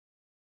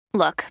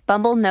Look,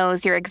 Bumble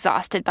knows you're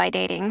exhausted by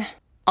dating.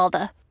 All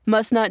the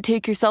must not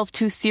take yourself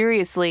too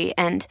seriously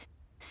and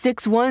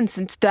 6'1"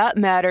 since that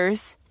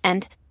matters.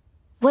 And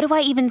what do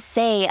I even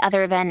say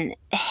other than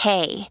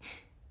hey?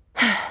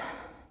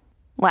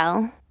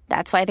 Well,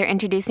 that's why they're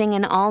introducing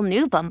an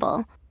all-new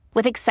Bumble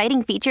with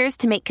exciting features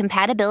to make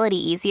compatibility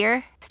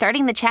easier,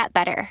 starting the chat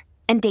better,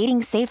 and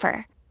dating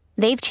safer.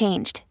 They've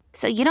changed,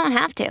 so you don't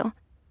have to.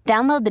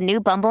 Download the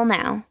new Bumble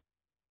now.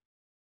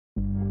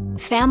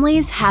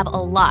 Families have a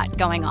lot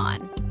going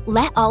on.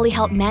 Let Ollie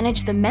help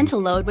manage the mental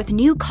load with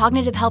new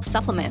cognitive help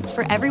supplements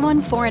for everyone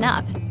 4 and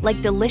up,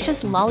 like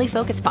delicious Lolly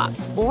Focus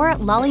Pops or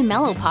Lolly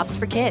Mellow Pops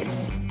for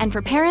kids. And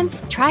for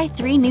parents, try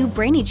 3 new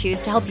Brainy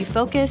Chews to help you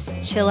focus,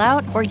 chill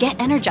out, or get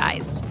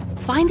energized.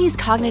 Find these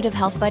cognitive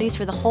health buddies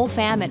for the whole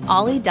fam at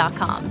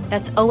ollie.com.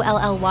 That's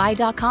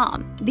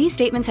OLLY.com. These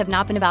statements have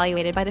not been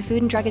evaluated by the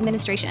Food and Drug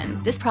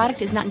Administration. This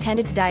product is not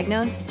intended to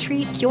diagnose,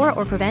 treat, cure,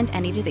 or prevent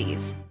any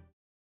disease.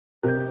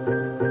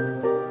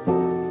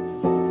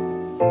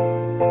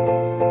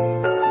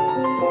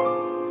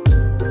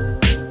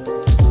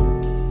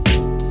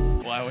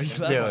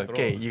 Yeah,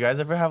 okay. You guys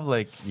ever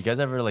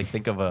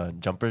think of a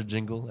jumper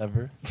jingle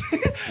ever?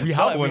 We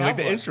have one, like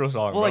the intro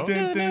song. Well, like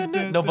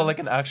no, but like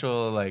an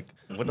actual like,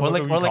 or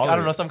like I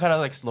don't know, some kind of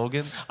like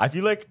slogan. I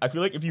feel like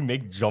if you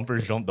make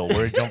jumpers jump, the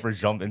word jumpers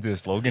jump into a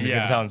slogan, it's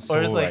gonna sound so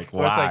whack.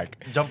 Or it's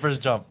like jumpers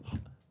jump.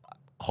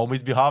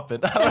 Homies be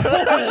hopping. See,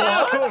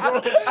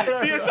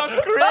 it sounds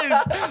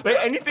cringe. Like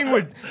anything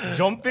with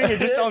jumping, it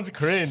just sounds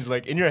cringe.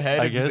 Like in your head,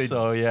 I guess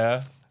so.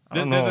 Yeah.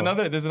 There's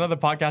another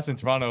podcast in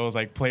Toronto. It was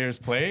like Players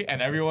Play,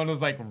 and everyone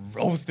was like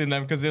roasting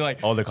them because they're like,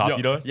 oh, the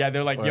copy does? Yeah,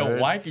 they're like, yo,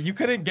 why you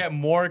couldn't get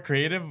more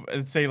creative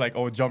and say like,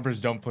 oh,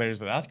 jumpers jump players,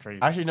 but that's crazy.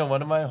 Actually, no,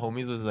 one of my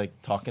homies was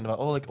like talking about,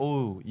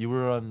 you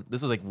were on.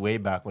 This was like way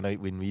back when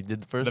we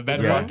did the first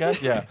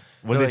podcast. Yeah.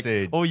 What did they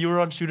say? Oh, you were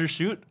on Shoot or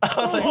Shoot. I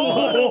was like,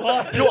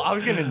 no, I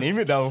was gonna name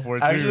it that before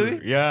too.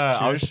 Actually,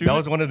 yeah, that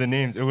was one of the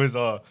names. It was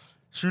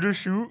Shoot or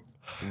Shoot,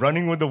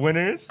 running with the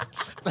winners.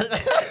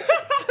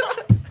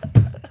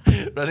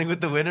 Running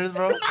with the winners,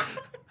 bro.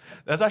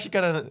 That's actually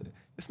kind of,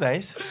 it's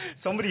nice.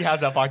 Somebody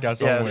has that podcast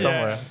somewhere. Yeah,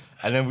 somewhere. Yeah.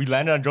 And then we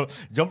landed on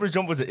Jumpers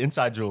Jump was an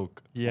inside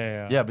joke.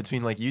 Yeah,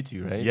 between like you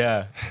two, right?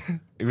 Yeah.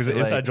 It was an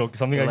inside joke.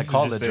 Something I like used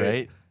college, to just say.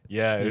 right?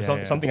 Yeah, it was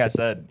something I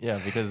said. Yeah,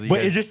 because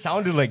but it just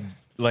sounded like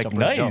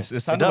nice. Jump. It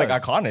sounded like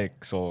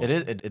iconic. So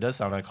it does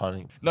sound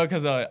iconic. No,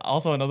 because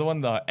also another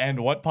one, the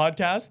And What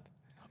podcast.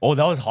 Oh,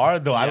 that was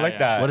hard though. I like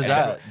that. What is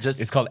that?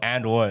 It's called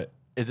And What.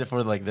 Is it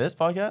for like this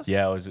podcast?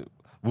 Yeah, was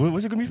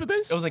it gonna be for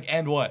this? It was like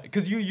And What?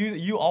 Because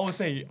you always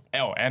say,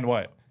 oh, and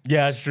what?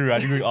 Yeah, it's true. I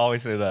think we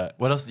always say that.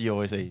 What else do you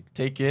always say?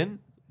 Take in?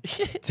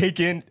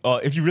 Take in.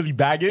 If you really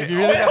bag it. If you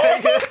really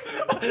bag it.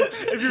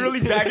 If you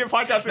really bag it,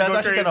 podcast. That's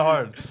actually kind of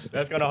hard.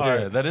 That's kind of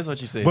hard. Yeah, that is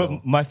what you say. But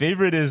though. My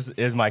favorite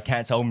is my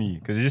Can't Tell Me,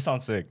 because it just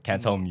sounds sick.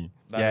 Can't Tell Me.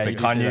 Yeah, like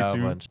Kanye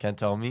too. Much. Can't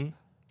Tell Me.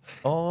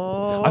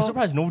 Oh, I'm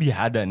surprised nobody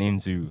had that name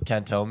too.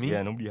 Can't Tell Me.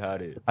 Yeah, nobody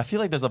had it. I feel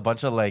like there's a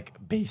bunch of like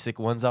basic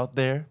ones out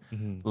there,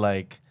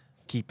 like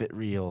Keep It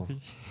Real,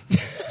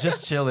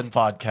 Just Chillin'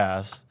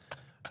 podcast,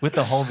 With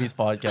the Homies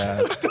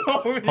podcast,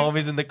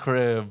 Homies in the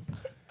Crib,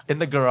 In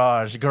the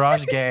Garage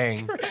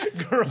Gang.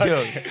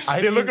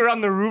 They look around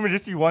the room and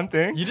just see one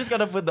thing. You just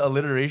gotta put the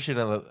alliteration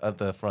at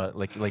the front,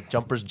 like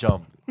Jumpers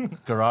Jump,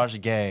 Garage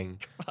Gang,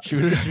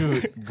 Shoot or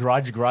Shoot,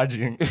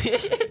 Garaging,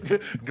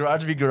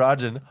 Garage be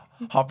garaging,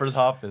 Hoppers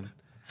hopping.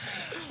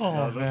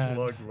 Oh man,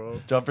 luck,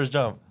 bro. Jumpers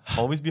Jump,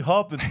 Homies be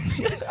hopping.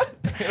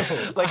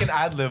 Like an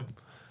ad lib.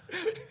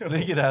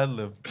 Make it ad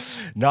lib.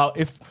 Now,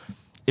 if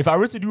I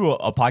were to do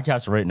a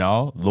podcast right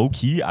now, low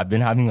key, I've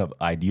been having an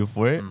idea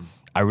for it.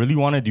 I really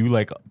want to do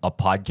like a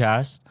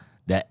podcast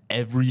that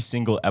every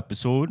single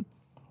episode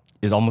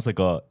is almost like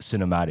a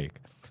cinematic.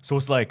 So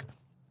it's like,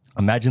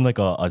 imagine like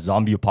a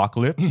zombie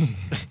apocalypse,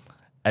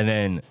 and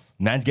then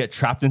mans get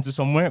trapped into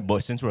somewhere,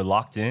 but since we're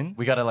locked in,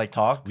 we gotta like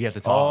talk. We have to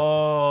talk.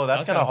 Oh,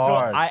 that's kind of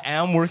hard. So I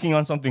am working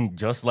on something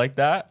just like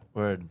that.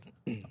 Word.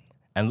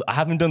 And I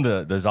haven't done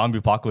the zombie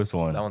apocalypse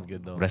one. That one's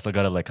good though. But I still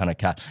gotta like kind of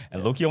cast.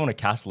 And low-key, I want to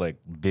cast like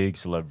big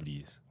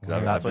celebrities.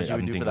 That's what you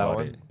would do for that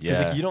one. Because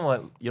Yeah. like, you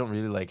don't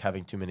really like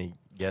having too many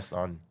guests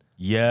on.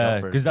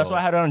 Yeah, because that's why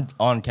I had it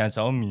on Can't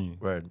Tell Me.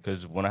 Word.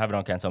 Because when I have it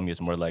on Can't Tell Me, it's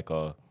more like you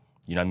know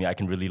what I mean? I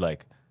can really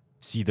like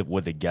see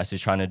what the guest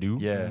is trying to do.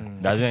 Yeah.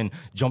 Rather than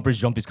Jumpers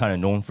Jump is kind of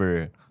known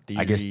for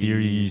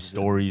theories,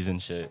 stories and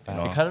shit. You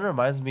know? It kind of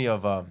reminds me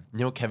of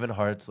Kevin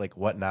Hart's like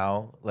What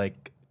Now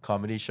like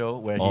comedy show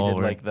where he did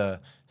like the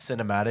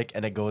cinematic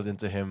and it goes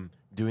into him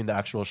doing the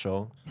actual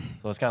show.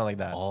 So it's kind of like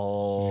that.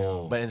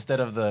 Oh. But instead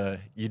of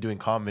you doing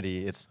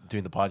comedy, it's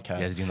doing the podcast.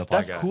 Yeah, it's doing the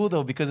podcast. That's cool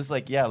though, because it's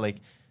like, yeah, like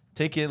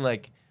take in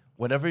like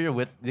whenever you're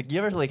with, like, you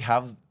ever like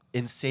have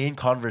insane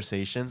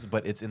conversations,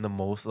 but it's in the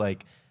most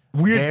like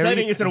weird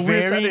setting. It's in a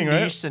weird setting,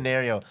 niche right?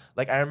 scenario.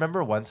 Like I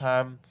remember one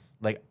time,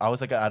 like I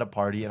was like at a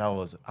party and I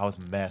was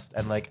messed,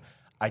 and like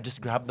I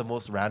just grabbed the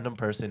most random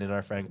person in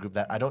our friend group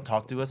that I don't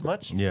talk to as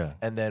much. Yeah.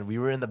 And then we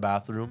were in the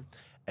bathroom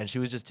and she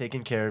was just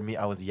taking care of me.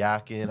 I was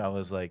yakking. I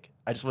was like,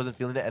 I just wasn't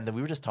feeling it. And then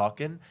we were just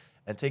talking.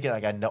 and take it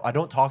like I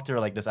don't talk to her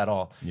like this at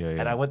all. Yeah.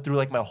 And I went through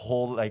like my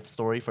whole life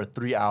story for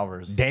 3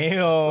 hours. Damn.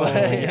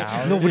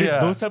 No, but it's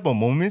those type of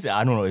moments.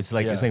 I don't know. It's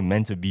like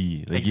meant to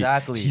be. Like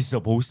Exactly. She's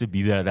supposed to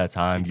be there at that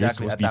time.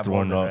 Exactly, You're supposed at to be that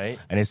thrown moment, up, right?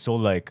 and it's so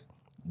like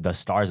the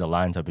stars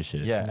align type of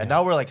shit. Yeah. And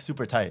now we're like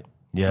super tight.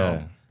 you Yeah.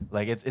 know?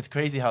 Like it's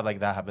crazy how like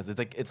that happens.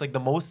 It's like the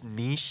most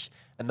niche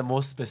and the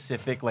most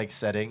specific like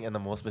setting and the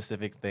most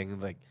specific thing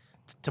like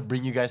to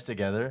bring you guys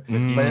together.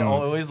 But it's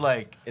always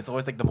like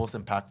the most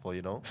impactful,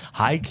 you know?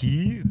 High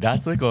key,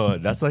 that's like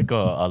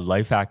a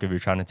life hack if you're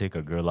trying to take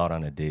a girl out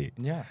on a date.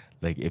 Yeah.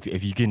 Like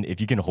if you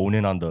can hone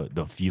in on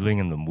the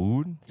feeling and the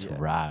mood, it's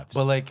raps.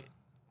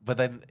 But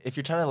then if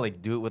you're trying to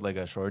like do it with like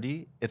a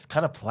shorty, it's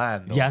kind of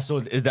planned. Though. Yeah, so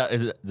is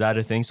that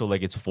a thing? So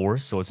like it's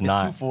forced, so it's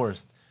not too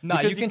forced. Nah,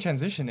 Because you can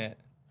transition it.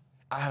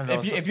 I don't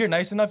know. If you're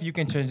nice enough, you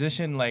can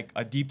transition like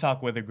a deep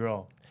talk with a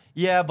girl.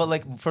 Yeah, but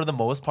like for the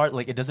most part,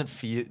 like it doesn't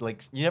feel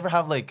like you never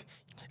have like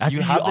Has you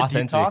to be have the deep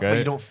authentic, talk, but you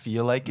right? don't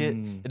feel like it.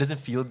 It doesn't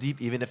feel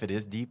deep, even if it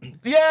is deep.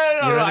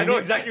 Yeah, You know what I I know mean?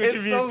 exactly what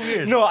It's you mean. so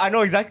weird. No, I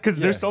know exactly because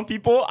Yeah. there's some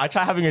people I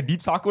try having a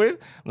deep talk with.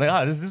 I'm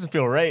like, this doesn't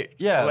feel right.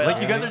 Yeah, I'm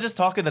like you guys are just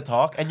talking to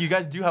talk, and you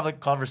guys do have like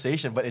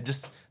conversation, but it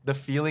just the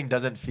feeling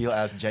doesn't feel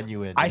as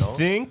genuine. You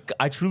know?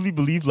 I truly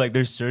believe like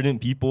there's certain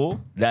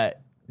people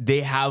that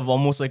they have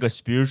almost like a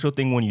spiritual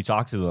thing when you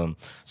talk to them.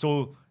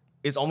 So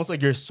it's almost like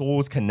your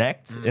souls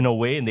connect in a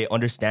way, and they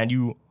understand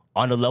you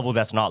on a level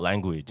that's not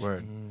language.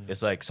 Word.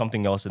 It's like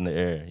something else in the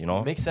air, you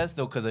know? Makes sense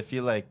though, because I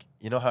feel like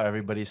you know how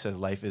everybody says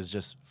life is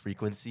just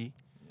frequency.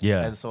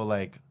 Yeah. And so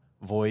like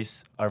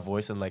our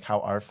voice and like how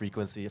our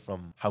frequency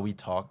from how we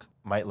talk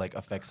might like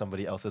affect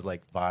somebody else's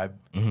like vibe,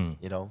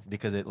 you know,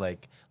 because it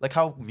like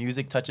how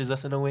music touches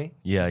us in a way,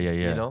 Yeah.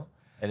 you know,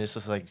 and it's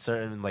just like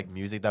certain like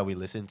music that we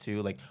listen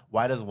to, like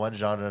why does one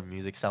genre of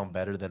music sound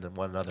better than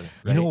one another?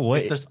 You know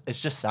what?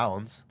 It's just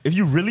sounds. If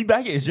you really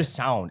back it, it's just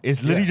sound.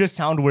 It's literally just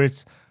sound where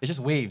it's Just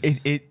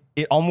waves.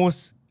 it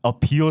almost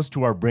appeals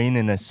to our brain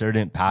in a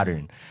certain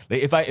pattern.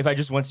 Like if I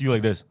just went to you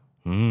like this,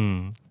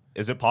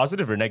 is it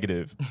positive or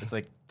negative? It's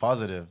like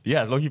positive.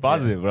 Yeah, it's low-key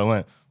positive, but I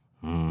went,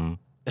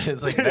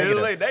 It's like It's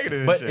negative. like negative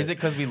and But shit. is it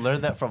because we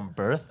learned that from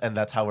birth and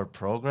that's how we're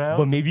programmed?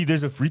 but maybe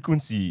there's a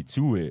frequency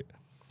to it.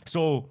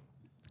 So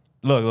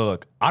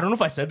look. I don't know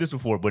if I said this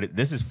before, but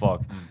this is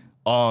fucked.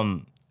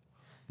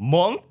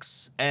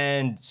 Monks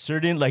and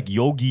certain like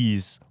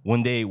yogis,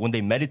 when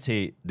they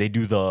meditate, they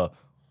do the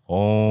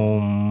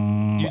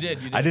You did.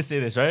 I did say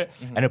this, right?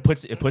 And it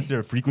puts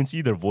their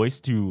frequency, their voice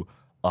to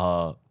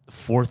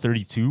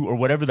 432 or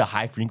whatever the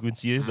high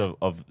frequency is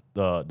of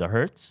the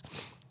hertz.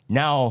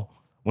 Now,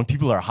 when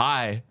people are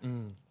high,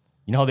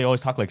 you know how they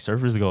always talk like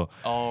surfers? They go,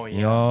 Oh, yeah.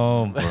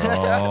 yo, bro,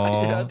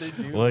 Yeah, they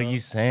do, what are you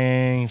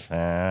saying,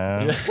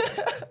 fam?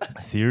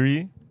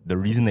 Theory, the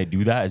reason they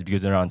do that is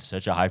because they're on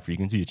such a high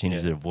frequency, it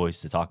changes their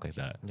voice to talk like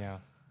that. Yeah.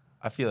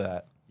 I feel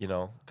that, you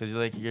know, because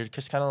you're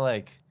just kind of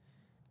like,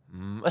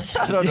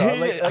 I don't know.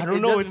 Like, I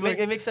don't know, It, it's like-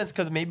 it makes sense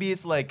because maybe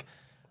it's like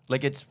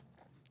it's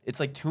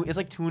like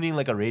tuning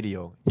like a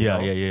radio. you Yeah,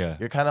 know? yeah.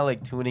 You're kind of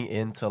like tuning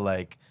into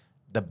like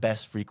the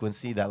best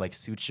frequency that like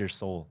suits your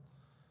soul,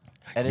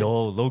 and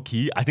Yo, low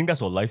key, I think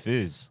that's what life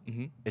is.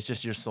 it's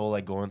just your soul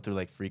like going through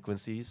like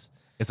frequencies.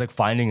 It's like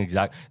finding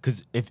exact,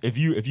 because if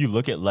you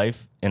look at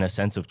life in a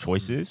sense of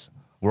choices,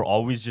 we're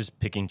always just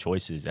picking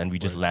choices and we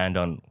just land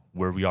on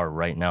where we are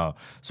right now.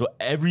 So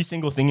every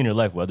single thing in your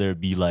life, whether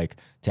it be like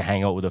to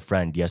hang out with a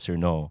friend, yes or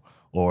no,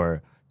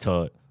 or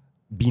to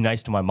be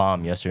nice to my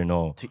mom, yes or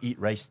no. To eat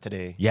rice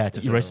today. Yeah, to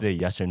Yes eat or rice no? today,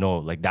 yes or no.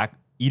 Like that,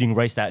 eating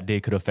rice that day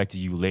could have affected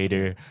you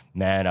later.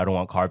 Man, I don't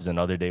want carbs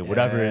another day,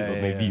 whatever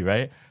it may be,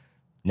 right?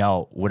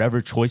 Now, whatever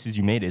choices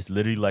you made is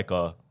literally like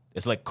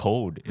it's like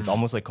code. It's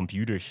almost like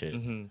computer shit.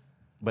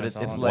 But it's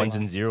That's all. like Ones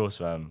and zeros,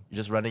 fam. you're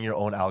just running your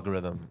own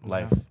algorithm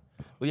life.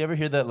 Will you ever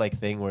hear that like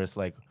thing where it's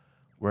like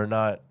we're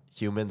not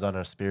humans on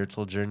a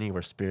spiritual journey,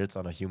 we're spirits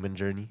on a human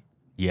journey?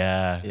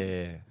 Yeah.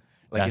 Yeah.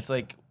 Like That- it's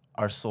like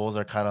our souls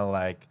are kind of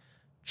like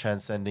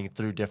transcending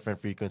through different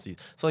frequencies.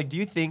 So like do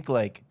you think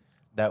like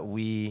that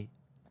we're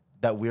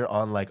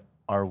on like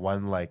our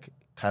one like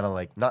kind of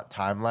like not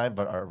timeline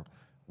but our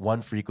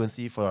one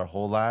frequency for our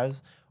whole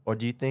lives, or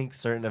do you think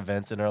certain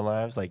events in our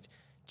lives like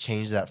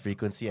change that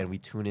frequency and we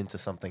tune into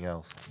something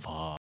else?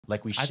 Fuck.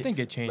 Like I think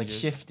it like changes.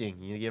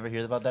 shifting. You ever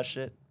hear about that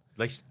shit?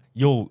 Like,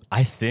 yo,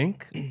 I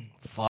think,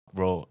 fuck,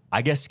 bro.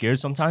 I get scared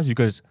sometimes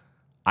because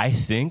I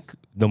think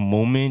the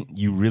moment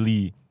you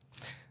really,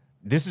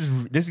 this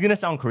is gonna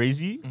sound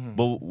crazy,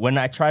 but when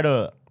I try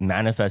to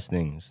manifest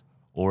things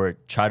or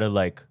try to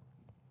like,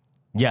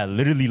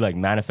 literally like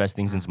manifest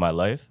things into my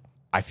life,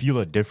 I feel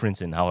a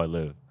difference in how I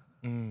live.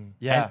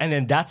 Yeah. And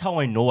then that's how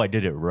I know I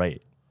did it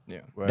right. Yeah.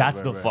 Right, That's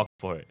right, the right. fuck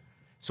for it.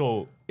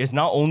 So it's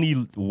not only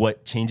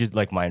what changes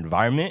like my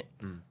environment,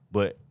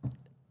 but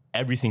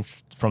everything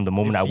from the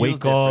moment It I feels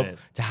wake up different.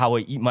 to how I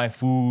eat my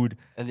food,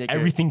 And like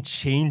everything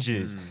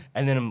changes.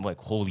 And then I'm like,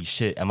 holy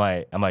shit, am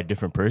I a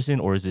different person,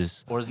 or is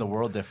the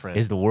world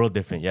different? the world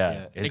different?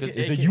 Yeah. Yeah. Is, It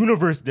is the can-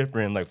 universe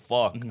different? Like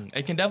fuck.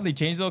 It can definitely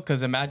change though,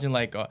 because imagine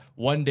like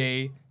one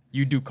day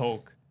you do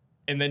coke,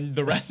 and then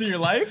the rest of your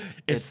life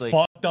is It's like-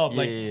 fucked fucked up.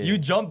 Like you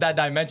jumped that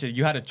dimension.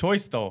 You had a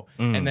choice though,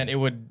 and then it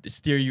would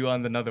steer you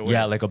on another way.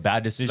 Yeah, like a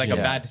bad decision. Like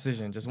a bad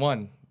decision, just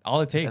one.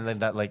 All it takes. And then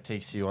that like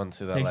takes you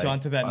onto that takes you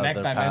onto that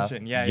next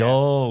dimension. Yeah.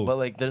 Yo. But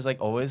like there's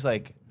like always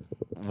like,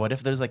 what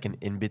if there's like an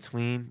in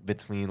between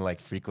like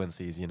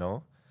frequencies, you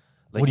know?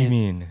 Like, What do you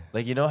mean?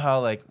 Like, you know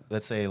how like,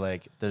 let's say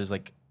like there's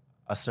like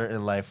a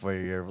certain life where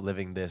you're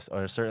living this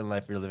or a certain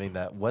life you're living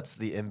that. What's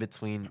the in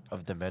between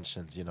of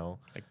dimensions, you know?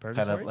 Like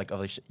purgatory? Kind of like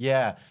other shit.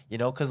 Yeah, you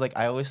know, because like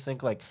I always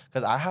think like,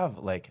 because I have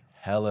like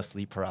hella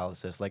sleep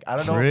paralysis. Like I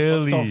don't know.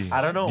 Really? I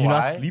don't know Do you why.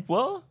 not sleep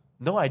well?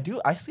 No, I do.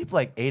 I sleep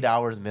like 8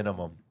 hours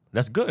minimum.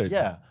 That's good.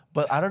 Yeah,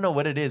 but I don't know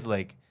what it is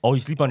like. Oh, you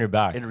sleep on your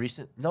back.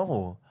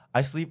 No,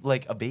 I sleep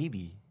like a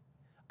baby.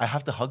 I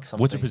have to hug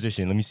something. What's your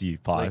position? Let me see.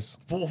 Pause.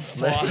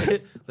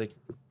 Like,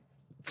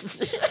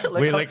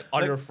 Wait, like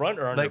on your front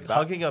or on your like back?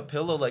 hugging a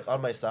pillow like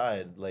on my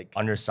side, like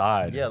On your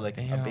side. yeah, like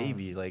a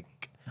baby. Like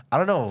I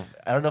don't know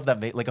if that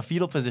made like a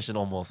fetal position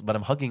almost, but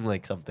I'm hugging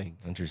like something.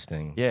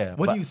 Interesting. Yeah.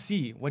 What do you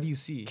see? What do you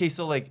see? Okay,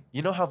 so like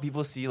you know how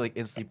people see like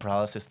in sleep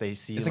paralysis, they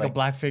see It's like a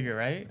black figure,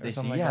 right? Or they see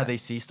something like that? they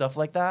see stuff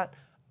like that.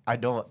 I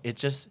don't. It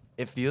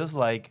feels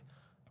like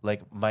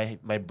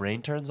my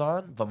brain turns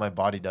on, but my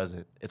body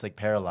doesn't. It's like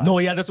paralyzed. No,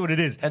 yeah, that's what it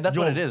is. And that's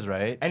Yo, what it is,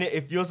 right? And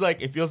it feels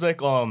like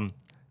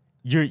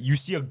you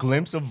see a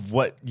glimpse of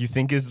what you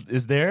think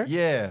is there.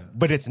 Yeah.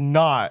 But it's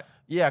not.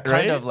 Yeah, kind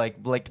Right? of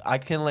like I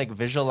can like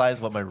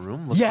visualize what my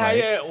room looks Yeah, like.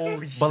 yeah.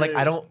 Holy shit. But like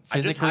I don't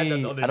just had that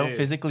the other day.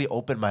 physically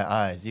open my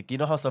eyes. You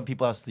know how some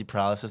people have sleep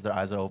paralysis, their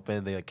eyes are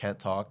open, they like, can't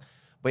talk.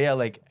 But yeah,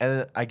 like,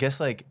 and I guess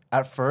like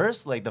at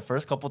first, like the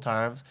first couple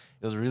times,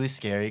 it was really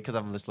scary because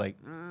I'm just like,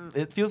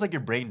 it feels like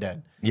you're brain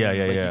dead. Yeah, like,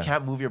 yeah. You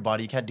can't move your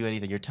body, you can't do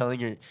anything. You're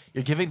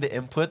giving the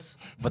inputs,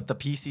 but the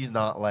PC's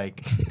not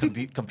like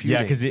computing.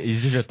 Yeah, because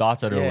it's just your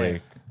thoughts that are Yeah.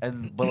 awake.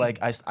 But like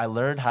I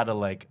learned how to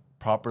like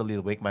properly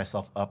wake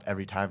myself up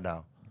every time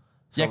now.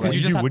 So, Yeah, because like,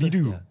 you just have What do to-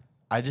 you do?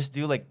 I just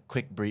do like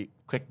quick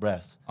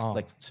breaths, Oh.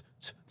 like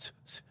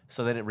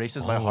so then it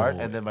races my heart,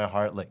 and then my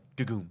heart like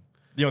gagoom.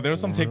 Yo, there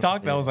was some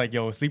TikTok that was like,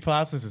 yo, sleep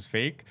paralysis is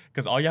fake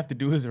because all you have to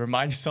do is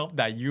remind yourself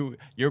that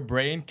your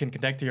brain can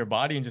connect to your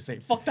body and just say,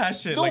 fuck that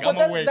shit. No, like, but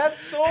I'm awake. that's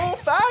so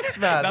facts,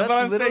 man. That's what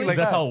I'm literally saying. Like,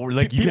 That's facts. how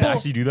like you can People-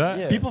 actually do that.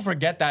 Yeah. People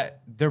forget that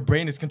their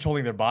brain is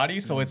controlling their body,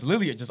 so it's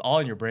literally just all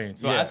in your brain.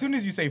 So Yeah. as soon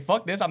as you say,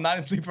 fuck this, I'm not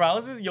in sleep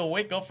paralysis, you'll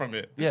wake up from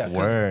it. Yeah,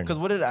 Word. because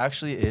what it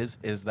actually is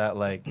that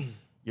like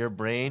your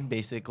brain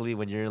basically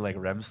when you're in like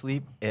REM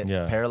sleep, it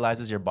Yeah.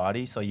 paralyzes your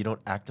body so you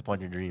don't act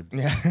upon your dreams.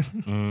 Yeah.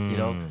 You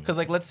know, because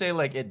like let's say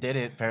like it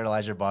didn't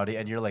paralyze your body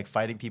and you're like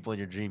fighting people in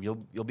your dream,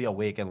 you'll be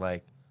awake and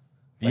like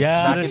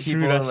Yeah, smacking that's people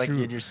true. That's like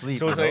true. in your sleep.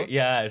 So it's you know? like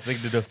it's like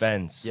the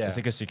defense. Yeah. It's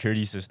like a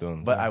security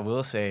system. But I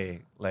will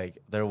say, like,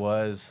 there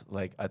was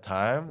like a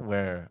time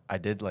where I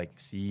did like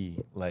see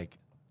like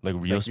like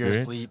real like your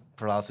spirits. sleep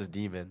paralysis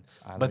demon.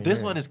 let But me this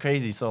hear one it. is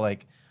crazy. So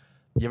like,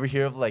 you ever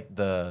hear of like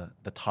the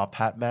top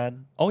hat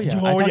man? Oh, yeah. Yo,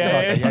 I talked yeah,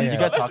 about yeah, that. yeah, You yeah.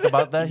 guys talk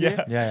about that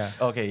here? Yeah.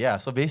 Okay, yeah.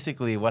 So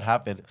basically, what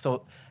happened?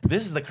 So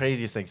this is the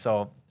craziest thing.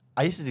 So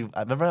I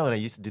remember when I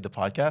used to do the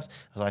podcast.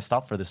 So I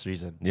stopped for this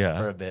reason. Yeah.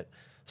 For a bit.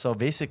 So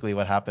basically,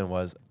 what happened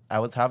was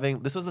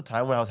this was the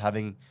time where I was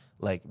having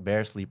like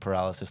bare sleep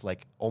paralysis,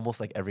 like almost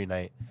like every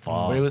night.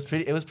 But it was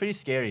pretty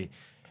scary.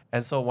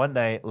 And so one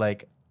night,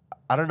 like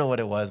I don't know what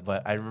it was,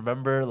 but I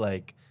remember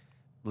like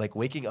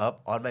waking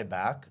up on my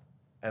back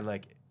and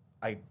like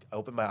I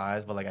opened my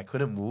eyes, but like I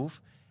couldn't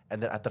move.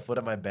 And then at the foot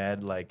of my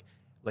bed, like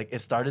it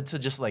started to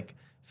just like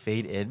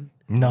fade in.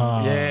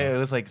 Nah. Yeah, it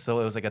was like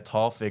a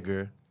tall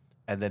figure,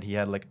 and then he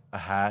had like a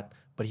hat,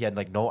 but he had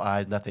like no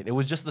eyes, nothing. It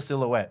was just the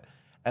silhouette.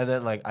 And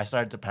then like I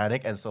started to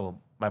panic, and so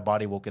my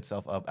body woke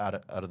itself up out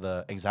of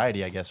the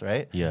anxiety, I guess,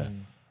 right? Yeah.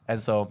 And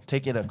so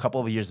taking a couple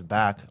of years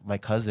back, my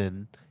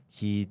cousin,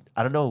 I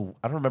don't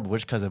remember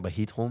which cousin, but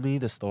he told me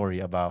the story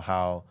about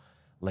how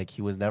like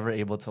he was never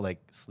able to like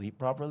sleep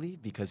properly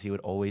because he would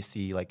always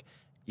see like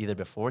either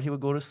before he would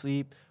go to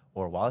sleep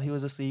or while he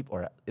was asleep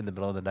or in the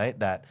middle of the night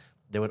that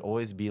there would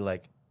always be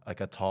like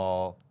a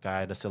tall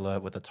guy in a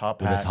silhouette with a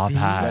top With a top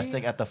hat.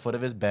 resting at the foot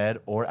of his bed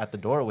or at the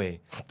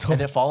doorway.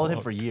 And it followed him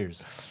for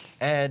years.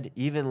 And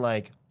even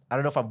like, I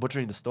don't know if I'm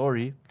butchering the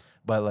story,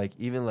 but like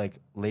even like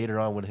later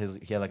on when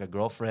he had like a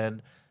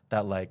girlfriend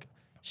that like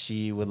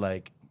she would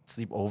like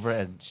sleep over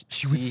and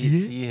She would see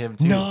it? see him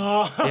too.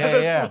 No.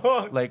 Yeah.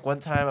 Like one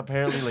time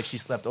apparently like she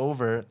slept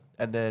over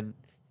and then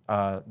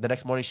the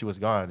next morning she was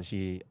gone.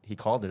 He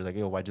called her like,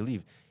 yo, why'd you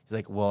leave? He's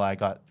like, well, I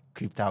got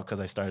creeped out because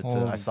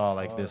I saw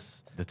like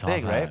this The top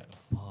thing, right? hat.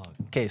 Fuck.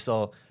 Okay,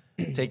 so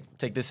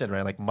take this in,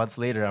 right? Like months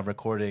later, I'm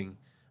recording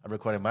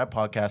my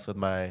podcast with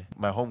my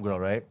homegirl,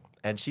 right?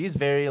 And she's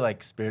very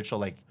like spiritual,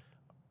 like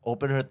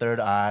open her third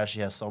eye.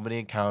 She has so many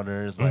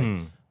encounters, like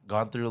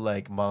gone through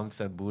like monks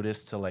and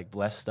Buddhists to like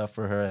bless stuff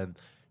for her, and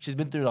she's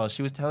been through it all.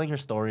 She was telling her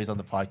stories on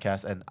the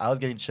podcast, and I was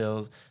getting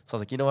chills. So I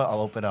was like, you know what?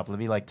 I'll open up. Let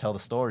me like tell the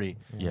story.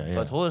 Yeah,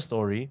 So I told her a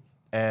story,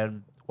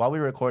 and while we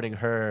were recording,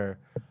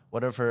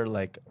 one of her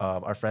like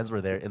our friends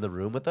were there in the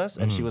room with us,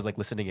 and she was like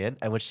listening in.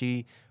 And when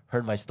she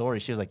heard my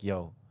story, she was like,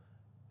 "Yo,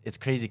 it's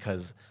crazy,"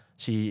 because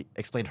she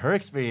explained her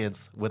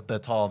experience with the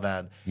tall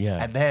man.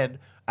 Yeah. And then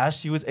as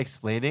she was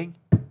explaining,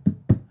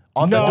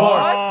 on No. the door,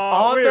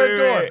 on Wait, the wait,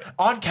 door, wait.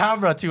 on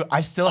camera too.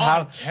 I still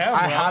have, camera?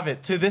 I have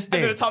it to this And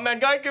then day. the top man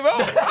guy came out.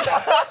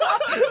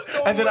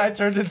 And then I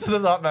turned into the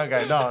top man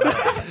guy. No.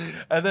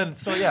 And then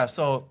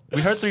so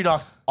we heard 3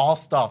 knocks, all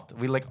stuffed.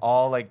 We like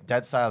all like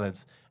dead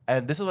silence.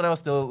 And this is when I was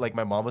still like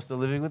my mom was still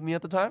living with me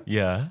at the time.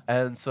 Yeah.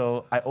 And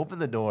so I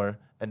opened the door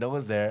and no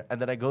one's there. And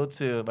then I go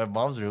to my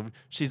mom's room.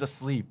 She's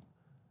asleep.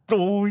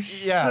 Oh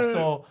shit. Yeah.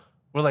 So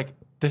we're like,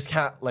 this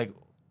can't like.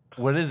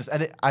 What is this?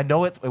 And I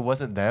know it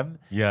wasn't them.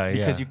 Yeah,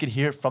 Because yeah. you could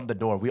hear it from the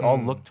door. We all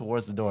looked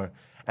towards the door.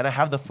 And I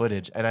have the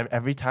footage. And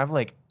every time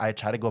like I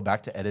try to go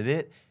back to edit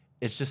it,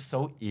 it's just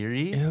so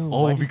eerie.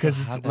 Oh, because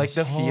it's Like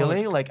the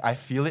feeling, like I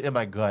feel it in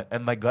my gut.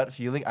 And my gut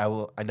feeling,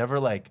 I never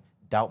like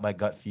doubt my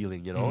gut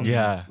feeling, you know?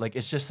 Yeah. Like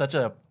it's just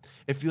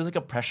it feels like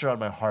a pressure on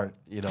my heart,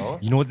 you know?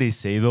 You know what they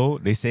say though?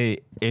 They say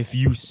if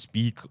you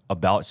speak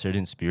about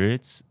certain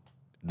spirits,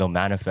 they'll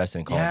manifest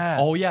and come. Yeah.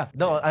 Oh yeah.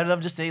 No, and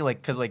I'm just saying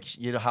like, cause like,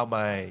 you know how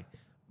my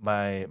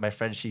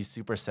friend, she's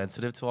super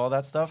sensitive to all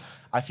that stuff.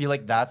 I feel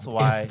like that's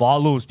why It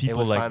follows it people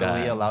was like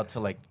finally that. allowed to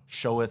like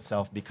show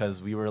itself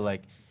because we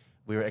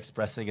were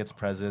expressing its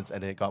presence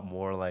and it got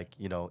more like,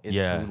 you know, in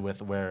tune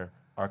with where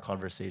our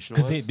conversation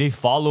was. Because they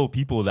follow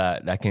people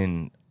that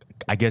can,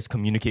 I guess,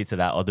 communicate to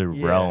that other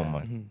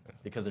realm.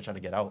 Because they're trying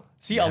to get out.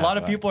 See, Yeah, a lot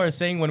of right. people are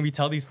saying when we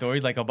tell these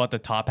stories like about the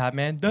top hat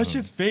man, that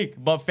shit's fake.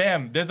 But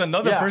fam, there's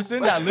another Yeah.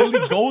 person that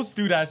literally goes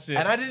through that shit.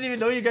 And I didn't even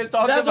know you guys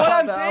talked That's about what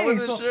I'm that. I saying.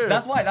 wasn't So sure.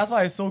 that's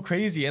why it's so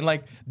crazy. And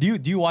like, do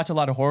you watch a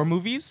lot of horror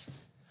movies?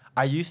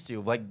 I used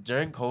to. Like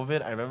during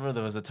COVID, I remember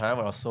there was a time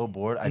where I was so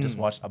bored, I just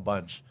watched a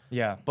bunch.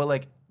 Yeah. But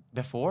like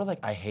before, like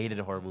I hated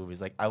horror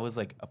movies. Like I was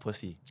like a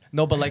pussy.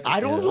 No, but like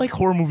I don't like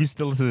horror movies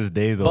still to this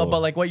day though.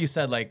 But like what you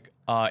said, like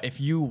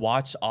if you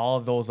watch all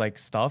of those like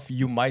stuff,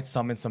 you might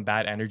summon some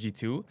bad energy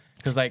too.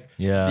 Cause like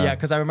Yeah.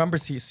 Cause I remember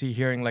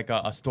hearing like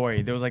a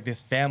story. There was like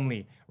this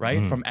family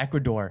right from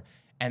Ecuador,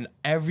 and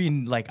every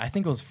like I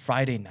think it was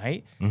Friday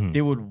night,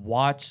 they would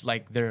watch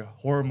like their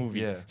horror movie.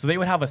 Yeah. So they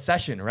would have a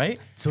session, right?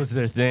 so it's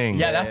their thing.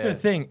 Yeah, that's their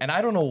thing. And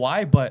I don't know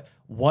why, but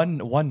one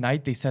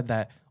night they said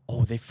that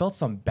they felt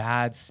some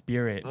bad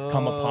spirit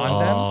come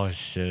upon them. Oh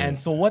shit. And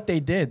so what they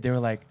did, they were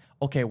like,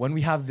 okay, when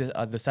we have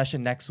the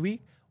session next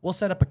week, we'll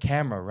set up a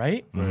camera,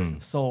 right?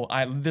 So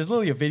there's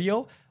literally a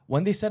video.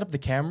 When they set up the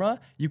camera,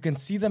 you can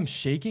see them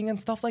shaking and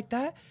stuff like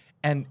that.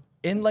 And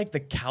in like the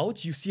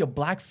couch, you see a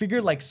black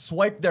figure like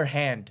swipe their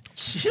hand.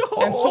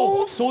 And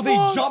so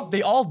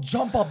they all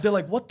jump up. They're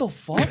like, what the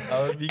fuck?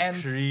 That would be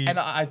and creep. and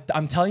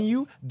I'm telling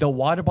you, the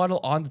water bottle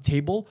on the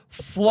table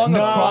flung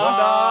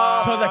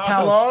across to the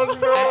couch.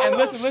 And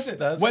listen.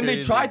 That's when they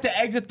crazy. tried to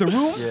exit the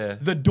room, Yeah.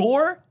 the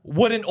door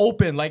wouldn't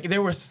open. Like they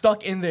were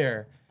stuck in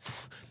there.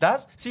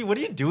 See, what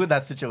do you do in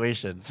that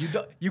situation?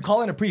 You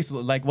call in a priest,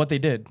 like what they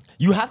did.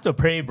 You have to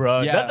pray,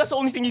 bro. Yeah. That's the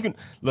only thing you can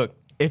look.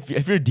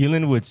 If you're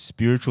dealing with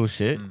spiritual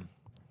shit,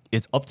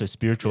 it's up to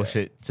spiritual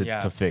shit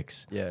to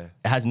fix. Yeah.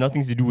 It has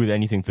nothing to do with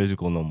anything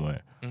physical no more.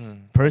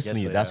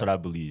 Personally, so, that's yeah. what I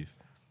believe.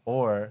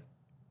 Or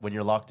when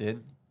you're locked in,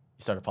 you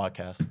start a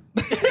podcast.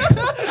 Just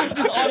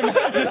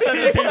set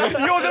the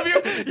table. Yo, that'd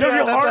be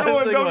Yeah, a that's hard what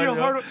one. I'm That'd be saying,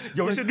 a hard one.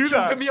 Yo, we should do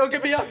that.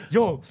 Get me out.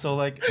 Yo, So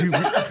like,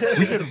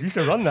 we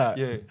should run that.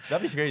 yeah,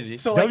 that'd be crazy.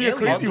 So That'd like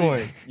be a crazy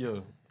one.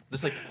 Yo,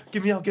 just like,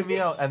 get me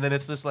out. And then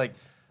it's just like,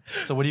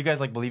 so what do you guys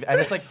like believe? And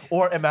it's like,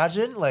 or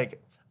imagine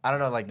like, I don't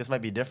know, like this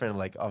might be different.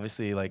 Like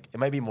obviously like, it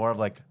might be more of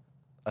like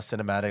a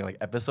cinematic like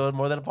episode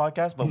more than a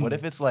podcast. But what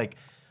if it's like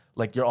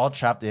you're all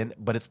trapped in,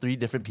 but it's 3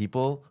 different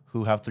people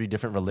who have 3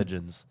 different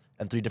religions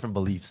and 3 different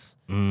beliefs.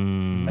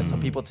 And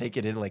some people take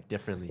it in like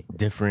differently.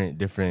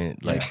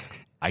 Different, like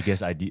I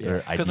guess ideas or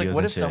ideas. Because like, what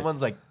and if shit.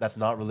 someone's like that's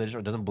not religious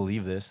or doesn't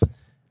believe this,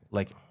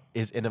 like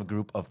is in a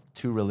group of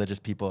 2 religious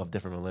people of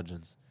different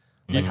religions?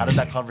 Like, how does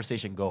that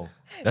conversation go?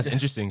 That's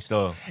interesting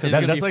still. It's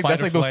gonna That's be like fight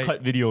or those flight.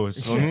 cut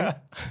videos. feel me?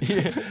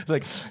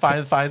 Like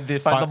find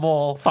the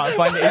mole, Find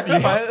the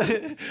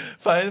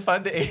atheist.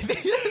 find the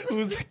atheist.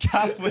 Who's the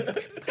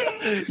Catholic?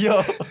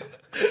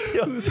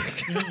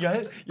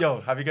 Yo,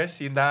 have you guys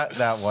seen that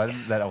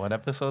one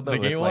episode though? The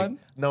where gay it's like, one?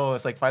 No,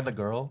 it's like find the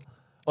girl.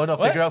 Oh no,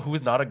 What? figure out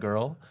who's not a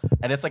girl,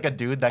 and it's like a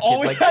dude that Oh,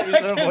 can like yeah, change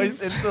that their can-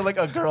 voice into like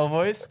a girl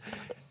voice.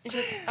 He's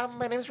like,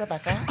 my name's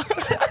Rebecca.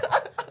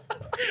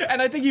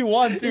 And I think he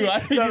won too. I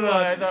think No, he no,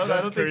 won. I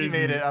don't think he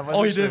made it. I Oh,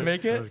 wasn't he sure. didn't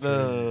make it?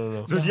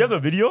 No. So do you have the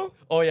video?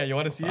 Oh yeah, you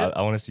want to see it?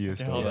 I want to see this.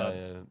 Okay, Still. hold on.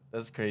 Yeah,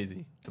 that's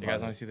crazy. You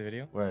guys want to see the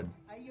video? Word.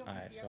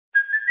 Alright, so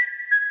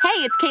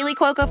Hey, it's Kaylee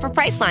Cuoco for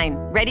Priceline.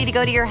 Ready to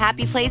go to your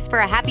happy place for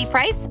a happy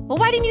price? Well,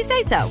 why didn't you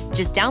say so?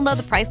 Just download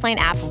the Priceline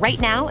app right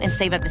now and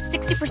save up to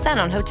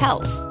 60% on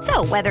hotels.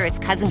 So whether it's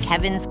Cousin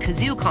Kevin's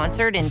Kazoo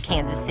Concert in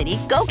Kansas City,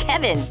 go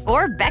Kevin,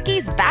 or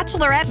Becky's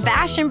Bachelorette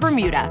Bash in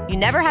Bermuda, you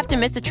never have to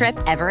miss a trip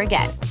ever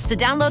again. So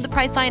download the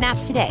Priceline app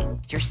today.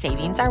 Your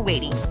savings are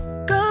waiting.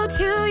 Go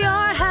to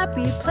your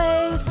happy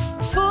place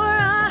for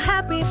a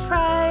happy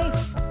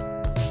price.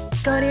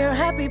 Go to your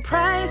happy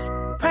price,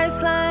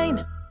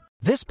 Priceline.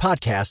 This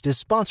podcast is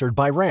sponsored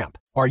by Ramp.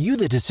 Are you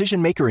the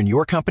decision maker in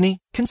your company?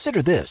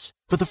 Consider this.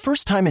 For the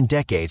first time in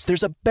decades,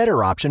 there's a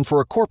better option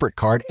for a corporate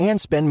card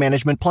and spend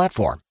management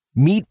platform.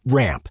 Meet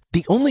Ramp,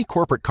 the only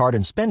corporate card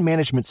and spend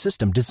management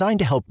system designed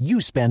to help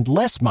you spend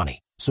less money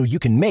so you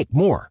can make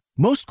more.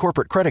 Most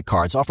corporate credit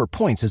cards offer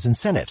points as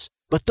incentives,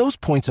 but those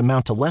points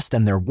amount to less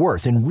than their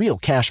worth in real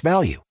cash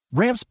value.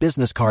 Ramp's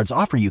business cards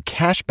offer you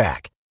cash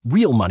back,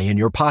 real money in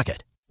your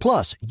pocket.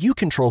 Plus, you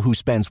control who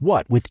spends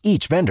what with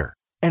each vendor.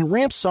 And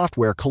Ramp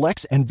software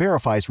collects and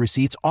verifies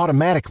receipts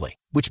automatically,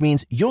 which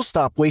means you'll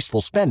stop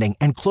wasteful spending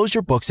and close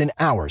your books in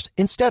hours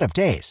instead of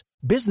days.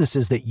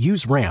 Businesses that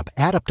use Ramp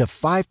add up to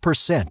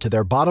 5% to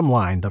their bottom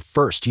line the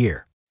first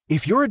year.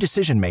 If you're a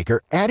decision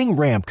maker, adding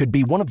Ramp could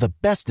be one of the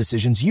best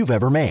decisions you've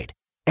ever made.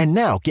 And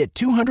now get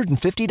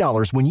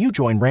 $250 when you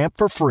join Ramp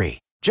for free.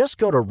 Just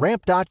go to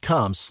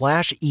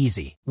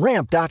ramp.com/easy.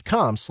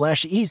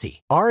 Ramp.com/easy.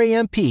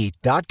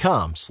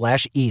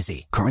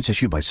 RAMP.com/easy. Cards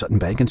issued by Sutton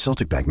Bank and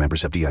Celtic Bank,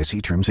 members of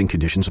FDIC. Terms and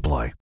conditions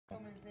apply.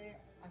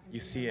 You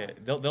see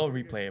it. They'll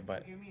replay it,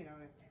 but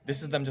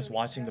this is them just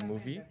watching the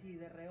movie.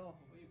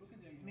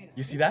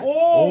 You see that?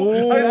 Oh,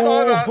 I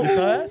saw that. You saw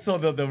that? So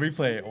they'll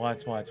replay it.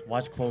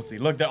 Watch closely.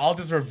 Look, they're all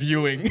just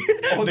reviewing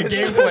the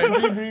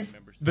gameplay.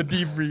 The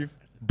debrief.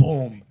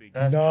 Boom.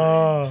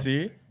 No.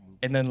 See?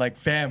 And then like,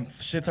 fam,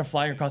 shits are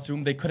flying across the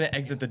room. They couldn't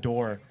exit the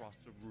door.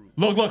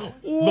 Look.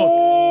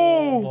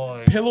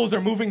 Pillows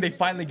are moving. They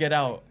finally get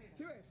out.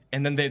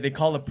 And then they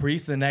call a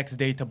priest the next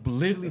day to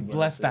literally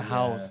bless the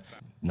house.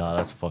 No,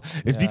 that's fun.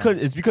 It's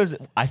because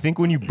I think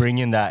when you bring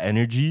in that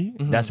energy,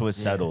 that's what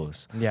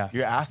settles. Yeah.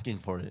 You're asking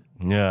for it.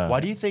 Yeah. Why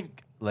do you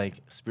think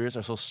like spirits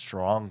are so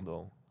strong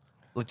though?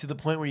 Like to the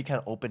point where you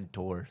can't open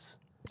doors.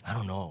 I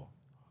don't know.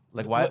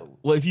 Like why?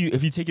 Well, if you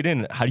take it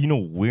in, how do you know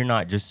we're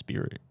not just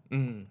spirit?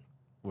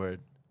 Word.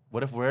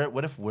 What if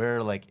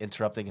we're like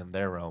interrupting in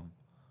their realm?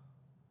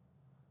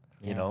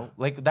 You know,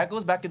 like that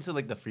goes back into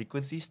like the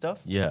frequency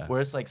stuff. Yeah. Where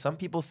it's like some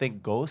people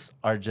think ghosts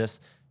are just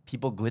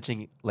people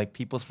glitching, like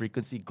people's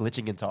frequency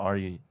glitching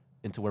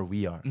into where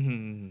we are,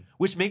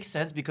 which makes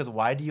sense because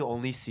why do you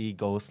only see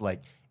ghosts?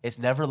 Like it's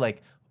never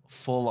like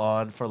full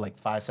on for like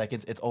 5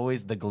 seconds. It's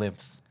always the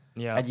glimpse.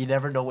 Yeah. And you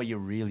never know what you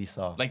really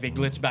saw. Like they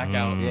glitch back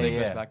out.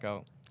 Glitch back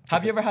out.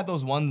 Have you ever had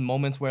those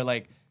moments where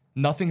like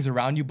nothing's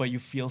around you but you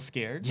feel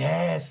scared?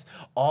 Yes.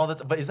 All the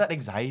time. But is that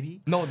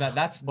anxiety? No,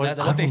 that's Or is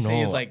that- what they I don't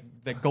say is know. like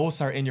the ghosts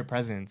are in your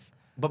presence.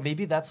 But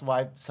maybe that's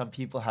why some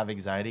people have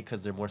anxiety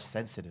because they're more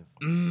sensitive.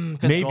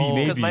 Maybe.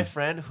 Because my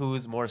friend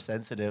who's more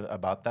sensitive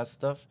about that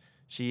stuff,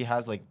 she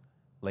has like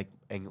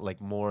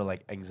more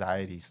like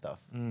anxiety stuff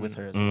with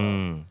her as well.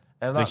 And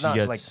Like not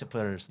she like gets- to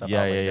put her stuff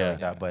Yeah, out like, yeah, that, yeah. like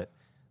that, but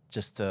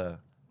just to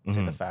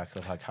say the facts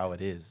of like how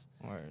it is.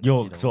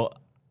 Yo, You know. so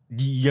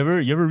you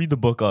ever read the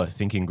book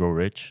Think and Grow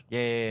Rich?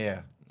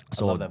 Yeah.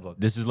 So I love that book.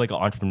 This is like an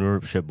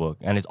entrepreneurship book,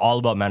 and it's all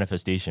about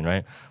manifestation,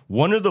 right?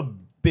 One of the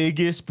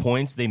biggest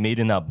points they made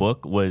in that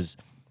book was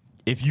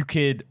if you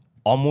could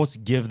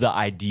almost give the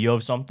idea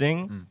of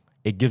something,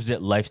 it gives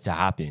it life to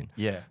happen.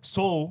 Yeah.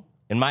 So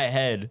in my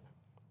head,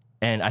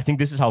 and I think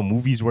this is how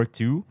movies work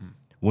too,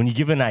 when you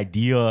give an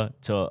idea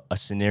to a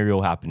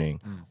scenario happening,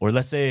 or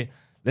let's say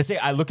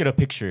I look at a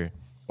picture,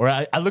 or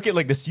I look at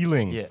like the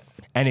ceiling,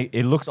 and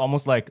it looks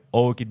almost like,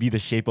 oh, it could be the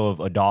shape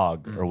of a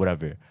dog or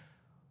whatever.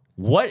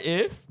 What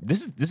if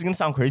this is gonna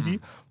sound crazy,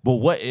 but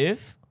what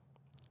if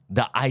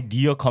the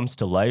idea comes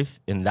to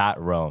life in that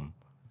realm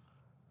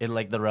In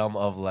like the realm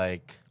of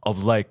like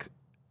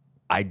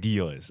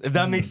ideas? If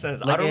that makes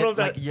sense. like I don't know if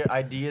that like your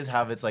ideas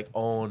have its like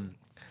own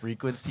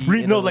frequency.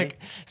 in a way. like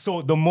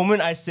so the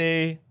moment I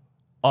say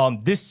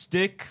this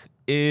stick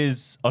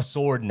is a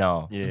sword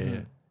now.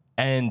 Yeah.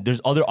 And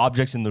there's other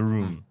objects in the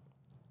room.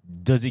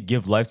 Does it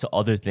give life to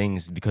other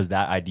things because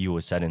that idea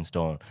was set in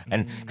stone?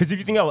 And because if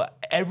you think about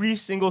every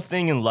single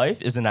thing in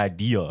life is an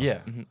idea. Yeah.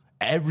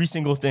 Every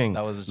single thing.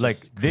 That was just like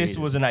this created.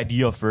 was an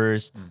idea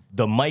first.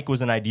 The mic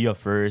was an idea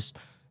first.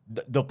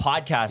 The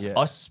podcast,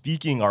 us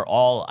speaking are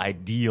all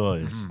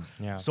ideas.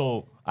 Yeah.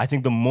 So I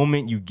think the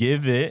moment you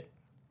give it,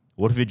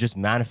 what if it just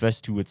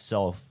manifests to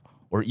itself?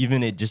 Or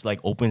even it just like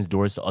opens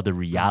doors to other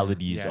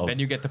realities. Yeah, of then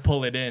you get to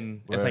pull it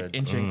in. It's like Word.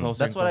 inching closer.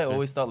 That's and what I closer.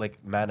 always thought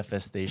like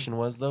manifestation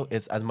was though.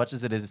 It's as much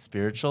as it is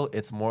spiritual,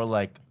 it's more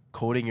like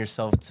coding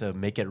yourself to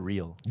make it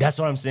real. That's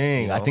what I'm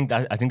saying. You I know?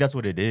 think that's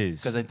what it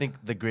is. Because I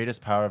think the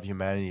greatest power of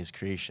humanity is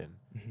creation.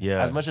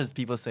 Yeah. As much as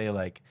people say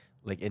like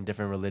in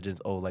different religions,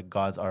 oh, like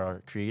God's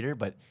our creator,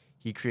 but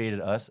he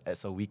created us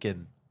so we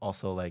can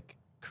also like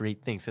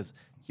create things. Because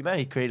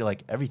humanity created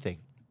like everything.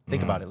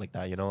 Think about it like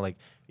that, you know, like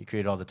we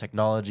created all the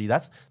technology.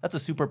 That's a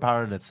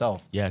superpower in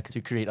itself. Yeah. To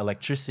create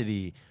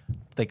electricity,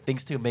 like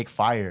things to make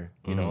fire,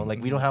 you know,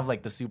 like we don't have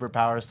like the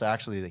superpowers to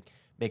actually like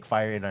make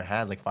fire in our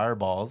hands, like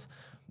fireballs,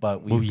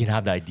 but we can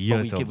have the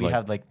idea. but we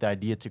have like the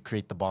idea to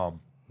create the bomb.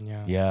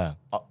 Yeah.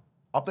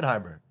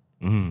 Oppenheimer,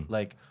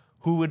 like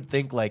who would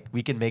think like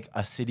we can make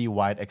a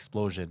citywide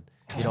explosion?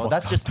 You know,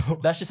 that's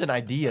just an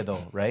idea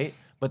though, right?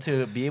 But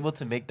to be able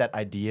to make that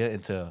idea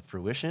into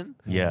fruition,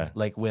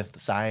 like with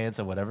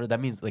science or whatever,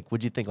 that means like,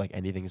 would you think like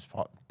anything is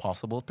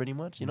possible pretty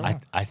much, you know?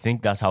 I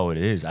think that's how it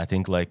is. I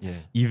think like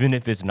even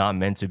if it's not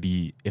meant to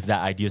be, if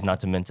that idea is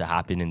not meant to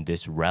happen in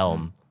this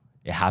realm,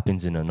 it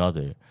happens in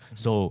another.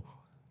 So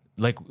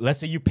like, let's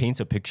say you paint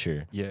a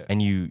picture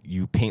and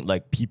you paint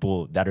like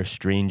people that are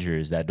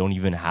strangers that don't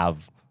even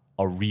have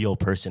a real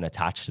person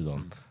attached to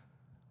them.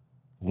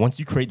 Once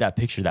you create that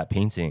picture, that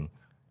painting,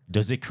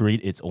 does it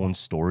create its own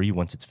story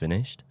once it's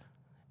finished?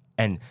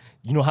 And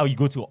you know how you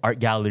go to an art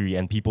gallery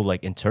and people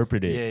like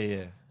interpret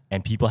it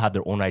and people have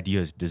their own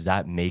ideas. Does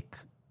that make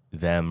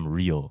them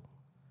real?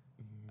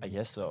 I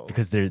guess so.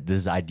 Because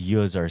there's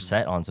ideas are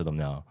set onto them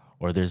now.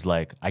 Or there's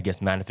like, I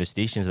guess,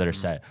 manifestations that are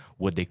set,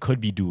 what they could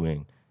be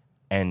doing.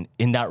 And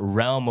in that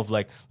realm of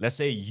like, let's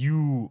say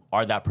you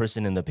are that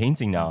person in the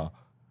painting now.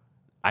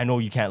 I know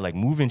you can't like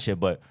move and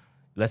shit, but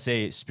let's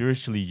say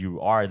spiritually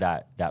you are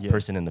that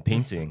person in the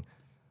painting.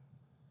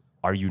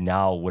 Are you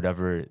now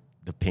whatever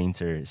the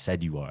painter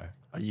said you are?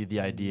 Are you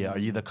the idea? Are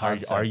you the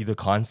concept? Are you the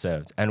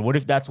concept? And what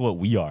if that's what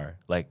we are,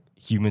 like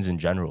humans in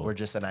general? We're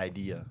just an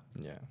idea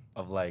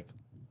of like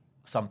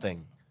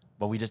something,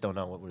 but we just don't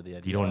know what we're the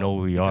idea. You don't know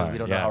who we are. We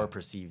don't know how we're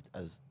perceived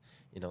as,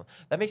 you know.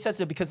 That makes sense,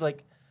 because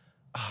like,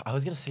 I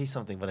was going to say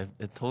something, but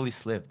it totally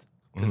slipped.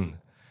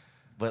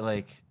 But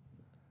like,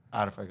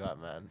 I forgot,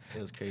 man.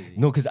 It was crazy.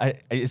 No, because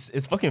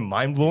it's fucking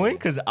mind blowing.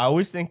 Because I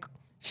always think,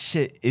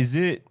 shit,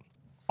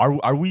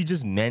 are we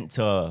just meant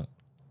to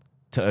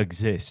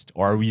exist,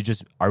 or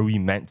are we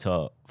meant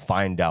to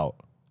find out,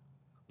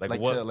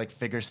 like what, to like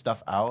figure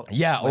stuff out?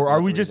 Yeah, like, or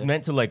are we just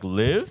meant to like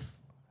live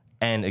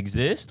and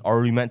exist, or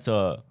are we meant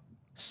to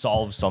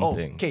solve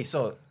something?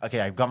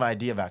 Okay, I've got my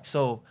idea back.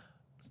 So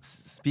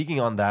speaking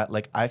on that,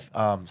 like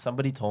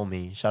somebody told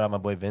me, shout out my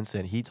boy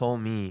Vincent. He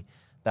told me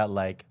that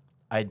like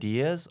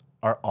ideas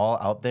are all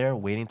out there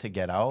waiting to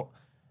get out,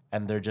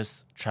 and they're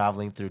just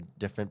traveling through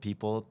different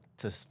people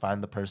to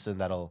find the person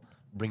that'll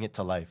bring it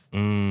to life.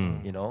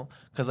 You know,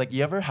 because like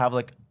you ever have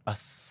like a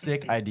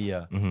sick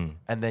idea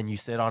and then you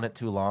sit on it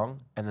too long,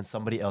 and then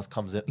somebody else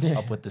comes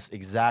up with this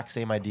exact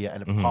same idea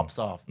and it pops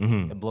off,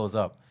 it blows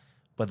up.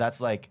 But that's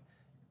like,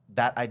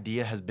 that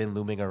idea has been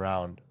looming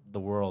around the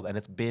world, and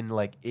it's been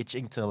like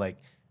itching to like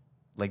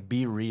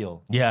be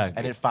real. Yeah.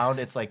 And it found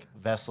its like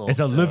vessel. It's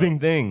a living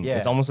thing. Yeah.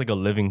 It's almost like a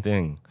living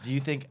thing. Do you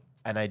think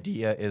an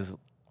idea is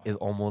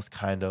almost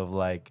kind of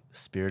like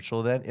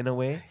spiritual then, in a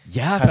way?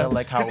 Yeah. Kind of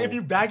like how, because if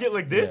you bag it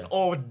like this,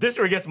 this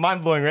where it gets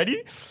mind blowing.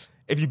 Ready?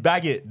 If you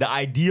bag it, the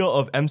idea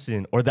of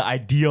EMSON or the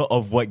idea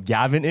of what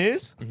Gavin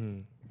is,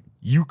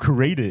 you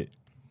create it.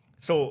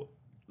 So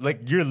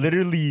like you're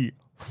literally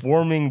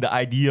forming the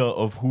idea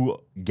of who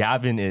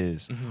Gavin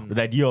is, or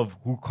the idea of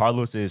who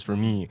Carlos is for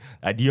me,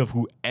 the idea of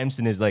who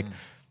EMSON is. Like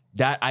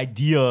that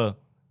idea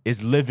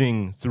is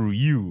living through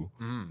you.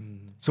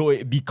 So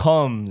it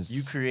becomes...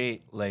 You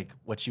create like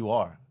what you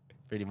are,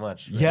 pretty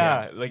much. Right?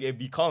 Yeah, like it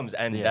becomes,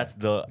 and that's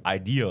the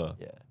idea.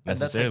 Yeah. And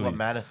that's like what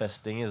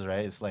manifesting is,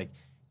 right? It's like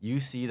you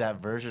see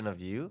that version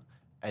of you,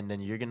 and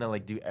then you're gonna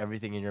like do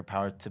everything in your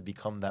power to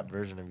become that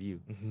version of you.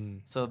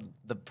 So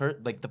the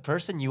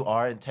person you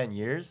are in 10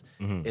 years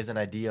is an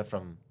idea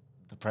from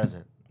the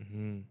present.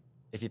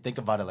 If you think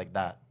about it like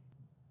that.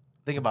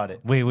 Think about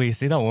it. Wait,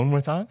 say that one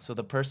more time. So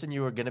the person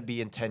you were gonna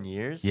be in 10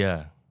 years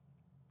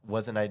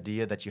was an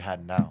idea that you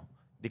had now.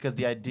 Because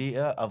the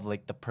idea of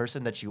like the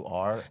person that you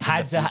are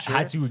had to exist.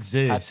 Had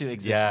to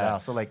exist now.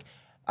 So like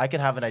I can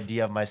have an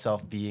idea of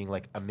myself being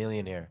like a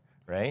millionaire,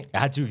 right? It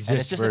had to exist. And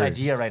it's just first. an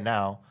idea right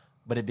now,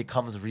 but it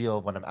becomes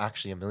real when I'm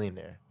actually a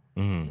millionaire.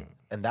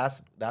 And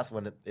that's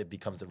when it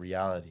becomes a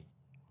reality,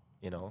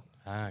 you know?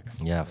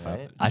 Yeah,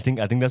 right? I think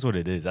that's what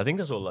it is. I think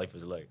that's what life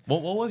is like.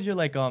 What was your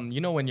like you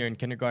know when you're in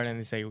kindergarten and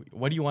they say,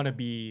 what do you want to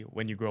be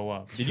when you grow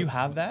up? Did you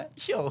have that?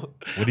 Yo, what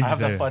did you I have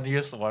say? the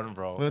funniest one,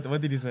 bro.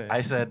 What did you say?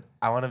 I said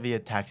I want to be a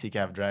taxi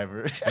cab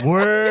driver.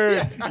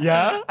 Word.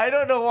 Yeah? I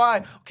don't know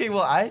why. Okay,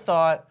 well I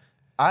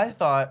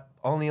thought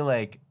only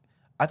like,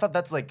 I thought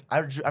that's like, I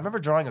remember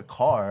drawing a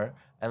car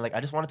and like I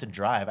just wanted to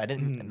drive. I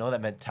didn't know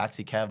that meant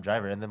taxi cab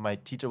driver. And then my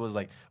teacher was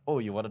like, oh,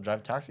 you want to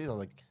drive taxis? I was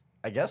like,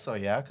 I guess so,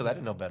 yeah, because I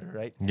didn't know better,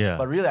 right? Yeah.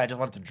 But really, I just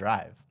wanted to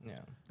drive. Yeah.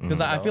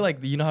 Because I feel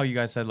like, you know how you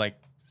guys said like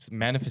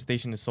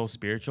manifestation is so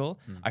spiritual?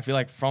 I feel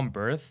like from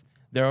birth,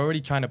 they're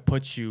already trying to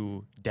put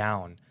you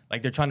down.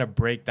 Like they're trying to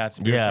break that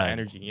spiritual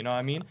energy. You know what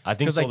I mean? I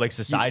think so. Like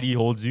society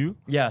holds you.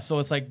 Yeah. So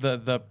it's like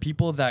the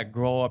people that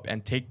grow up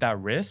and take that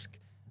risk,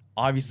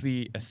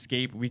 obviously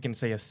escape. We can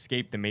say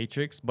escape the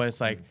matrix, but it's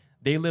like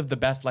they live the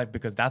best life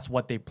because that's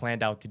what they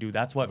planned out to do.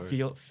 That's what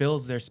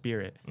fills their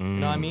spirit. You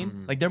know what I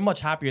mean? Like they're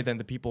much happier than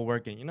the people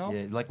working. You know?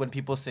 Yeah. Like when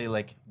people say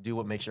like, do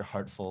what makes your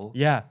heart full.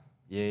 Yeah.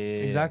 Yeah.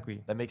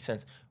 Exactly. That makes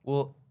sense.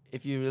 Well,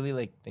 if you really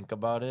like think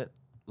about it,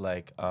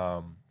 like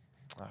I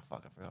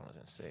forgot what I was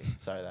gonna say.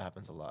 Sorry, that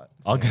happens a lot.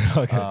 Okay.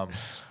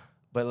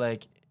 But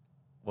like,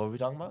 what were we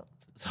talking about?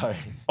 Sorry.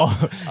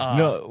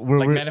 No,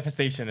 we're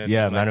manifestation.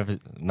 And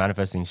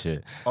manifesting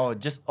shit. Well,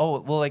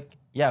 like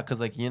Yeah, because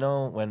like, you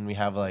know, when we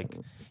have like,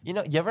 you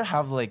know, you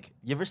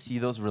ever see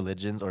those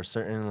religions or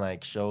certain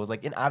like shows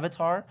like in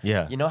Avatar?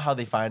 Yeah. You know how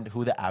they find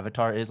who the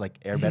avatar is, like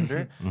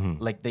Airbender?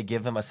 Like they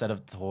give him a set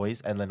of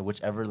toys and then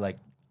whichever like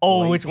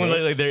Oh, toy he which one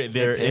picks, like they're he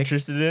picks,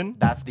 interested in?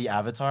 That's the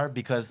avatar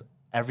because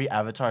every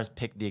avatar has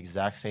picked the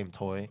exact same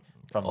toy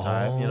from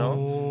time, you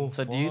know?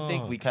 So do you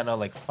think we kind of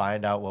like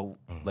find out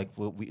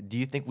do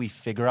you think we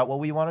figure out what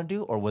we want to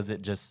do, or was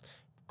it just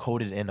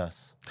coded in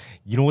us?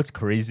 You know what's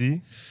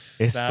crazy?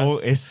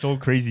 It's so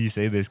crazy you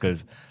say this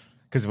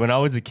because when I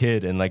was a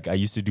kid and like I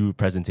used to do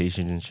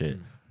presentations and shit,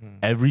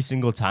 every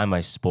single time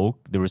I spoke,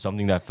 there was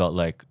something that felt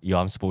like, yo,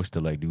 I'm supposed to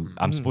like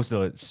I'm supposed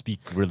to speak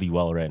really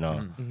well right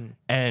now.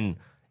 And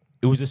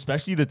it was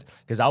especially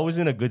because I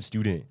wasn't a good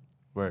student.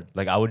 Word.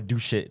 Like I would do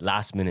shit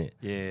last minute.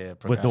 Yeah,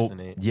 But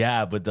procrastinate.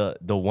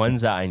 the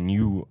ones that I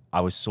knew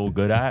I was so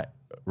good at,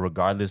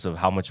 regardless of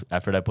how much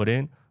effort I put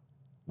in,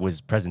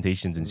 was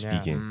presentations and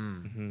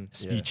speaking,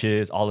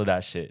 speeches, all of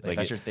that shit. Like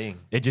that's your thing.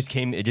 It just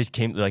came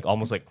like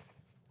almost like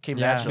Came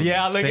naturally.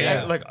 yeah, like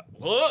Same. like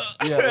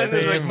Yeah, and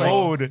then, like, just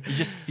mode. you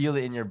just feel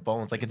it in your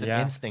bones, like it's an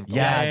instinct.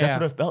 Yeah, Yeah. that's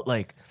what it felt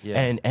like. Yeah.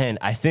 And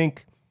I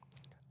think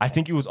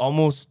it was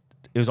almost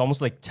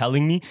like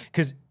telling me,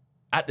 because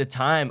at the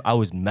time I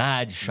was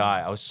mad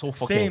shy. I was so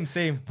fucking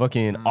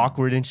fucking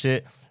awkward and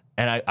shit.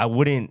 And I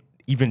wouldn't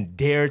even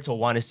dare to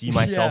want to see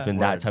myself in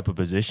that type of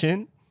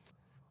position.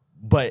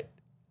 But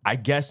I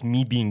guess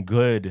me being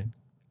good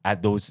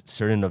at those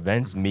certain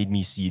events made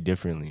me see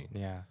differently.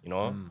 Yeah. You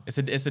know? It's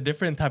a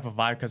different type of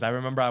vibe, because I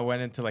remember I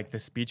went into like the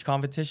speech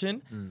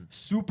competition,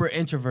 super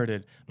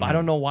introverted, but I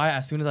don't know why.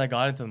 As soon as I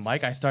got into the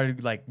mic, I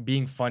started like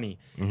being funny,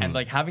 and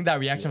like having that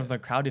reaction from the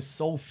crowd is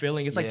so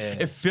filling. It's like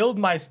it filled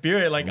my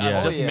spirit. Like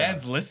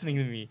man's listening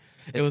to me.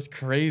 It was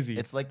crazy.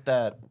 It's like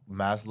that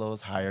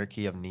Maslow's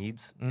hierarchy of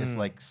needs. It's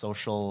like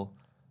social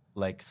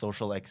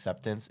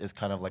acceptance is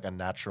kind of like a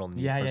natural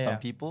need for some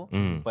people.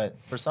 But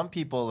for some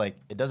people, like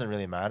it doesn't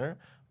really matter.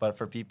 But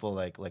for people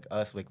like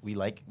us, like we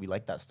like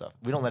that stuff.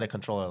 We don't let it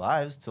control our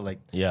lives to like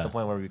the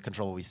point where we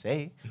control what we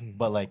say.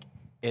 But like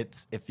it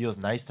feels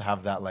nice to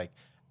have that like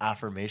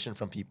affirmation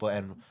from people.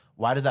 And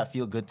why does that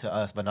feel good to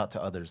us but not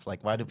to others?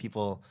 Like why do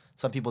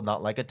some people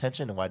not like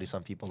attention, and why do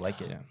some people like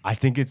it? Yeah. I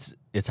think it's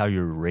how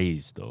you're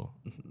raised though.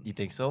 You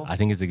think so? I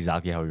think it's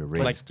exactly how you're raised.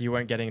 So, like you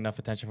weren't getting enough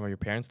attention from your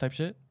parents type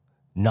shit?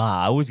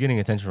 Nah, I was getting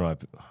attention from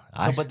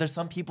No, but there's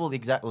some people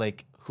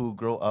who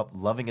grow up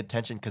loving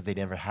attention because they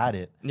never had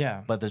it.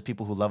 Yeah. But there's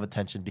people who love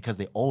attention because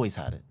they always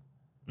had it.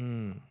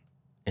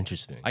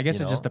 interesting. I guess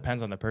You it just know?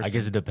 depends on the person. I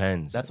guess it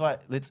depends. That's why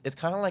it's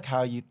kind of like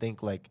how you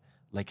think like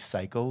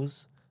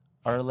psychos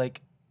are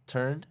like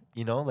turned.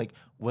 You know, like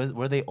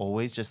were they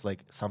always just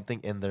like something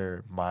in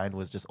their mind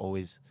was just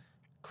always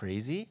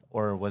crazy,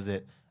 or was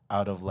it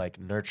out of like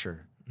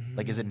nurture?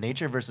 Like is it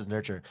nature versus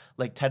nurture?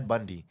 Like Ted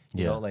Bundy,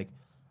 you know, like.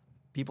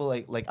 People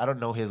like I don't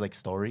know his like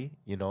story,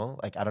 you know,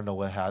 like I don't know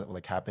what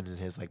happened in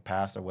his like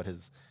past or what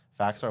his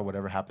facts are or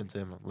whatever happened to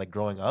him like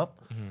growing up,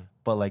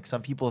 but like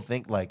some people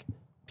think like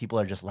people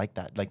are just like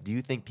that. Like, do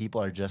you think people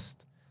are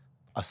just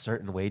a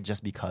certain way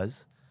just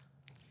because?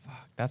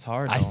 That's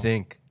hard. I though.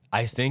 think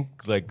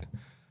like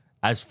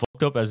as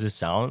fucked up as this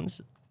sounds,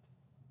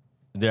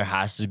 there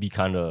has to be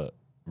kind of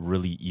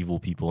really evil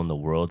people in the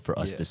world for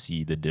us to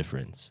see the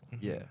difference.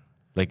 Yeah,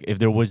 Like if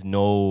there was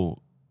no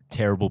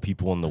terrible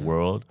people in the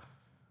world,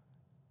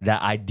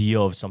 that idea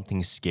of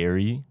something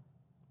scary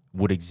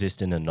would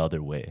exist in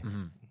another way.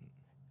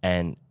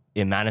 And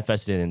it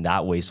manifested in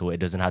that way so it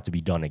doesn't have to be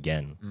done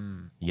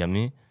again. You get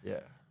me? yeah,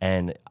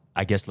 And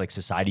I guess like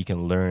society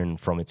can learn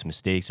from its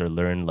mistakes or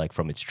learn like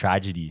from its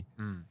tragedy.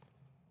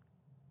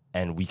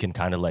 And we can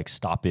kind of like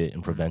stop it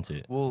and prevent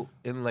it. Well,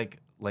 in like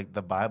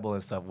the Bible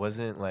and stuff,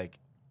 weren't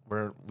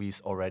we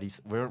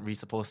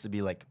supposed to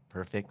be like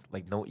perfect,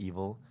 like no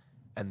evil,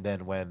 and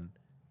then when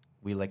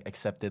we like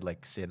accepted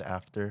like sin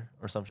after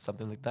or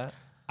something like that?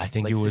 I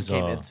think like it was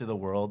sin came into the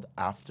world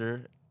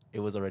after it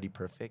was already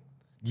perfect.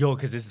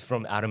 because this is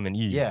from Adam and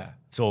Eve. Yeah.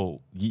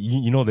 So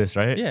you know this,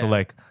 right? Yeah. So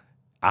like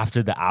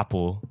after the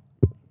apple,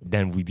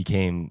 then we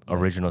became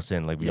original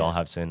sin. Like we all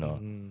have sin now.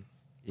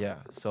 Yeah.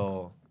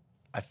 So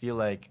I feel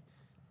like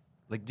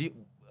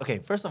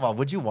first of all,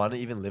 would you want to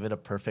even live in a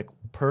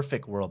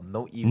perfect world?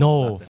 No evil.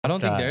 No. Nothing? I don't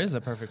think that. there is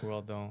a perfect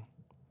world though.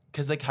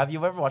 Cause like, have you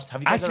guys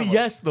Actually, ever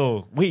yes,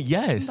 though. Wait,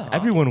 yes. No.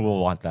 Everyone will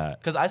want that.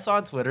 Because I saw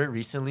on Twitter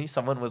recently,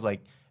 someone was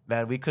like,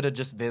 man, we could have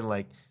just been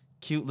like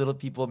cute little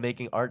people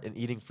making art and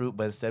eating fruit,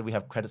 but instead we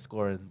have credit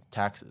score and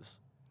taxes.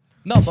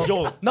 No,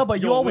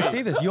 but you always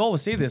say this. You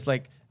always say this.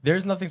 Like,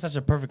 there's nothing such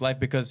a perfect life,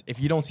 because if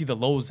you don't see the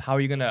lows, how are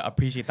you gonna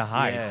appreciate the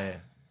highs? Yeah.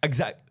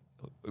 Exactly.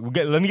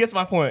 Let me get to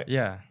my point.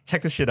 Yeah.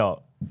 Check this shit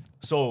out.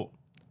 So,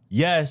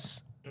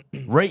 yes,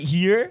 right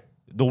here,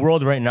 the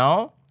world right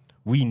now,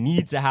 we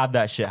need to have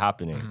that shit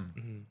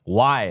happening.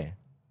 Why?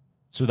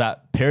 So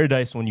that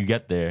paradise, when you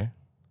get there,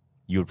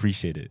 you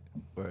appreciate it.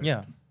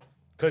 Yeah.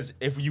 Because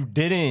if you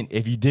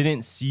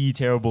didn't see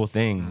terrible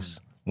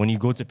things, when you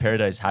go to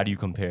paradise, how do you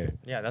compare?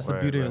 Yeah, that's the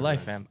beauty of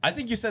life, fam. I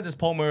think you said this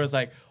poem where it was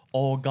like,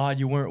 oh God,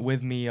 you weren't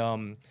with me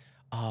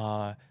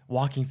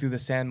walking through the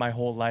sand my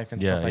whole life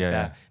and stuff like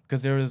that.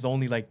 Because there was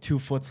only like 2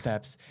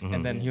 footsteps.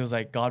 And then he was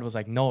like, God was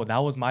like, no, that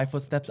was my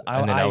footsteps.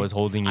 I was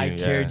holding you. I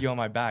carried you on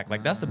my back.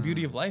 Like, that's the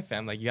beauty of life,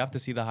 fam. Like, you have to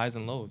see the highs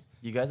and lows.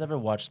 You guys ever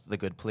watched The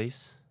Good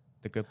Place?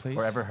 The Good Place?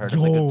 Or ever heard of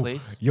The Good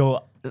Place?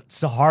 Yo,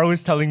 Sahar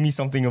was telling me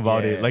something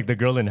about Yeah. it. Like the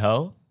girl in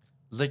hell.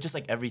 Like just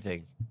like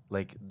everything.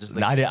 Like just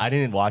like I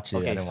didn't watch it.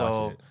 Okay, I didn't so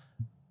watch it.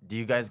 do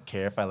you guys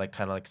care if I like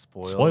kind of like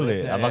Spoil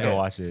it. I'm not Yeah. gonna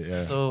watch it.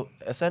 Yeah. So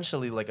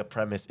essentially, like a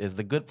premise is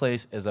The Good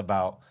Place is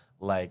about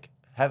like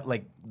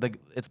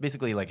it's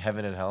basically like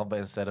heaven and hell, but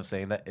instead of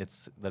saying that,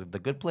 it's the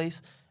good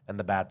place and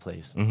the bad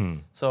place.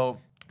 So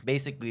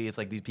basically, it's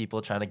like these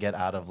people trying to get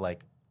out of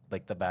like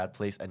the bad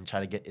place and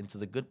trying to get into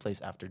the good place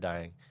after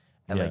dying,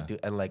 and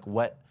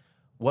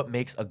what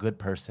makes a good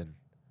person?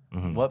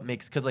 What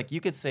makes, because like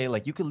you could say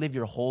like you could live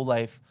your whole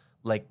life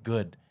like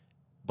good,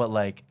 but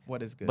like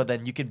What is good? But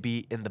then you could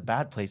be in the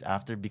bad place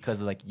after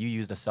because like you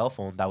used a cell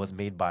phone that was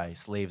made by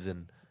slaves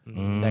in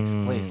next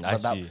place. I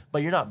But see.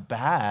 but you're not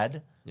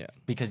bad. Yeah.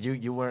 Because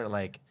you weren't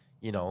like,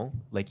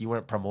 like you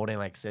weren't promoting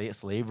like say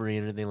slavery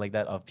or anything like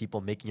that of people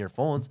making your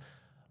phones,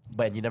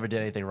 but you never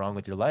did anything wrong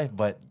with your life.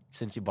 But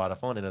since you bought a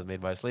phone and it was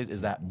made by slaves,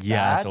 is that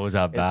Yeah, bad? so is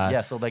that bad?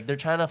 Yeah, so like they're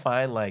trying to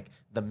find like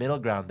the middle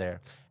ground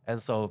there.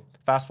 And so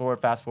fast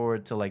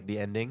forward to like the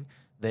ending,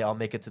 they all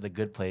make it to the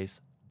good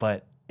place,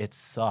 but it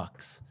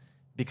sucks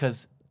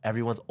because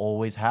everyone's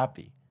always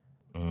happy.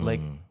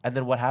 Like, and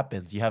then what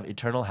happens? You have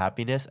eternal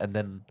happiness, and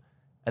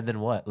then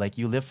what? Like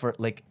you live for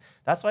like,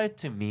 that's why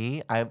to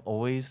me,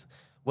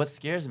 what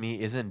scares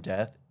me isn't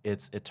death,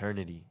 it's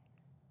eternity.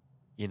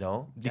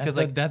 Because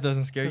like that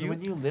doesn't scare you.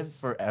 when you live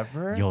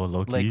forever, Yo,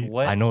 Loki,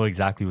 like I know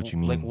exactly what you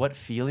mean. Like what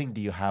feeling do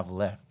you have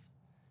left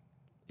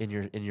in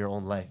your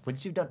own life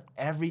once you've done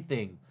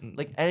everything,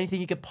 like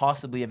anything you could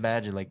possibly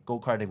imagine, like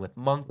go-karting with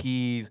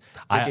monkeys,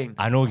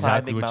 I know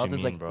exactly climbing what you mountains,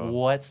 mean, like bro.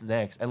 what's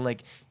next? And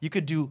like you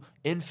could do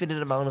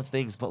infinite amount of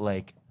things, but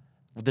like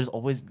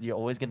you're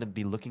always gonna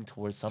be looking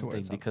towards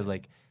something, because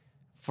like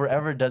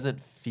forever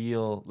doesn't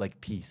feel like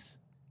peace.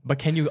 But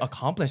can you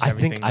accomplish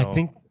everything? I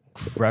think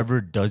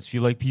forever does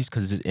feel like peace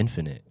because it's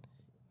infinite.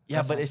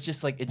 Yeah, but it's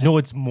just like No,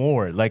 it's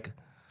more like.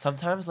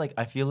 Sometimes like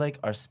I feel like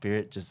our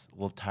spirit just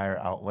will tire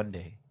out one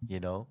day.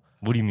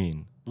 What do you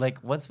mean?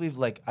 Like once we've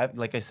like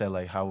I said,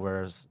 like how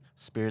we're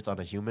spirits on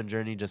a human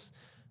journey, just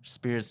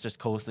spirits just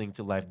coasting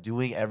to life,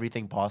 doing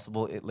everything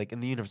possible like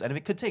in the universe, and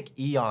it could take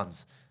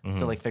eons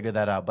to like figure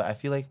that out. But I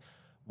feel like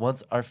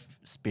once our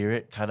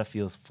spirit kind of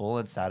feels full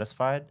and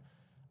satisfied,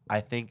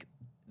 I think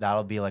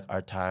that'll be like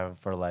our time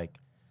for like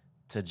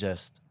to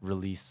just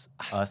release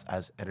us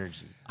as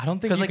energy. I don't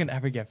think you can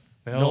ever get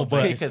filled. No,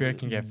 but your spirit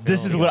can get filled.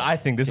 This is what I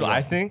think. This is what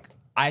I think.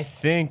 I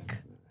think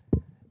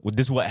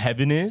this is what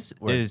heaven is.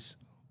 Is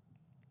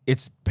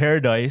it's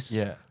paradise.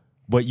 Yeah.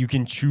 But you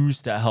can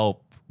choose to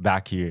help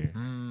back here.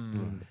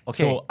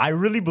 Okay. So I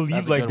really believe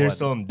That's a like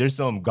good there's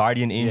some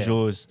guardian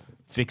angels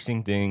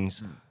fixing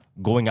things,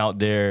 going out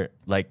there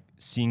like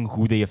seeing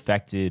who they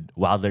affected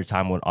while their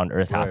time on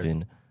Earth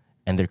happened,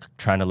 and they're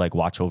trying to like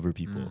watch over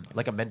people.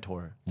 Like a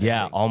mentor.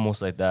 Yeah,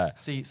 almost like that.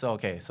 See,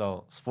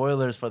 so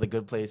spoilers for The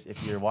Good Place.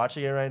 If you're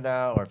watching it right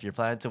now, or if you're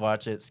planning to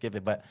watch it, skip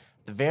it. But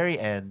the very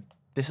end,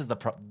 this is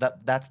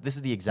this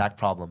is the exact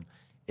problem.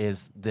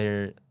 Is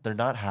they're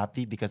not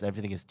happy because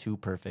everything is too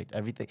perfect.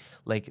 Everything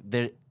like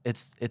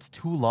it's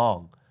too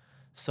long.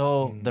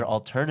 So their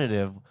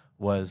alternative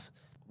was,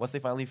 once they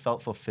finally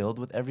felt fulfilled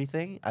with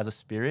everything as a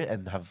spirit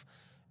and have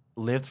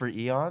lived for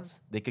eons,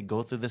 they could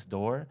go through this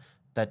door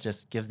that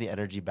just gives the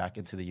energy back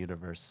into the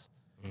universe.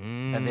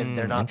 And then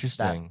they're not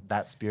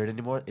that spirit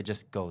anymore. It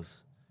just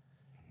goes.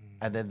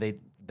 And then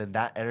then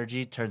that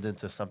energy turns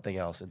into something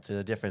else, into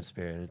a different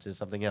spirit, into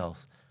something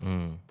else.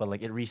 But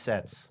like it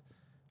resets.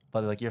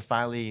 But like you're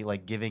finally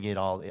like giving it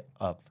all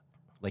up.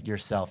 Like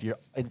yourself. Your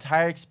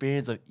entire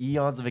experience of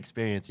eons of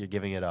experience, you're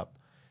giving it up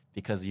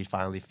because you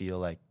finally feel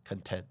like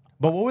content.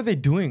 But what were they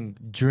doing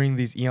during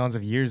these eons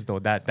of years though?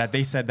 That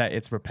they said that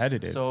it's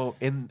repetitive. So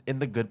in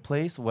The Good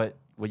Place, what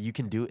you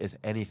can do is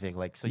anything.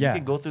 Like you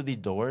can go through these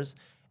doors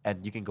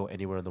and you can go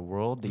anywhere in the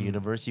world, the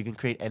universe. You can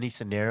create any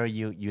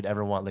scenario you'd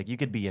ever want. Like you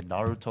could be in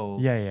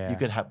Naruto. Yeah. You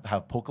could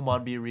have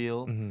Pokemon be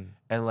real.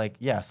 And like,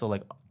 so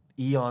like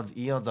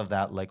eons of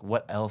that. Like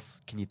what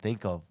else can you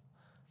think of?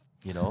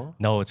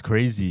 No, it's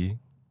crazy.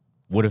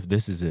 What if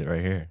this is it right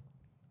here?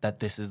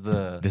 That this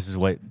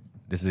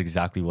is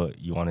exactly what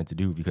you wanted to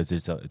do, because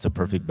it's a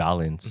perfect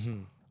balance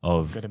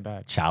of good and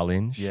bad,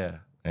 challenge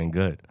and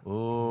good.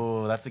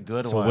 Oh, that's a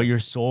good one. So what your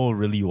soul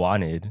really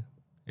wanted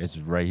is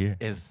right here.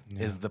 Is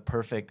the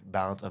perfect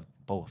balance of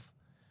both.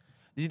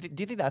 Do you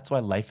think that's why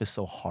life is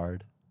so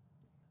hard?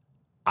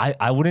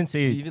 I wouldn't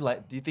say.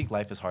 Do you think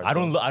life is hard? I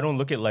don't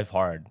look at life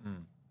hard.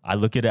 I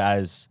look at it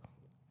as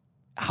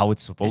how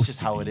it's supposed to be. It's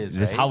just how it is,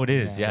 It's right? how it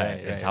is, Yeah,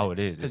 It's right. how it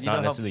is. It's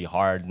not necessarily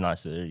hard, not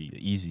necessarily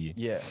easy.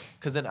 Yeah,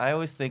 because then I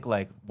always think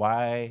like,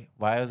 why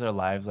is our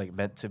lives like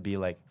meant to be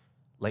like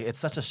it's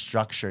such a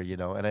structure,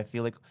 And I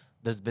feel like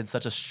there's been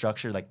such a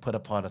structure like put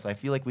upon us. I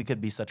feel like we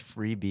could be such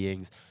free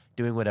beings,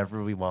 doing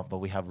whatever we want, but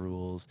we have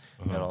rules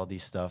and all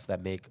these stuff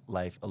that make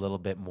life a little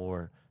bit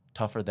more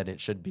tougher than it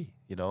should be,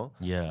 you know?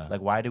 Yeah.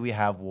 Like, why do we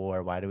have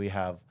war? Why do we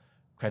have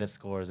credit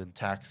scores and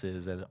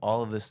taxes and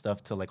all of this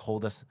stuff to like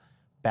hold us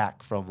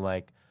back from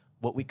like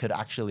what we could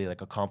actually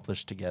like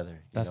accomplish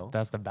together? You know?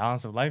 That's the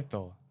balance of life,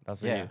 though.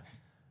 That's what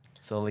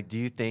So like, do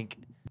you think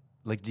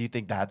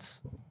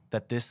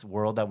that this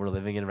world that we're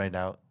living in right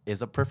now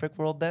is a perfect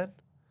world then?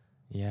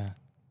 Yeah,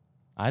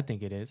 I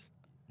think it is.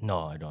 No,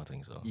 I don't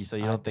think so. So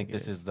you don't think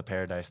this is the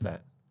paradise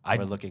that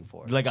we're looking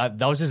for? Like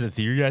that was just a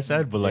theory I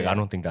said, but like I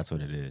don't think that's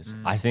what it is.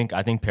 I think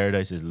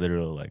paradise is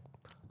literal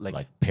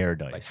like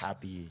paradise. Like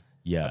happy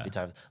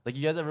times. Like,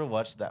 you guys ever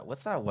watched that?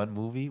 What's that one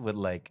movie with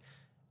like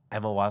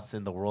Emma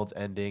Watson, The World's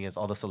Ending, it's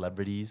all the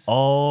celebrities.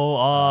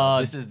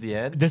 This is the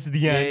end. This is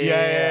the end.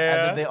 Yeah.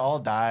 And then they all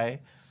die,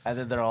 and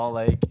then they're all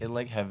like in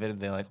like heaven, and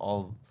they're like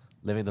all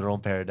living their own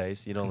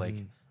paradise. You know, like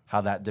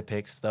how that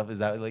depicts stuff. Is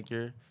that like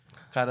your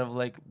kind of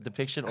like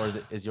depiction, or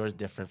is yours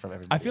different from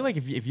everybody? I feel like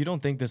if you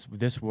don't think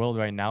this world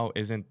right now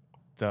isn't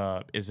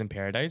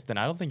paradise, then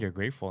I don't think you're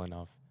grateful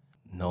enough.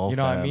 No, you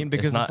know what I mean?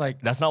 Because it's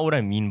like that's not what I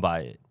mean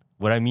by it.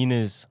 What I mean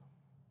is,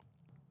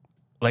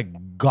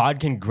 like, God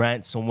can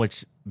grant so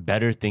much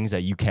better things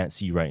that you can't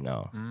see right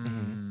now.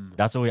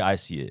 That's the way I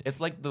see it. It's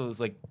like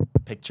those like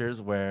pictures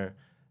where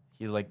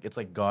it's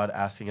like God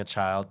asking a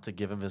child to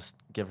give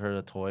her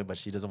a toy, but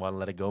she doesn't want to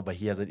let it go, but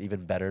he has an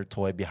even better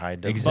toy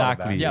behind him.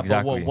 Exactly. Yeah,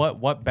 exactly. but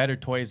what better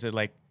toy is it?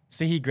 Like,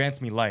 say he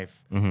grants me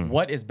life.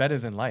 What is better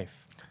than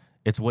life?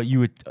 It's what you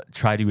would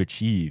try to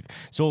achieve.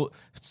 So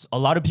a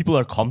lot of people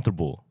are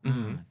comfortable,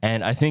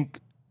 and I think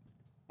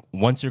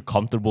once you're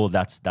comfortable,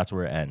 that's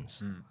where it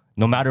ends.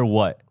 No matter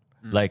what.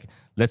 Like,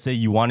 let's say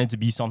you wanted to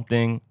be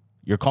something,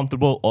 you're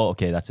comfortable. Oh,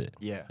 okay, that's it.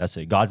 Yeah, that's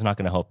it. God's not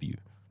gonna help you.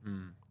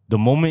 The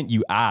moment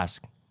you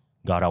ask,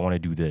 God, I want to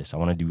do this. I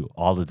want to do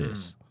all of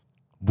this.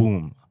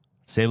 Boom.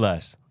 Say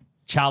less.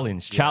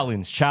 Challenge. And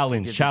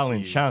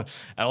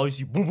all you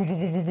see, boom, boom, boom,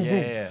 boom, boom, boom,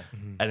 boom.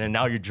 And then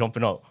now you're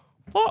jumping up.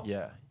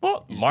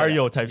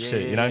 Mario type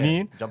shit. You know what I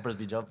mean? Jumpers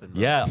be jumping.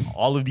 Bro. Yeah,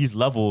 all of these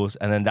levels,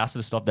 and then that's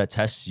the stuff that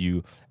tests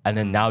you, and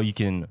then now you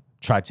can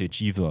try to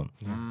achieve them.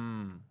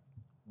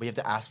 But you have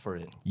to ask for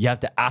it. You have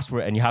to ask for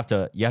it, and you have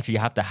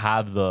to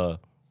have the.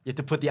 You have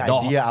to put the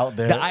idea out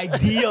there. The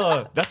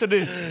idea. That's what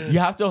it is. You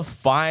have to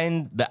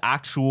find the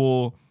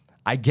actual,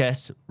 I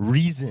guess,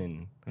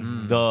 reason.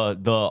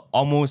 The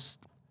almost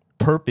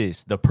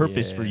purpose. The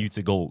purpose for you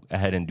to go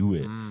ahead and do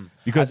it.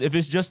 Because if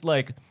it's just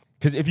like,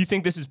 because if you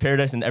think this is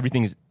paradise and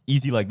everything is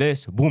easy like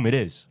this, boom, it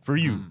is for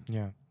you.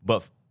 Yeah.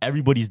 But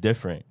everybody's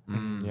different.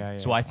 Yeah.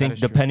 So I think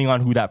depending on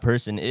who that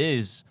person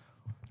is,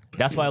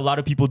 that's why a lot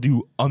of people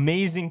do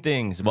amazing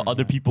things, but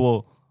other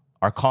people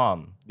are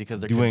calm. Because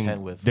they're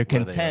content with They're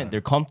content. They're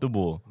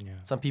comfortable. Yeah.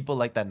 Some people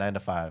like that 9 to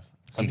 5.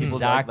 Some people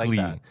Exactly.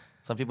 don't like that.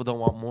 Some people don't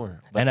want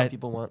more. But some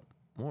people want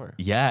more.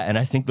 Yeah, and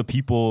I think the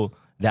people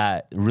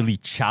that really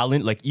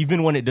challenge, like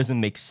even when it doesn't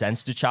make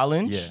sense to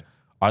challenge,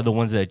 are the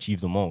ones that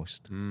achieve the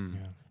most.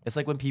 It's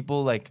like when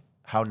people like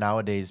how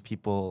nowadays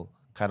people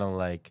kind of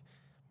like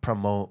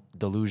promote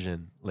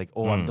delusion. Like,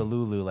 oh, I'm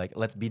Delulu. Like,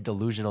 let's be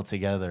delusional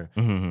together.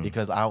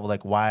 Because I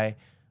like why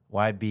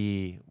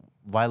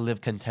live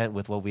content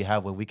with what we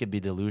have when we could be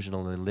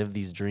delusional and live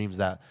these dreams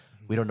that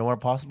we don't know are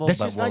possible? That's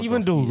just not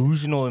even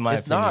delusional in my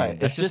opinion.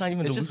 It's just not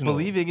even delusional. It's just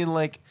believing in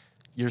like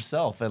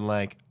yourself, and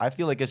like I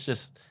feel like it's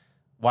just,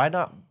 why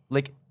not,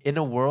 like in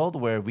a world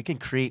where we can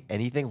create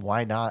anything,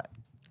 why not?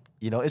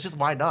 You know, it's just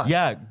why not?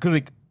 Yeah, cause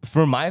like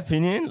for my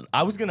opinion,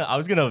 I was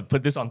gonna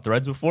put this on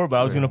Threads before, but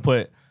I was gonna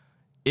put,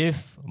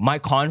 if my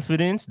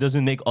confidence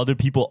doesn't make other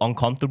people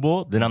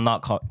uncomfortable, then I'm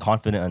not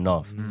confident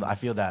enough. I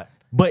feel that.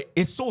 But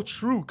it's so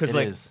true, because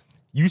like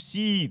you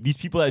see these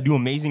people that do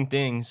amazing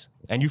things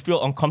and you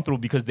feel uncomfortable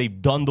because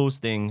they've done those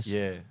things.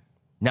 Yeah.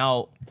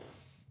 Now,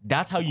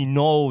 that's how you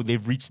know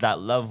they've reached that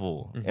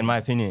level, in my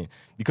opinion,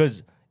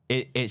 because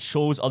it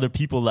shows other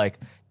people like,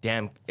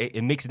 damn,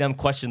 it makes them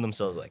question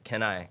themselves like,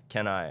 can I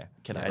right?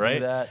 do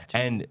that too?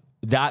 And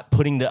that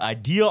putting the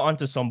idea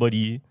onto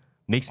somebody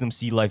makes them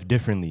see life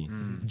differently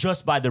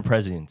just by their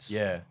presence.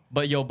 Yeah.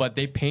 But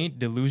they paint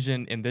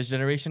delusion in this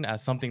generation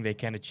as something they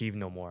can't achieve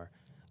no more.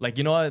 Like,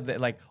 you know,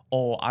 like,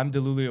 oh, I'm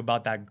delulu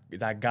about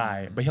that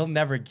guy, but he'll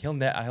never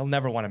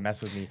want to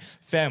mess with me.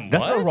 Fam,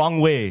 that's the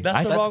wrong way.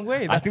 That's the wrong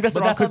way. I think that's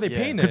the wrong. That's how they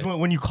paint it. Because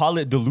when you call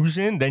it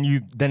delusion, then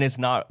it's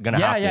not gonna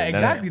happen. Yeah,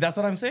 exactly. That's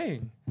what I'm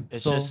saying.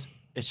 It's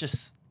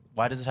just.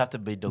 Why does it have to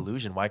be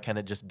delusion? Why can't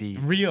it just be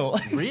real?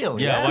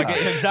 Yeah.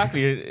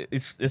 Exactly.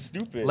 It's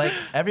stupid.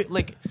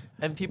 Like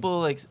and people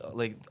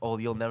like, oh,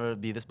 you'll never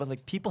be this, but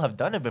like people have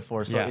done it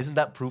before. So isn't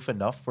that proof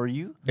enough for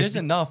you? There's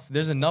enough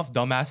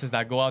dumbasses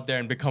that go out there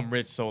and become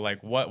rich. So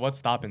like, what's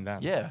stopping them?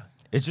 Yeah.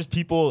 It's just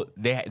people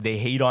they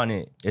hate on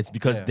it. It's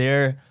because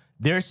they're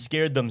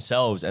scared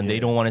themselves and they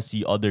don't want to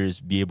see others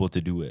be able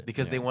to do it.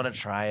 Because they want to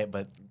try it,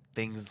 but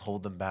things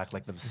hold them back,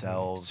 like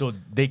themselves. So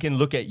they can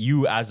look at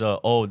you as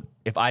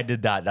if I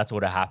did that, that's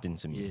what happened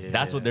to me.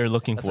 That's what they're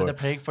looking for. Why they're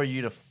praying for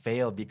you to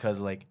fail, because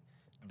like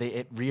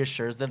it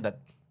reassures them that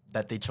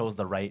that they chose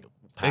the right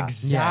path.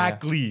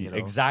 Exactly,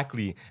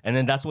 exactly. And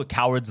then that's what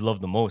cowards love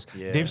the most.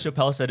 Yeah. Dave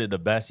Chappelle said it the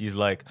best. He's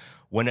like,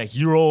 when a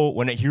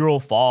hero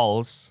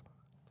falls,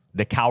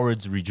 the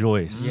cowards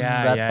rejoice.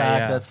 That's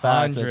facts. That's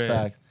facts. 100.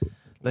 That's facts.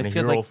 When a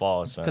hero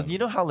falls, fam. Because you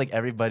know how like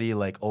everybody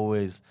like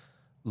always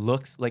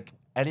looks like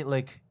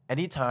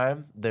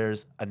anytime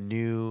there's a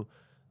new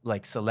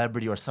like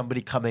celebrity or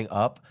somebody coming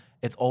up,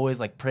 it's always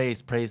like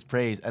praise,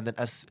 and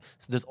then so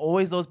there's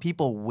always those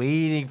people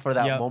waiting for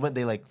that moment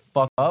they like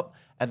fuck up,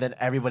 and then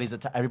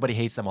everybody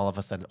hates them all of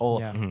a sudden.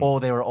 Oh,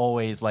 they were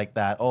always like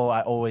that. Oh,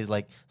 I always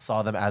like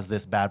saw them as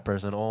this bad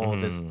person. Oh,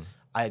 this.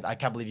 I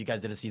can't believe you guys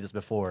didn't see this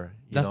before.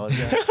 You know?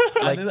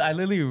 Like, I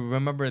literally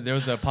remember there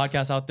was a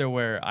podcast out there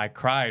where I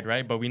cried,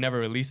 right? But we never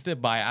released it.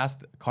 But I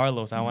asked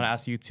Carlos, I want to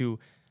ask you too,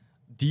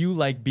 do you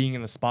like being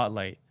in the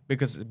spotlight?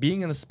 Because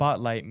being in the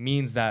spotlight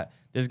means that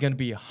there's going to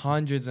be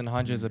hundreds and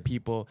hundreds of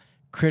people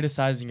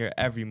criticizing your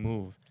every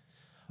move.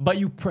 But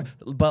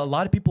but a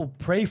lot of people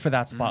pray for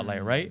that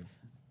spotlight, right?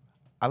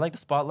 I like the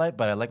spotlight,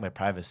 but I like my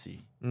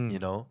privacy, you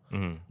know?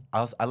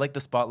 I like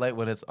the spotlight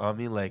when it's on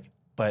me, like,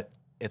 but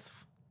it's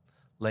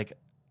like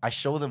I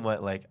show them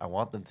what like I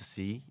want them to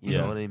see, you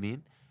know what I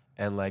mean?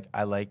 And like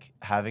I like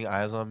having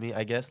eyes on me,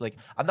 I guess. Like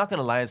I'm not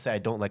gonna lie and say I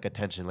don't like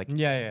attention. Like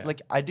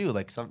like I do.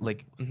 Like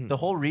the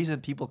whole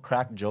reason people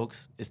crack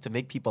jokes is to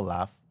make people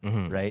laugh,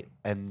 right?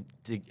 And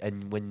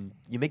when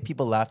you make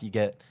people laugh, you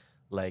get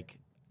like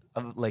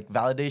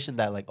validation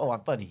that like, oh,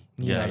 I'm funny.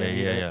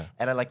 Yeah.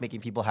 And I like making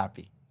people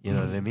happy. You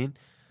know what I mean?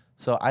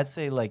 So I'd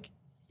say like,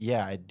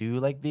 yeah, I do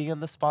like being in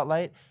the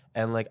spotlight,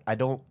 and like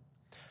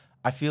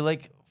I feel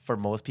like for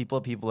most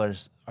people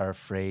are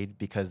afraid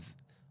because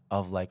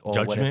of like,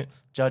 oh, what if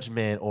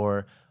judgment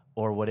or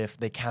what if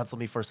they cancel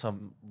me for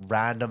some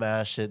random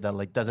ass shit that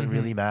like doesn't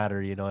really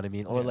matter, you know what I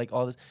mean? Or like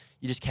all this,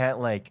 you just can't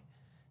like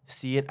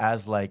see it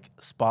as like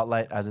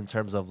spotlight as in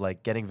terms of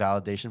like getting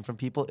validation from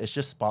people. It's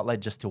just spotlight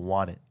just to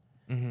want it.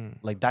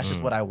 Like that's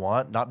just what I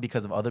want, not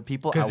because of other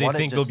people. Because I they want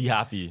think it they'll be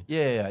happy.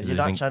 Yeah. You're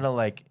not trying to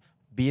like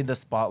be in the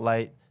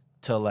spotlight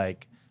to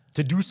like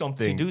to do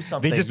something.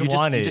 They just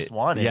want it. You just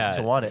want it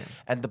to want it.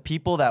 And the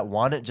people that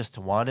want it just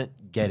to want it,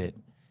 get it.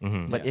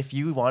 But if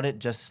you want it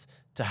just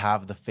to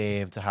have the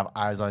fame, to have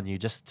eyes on you,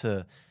 just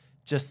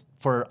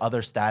for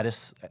other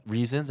status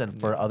reasons and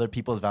for other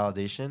people's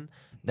validation,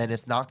 then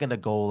it's not gonna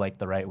go like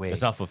the right way.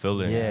 It's not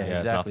fulfilling. Yeah,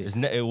 exactly.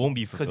 It won't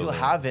be fulfilling. Because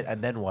you'll have it,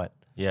 and then what?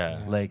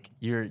 Yeah. Like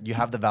you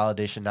have the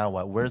validation, now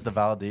what? Where's the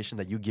validation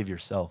that you give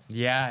yourself?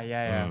 Yeah.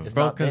 It's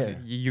Bro, not because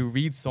there. you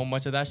read so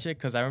much of that shit.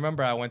 Because I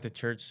remember I went to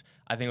church,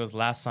 I think it was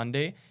last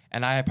Sunday,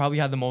 and I probably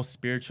had the most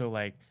spiritual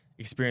like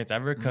experience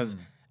ever. Because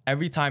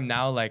every time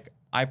now, like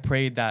I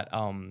prayed that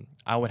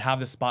I would have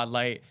the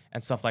spotlight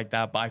and stuff like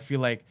that. But I feel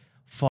like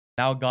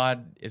now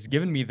God is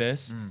giving me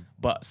this,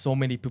 but so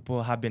many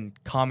people have been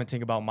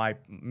commenting about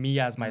me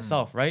as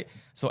myself, right?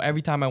 So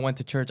every time I went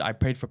to church, I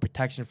prayed for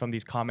protection from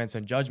these comments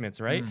and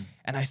judgments, right?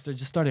 And I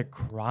just started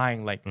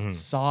crying, like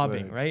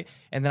sobbing, right?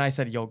 And then I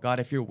said, yo, God,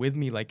 if you're with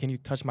me, like, can you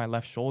touch my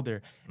left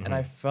shoulder? And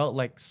I felt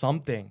like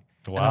something.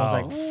 Wow. And I was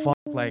like,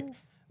 fuck,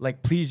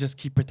 like, please just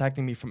keep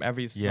protecting me from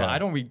every. So I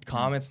don't read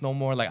comments no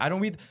more. Like, I don't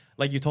read,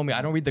 like you told me,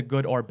 I don't read the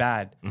good or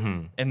bad.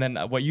 And then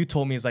what you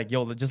told me is like,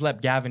 yo, just let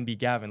Gavin be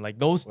Gavin. Like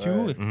those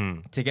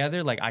two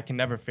together, like I can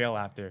never fail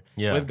after.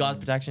 With God's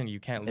protection, you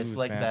can't lose. It's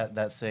like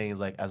that saying,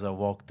 like, as I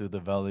walk through the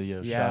valley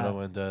of shadow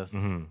and death,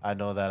 I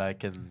know that I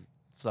can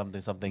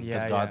something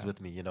because God's with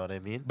me. You know what I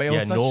mean?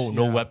 But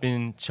no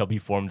weapon shall be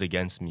formed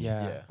against me.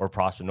 Or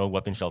prosper. No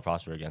weapon shall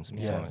prosper against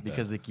me. Yeah,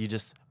 because like you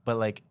just, but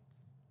like,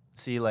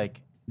 see,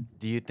 like,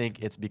 do you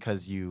think it's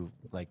because you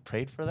like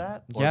prayed for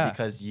that, or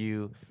because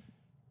you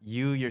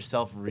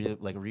yourself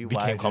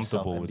became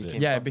comfortable with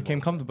it? It became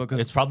comfortable because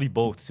it's probably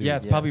both too. Yeah,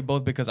 it's probably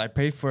both because I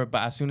prayed for it,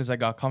 but as soon as I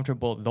got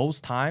comfortable, those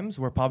times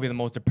were probably the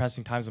most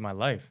depressing times of my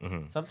life.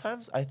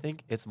 Sometimes I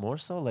think it's more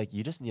so like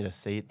you just need to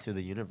say it to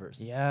the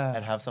universe,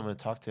 and have someone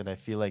to talk to. And I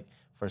feel like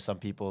for some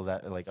people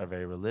that like are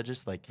very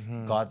religious, like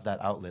God's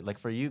that outlet. Like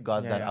for you,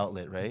 God's that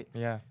outlet, right?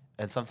 Yeah.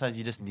 And sometimes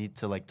you just need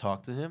to like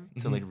talk to him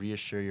to like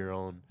reassure your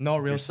own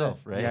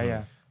yourself, right?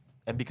 Yeah.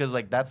 And because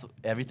like that's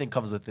everything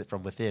comes with it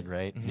from within,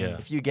 right? Yeah.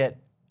 If you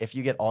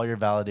get all your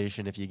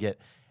validation, if you get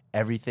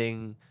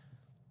everything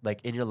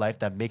like in your life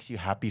that makes you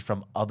happy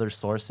from other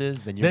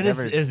sources, then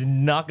it's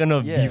not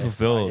gonna be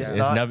fulfilled.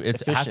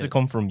 It has to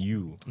come from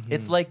you.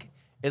 It's like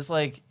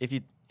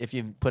if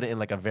you put it in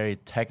like a very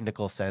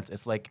technical sense,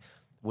 it's like,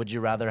 would you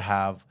rather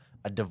have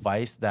a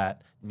device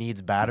that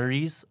needs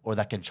batteries or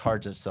that can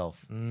charge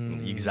itself?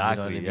 Exactly.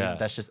 You know what I mean?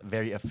 That's just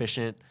very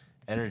efficient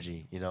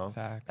energy, you know?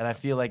 Facts. And I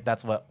feel like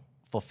that's what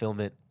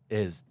fulfillment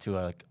is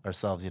to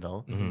ourselves, you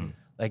know?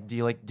 Like, do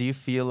you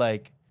feel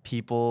like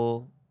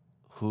people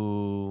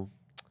who,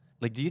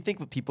 like, do you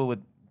think people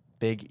with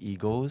big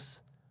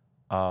egos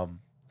are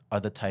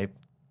the type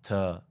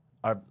to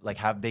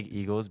have big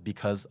egos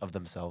because of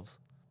themselves?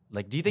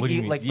 Like, do you think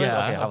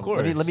of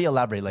course. Let me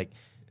elaborate. Like,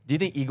 do you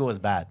think ego is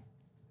bad?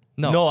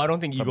 No, I don't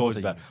think ego is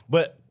bad.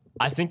 But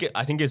I think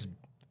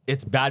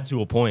it's bad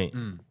to a point.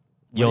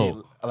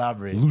 Yo,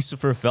 elaborate.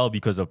 Lucifer fell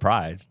because of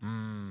pride.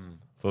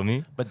 For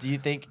me, But do you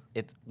think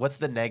what's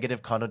the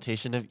negative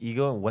connotation of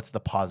ego and what's the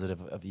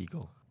positive of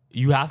ego?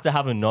 you have to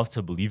have enough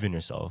to believe in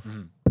yourself,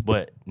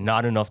 but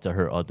not enough to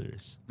hurt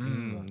others.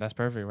 That's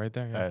perfect right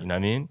there. Yeah. You know what I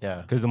mean?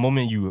 Yeah. Because the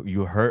moment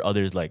you hurt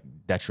others like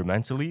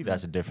detrimentally,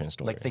 that's a different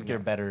story. Like think you're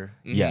better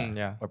yeah.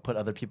 Yeah. or put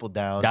other people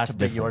down That's to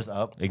bring different. yours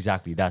up.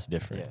 Exactly. That's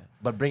different. Yeah.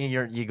 But bringing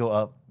your ego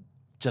up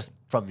just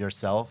from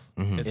yourself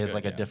is good,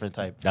 like a yeah. different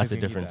type. That's a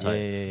you need different that.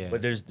 type. Yeah.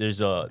 But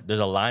there's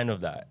a line of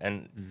that,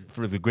 and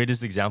for the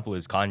greatest example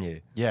is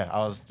Kanye. Yeah, I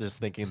was just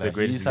thinking the that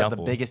greatest he's has the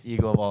example. biggest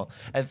ego of all.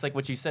 And it's like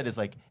what you said is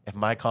like, if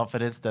my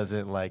confidence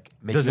doesn't like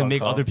make Doesn't you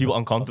make other people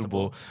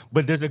uncomfortable,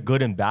 but there's a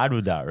good and bad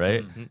with that,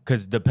 right?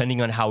 Because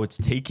depending on how it's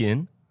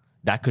taken,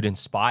 that could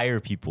inspire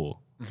people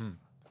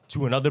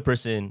to another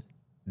person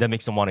that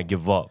makes them want to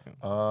give up.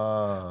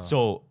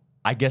 So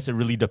I guess it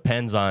really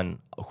depends on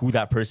who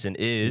that person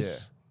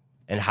is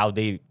and how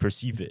they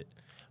perceive it.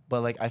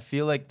 But like I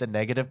feel like the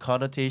negative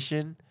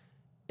connotation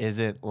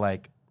isn't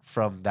like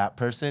from that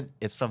person,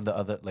 it's from the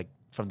other, like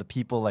from the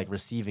people like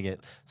receiving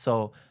it.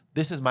 So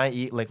this is my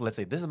like let's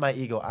say this is my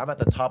ego. I'm at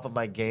the top of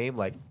my game,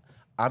 like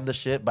I'm the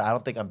shit, but I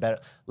don't think I'm better.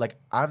 Like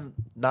I'm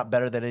not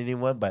better than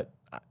anyone, but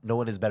no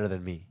one is better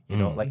than me. You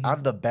know, like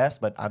I'm the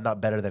best, but I'm not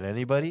better than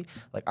anybody.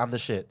 Like I'm the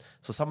shit.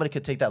 So somebody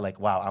could take that like,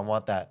 wow, I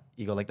want that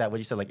ego, like that. What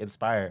you said, like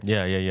inspire.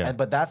 Yeah. And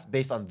but that's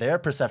based on their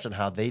perception,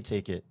 how they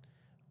take it.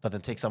 But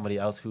then take somebody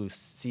else who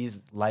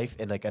sees life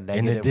in like a In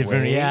negative a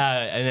different, way.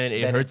 and then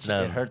it then hurts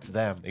them. It hurts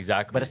them.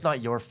 Exactly. But it's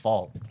not your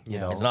fault. You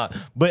know, It's not.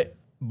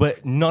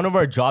 But none of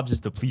our jobs is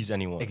to please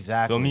anyone.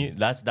 Exactly. Feel me?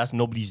 That's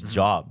nobody's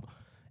job.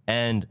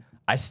 And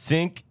I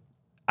think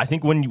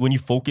when you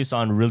focus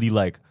on really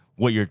like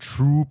what your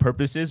true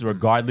purpose is,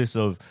 regardless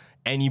of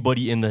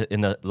anybody in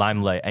the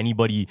limelight,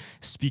 anybody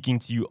speaking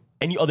to you,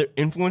 any other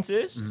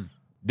influences,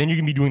 then you're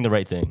gonna be doing the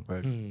right thing.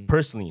 Right.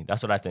 Personally,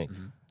 that's what I think.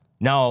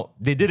 Now,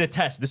 they did a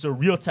test. This is a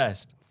real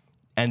test.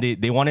 And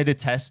they wanted to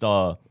test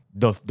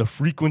the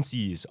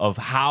frequencies of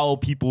how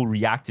people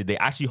reacted. They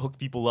actually hooked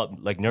people up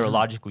like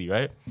neurologically,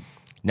 right?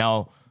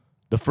 Now,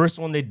 the first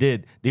one they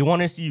did, they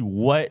want to see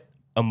what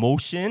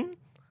emotion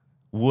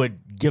would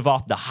give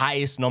off the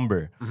highest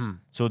number.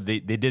 So they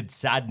did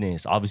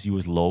sadness, obviously it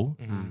was low.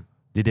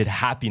 They did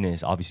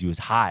happiness, obviously it was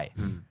high.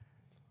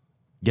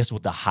 Guess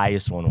what the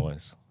highest one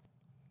was?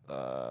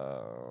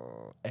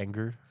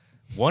 Anger.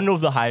 One of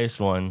the highest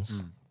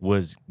ones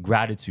was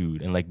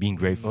gratitude and like being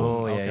grateful.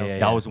 Oh, yeah.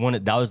 That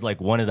was like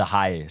one of the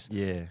highest.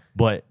 Yeah.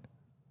 But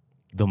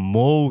the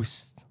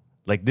most,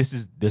 like this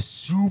is the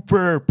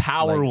super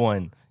power Like,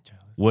 one,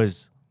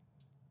 was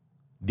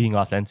being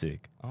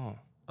authentic.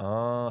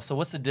 So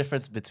what's the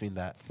difference between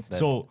that? then?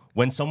 So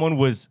when someone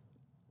was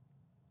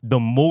the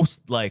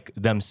most like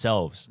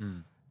themselves,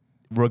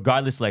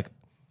 regardless, like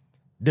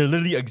they're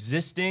literally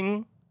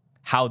existing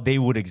how they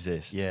would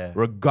exist. Yeah.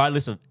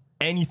 Regardless of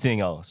anything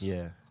else.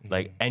 Yeah.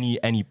 Like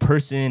any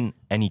person,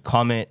 any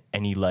comment,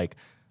 any like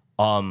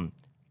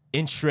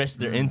interest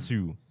they're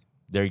into,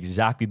 they're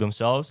exactly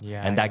themselves.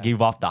 Yeah, and that yeah.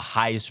 gave off the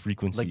highest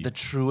frequency. Like the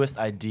truest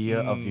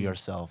idea of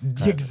yourself.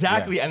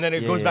 Exactly. Yeah. And then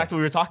it goes Yeah. back to what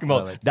we were talking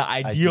about. like the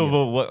idea of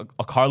what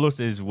a Carlos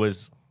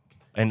was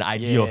an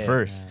idea Yeah.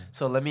 first.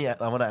 So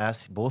I want to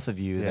ask both of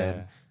you then.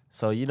 Yeah.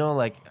 So you know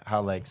like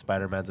how like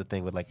Spider-Man's a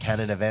thing with like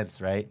canon events,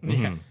 right?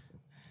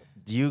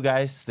 Do you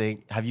guys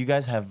have you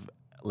guys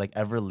like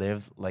ever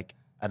lived like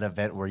an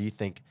event where you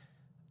think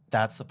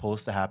that's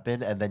supposed to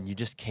happen and then you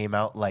just came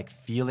out like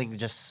feeling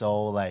just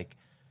so like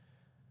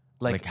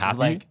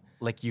happy?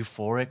 like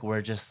euphoric,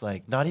 where just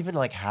like not even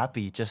like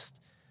happy, just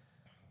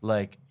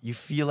like you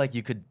feel like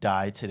you could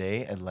die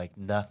today and like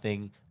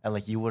nothing, and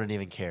like you wouldn't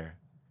even care.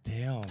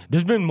 Damn.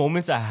 There's been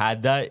moments I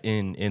had that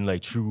in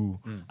like true,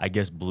 I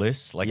guess,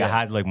 bliss. Like I Yeah.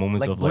 had like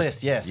moments Like of bliss,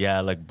 like, yes.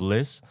 yeah, like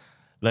bliss.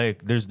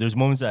 Like there's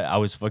moments that I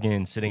was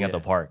fucking sitting at the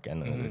Yeah. park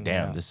and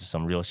damn, this is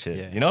some real shit,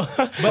 Yeah. you know?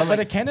 But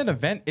a canon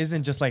event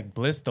isn't just like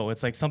bliss though.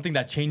 It's like something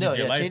that changes No,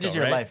 your yeah, life. changes though,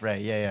 your right? life,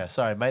 right? Yeah.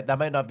 Sorry, that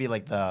might not be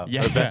like the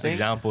Yeah. Best thing,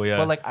 example, yeah.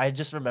 But like I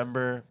just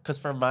remember, because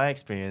from my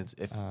experience,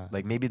 if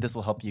like maybe this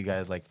will help you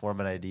guys like form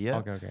an idea.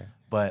 Okay.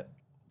 But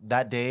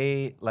that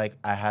day, like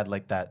I had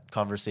like that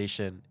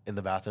conversation in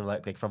the bathroom,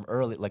 like from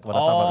early, like what I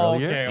was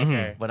talking about earlier.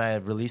 Okay. When I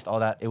released all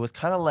that, it was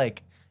kind of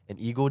like an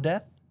ego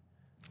death.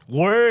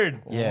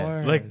 Word.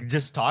 Yeah. Like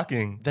just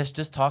talking. That's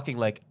just talking.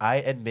 Like I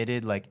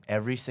admitted like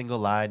every single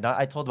lie. Not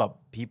I told about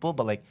people,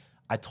 but like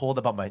I told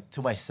about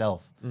to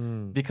myself.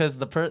 Because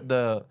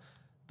the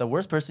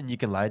worst person you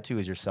can lie to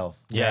is yourself.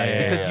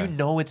 Yeah, Because yeah. you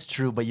know it's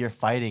true, but you're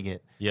fighting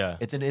it. Yeah.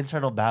 It's an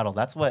internal battle.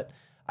 That's what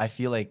I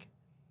feel like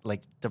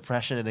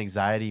depression and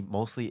anxiety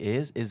mostly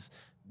is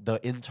the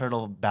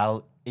internal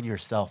battle in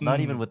yourself, not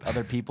even with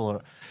other people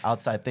or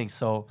outside things.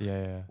 So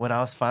Yeah. when I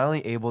was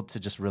finally able to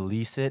just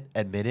release it,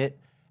 admit it,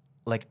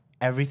 like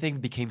everything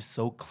became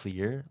so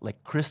clear,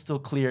 like crystal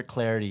clear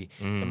clarity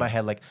in my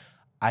head. Like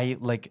I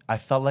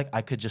felt like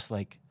I could just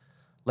like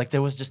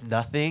there was just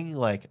nothing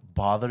like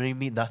bothering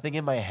me, nothing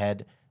in my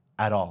head.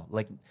 at all.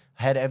 Like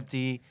head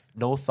empty,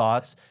 no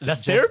thoughts.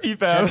 That's therapy,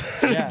 fam.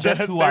 Just That's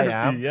who I am.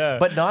 therapy, yeah.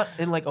 But not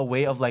in like a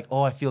way of like,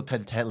 oh, I feel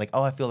content. Like,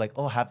 oh, I feel like,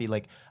 oh, happy.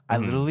 Like I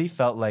literally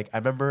felt like, I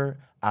remember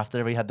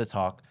after we had the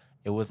talk,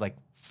 it was like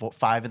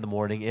 5 in the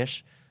morning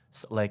ish.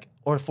 So like,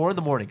 or 4 in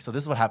the morning. So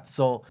this is what happened.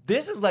 So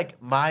this is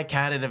like my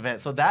canon event.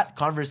 So that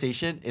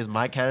conversation is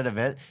my canon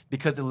event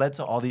because it led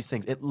to all these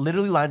things. It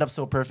literally lined up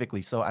so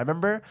perfectly. So I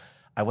remember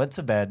I went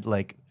to bed,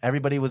 like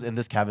everybody was in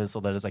this cabin. So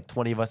there's like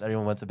 20 of us,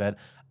 everyone went to bed.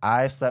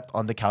 I slept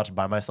on the couch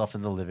by myself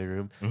in the living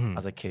room. I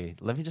was like, okay,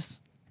 let me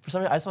just, for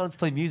some reason, I just wanted to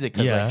play music.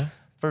 Cause like,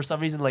 for some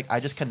reason, like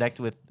I just connect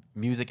with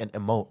music and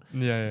emote.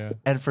 Yeah.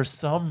 And for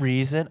some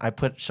reason, I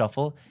put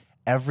shuffle.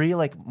 Every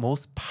like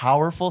most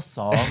powerful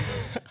song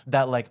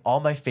that like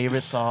all my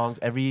favorite songs,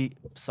 every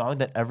song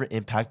that ever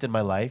impacted my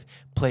life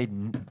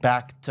played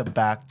back to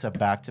back to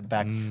back to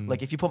back.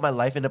 Like if you put my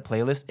life in a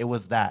playlist, it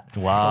was that.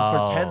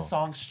 Wow. So for 10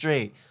 songs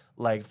straight,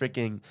 like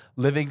freaking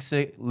Living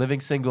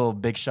Single,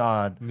 Big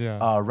Sean,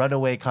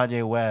 Runaway,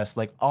 Kanye West,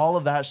 like all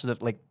of that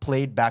shit like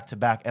played back to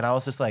back. And I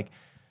was just like,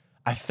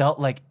 I felt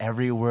like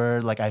every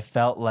word, like I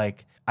felt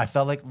like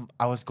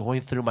I was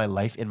going through my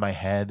life in my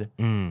head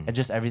and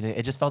just everything.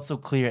 It just felt so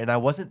clear. And I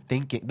wasn't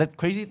thinking. The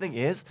crazy thing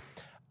is,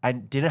 I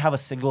didn't have a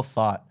single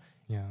thought.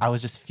 Yeah. I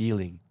was just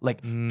feeling,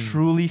 like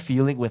truly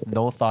feeling with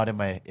no thought in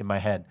my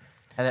head.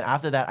 And then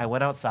after that, I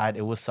went outside.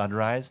 It was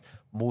sunrise.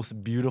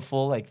 Most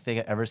beautiful like thing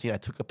I've ever seen. I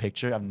took a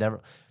picture. I've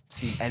never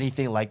seen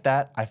anything like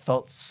that. I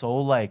felt so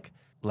like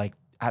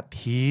at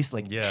peace,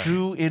 like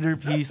true inner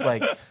peace,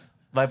 like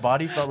my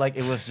body felt like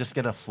it was just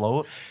gonna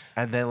float.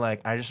 And then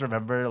like I just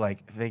remember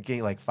like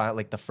thinking like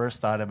the first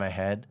thought in my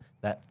head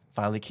that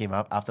finally came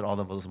up after all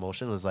those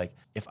emotions was like,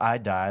 if I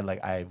died,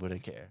 like I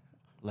wouldn't care.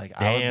 Like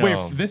Damn.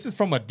 Wait, this is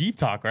from a deep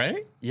talk,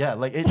 right? Yeah,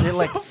 like it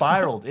like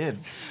spiraled in.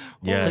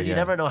 Because you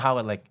never know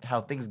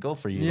how things go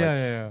for you.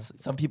 Yeah.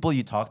 Some people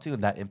you talk to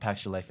and that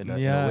impacts your life in a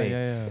way.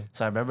 Yeah.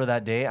 So I remember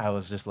that day I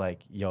was just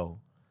like, yo,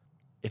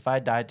 if I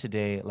died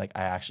today, like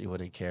I actually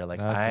wouldn't care. Like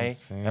That's I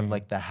insane. am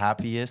like the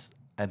happiest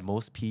and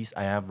most peace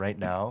I am right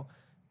now.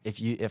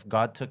 If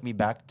God took me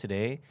back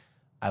today,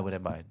 I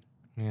wouldn't mind.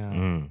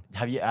 Yeah.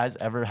 Have you guys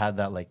ever had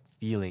that like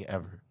feeling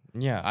ever?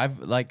 Yeah, I've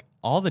like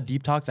all the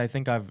deep talks I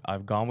think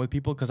I've gone with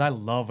people because I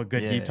love a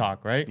good deep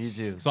talk, right? Me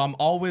too. So I'm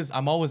always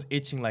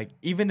itching, like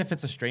even if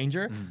it's a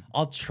stranger,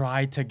 I'll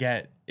try to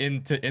get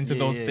into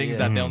those things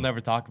that they'll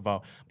never talk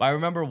about. But I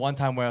remember one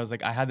time where I was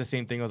like, I had the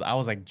same thing. I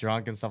was like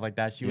drunk and stuff like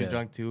that. She was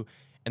drunk too.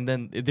 And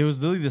then there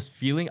was literally this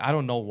feeling, I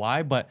don't know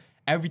why, but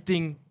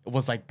everything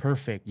was like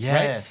perfect.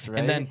 Yes, right?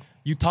 And then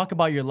you talk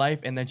about your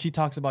life and then she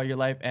talks about your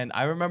life. And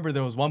I remember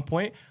there was one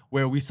point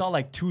where we saw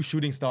like 2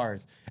 shooting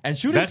stars. And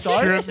shooting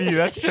stars,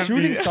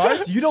 shooting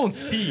stars, you don't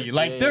see.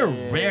 Like they're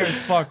rare as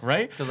fuck,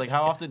 right? Because like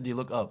how often do you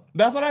look up?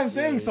 That's what I'm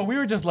saying. So we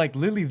were just like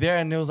literally there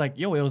and it was like,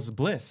 yo, it was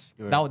bliss.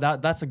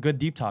 That's a good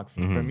deep talk for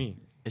me.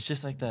 It's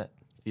just like that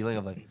feeling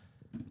of like,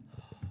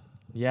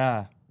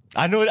 Yeah.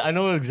 I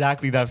know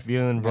exactly that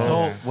feeling, bro.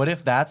 so what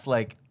if that's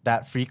like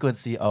that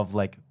frequency of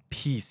like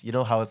peace? You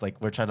know how it's like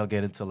we're trying to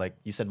get into like,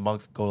 you said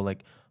monks go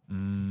like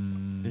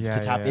to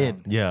tap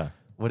in. Yeah.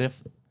 What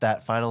if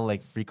that final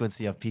like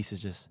frequency of peace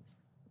is just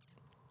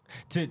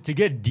To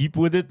get deep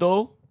with it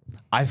though,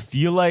 I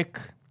feel like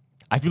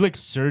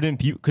certain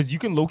people, because you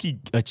can low-key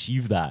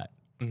achieve that.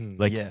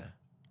 Like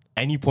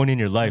any point in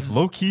your life,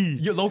 low-key.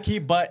 You're low key,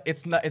 but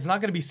it's not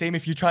gonna be same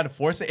if you try to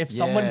force it. If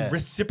someone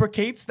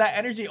reciprocates that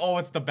energy, oh,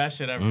 it's the best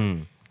shit ever.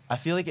 I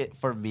feel like it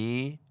for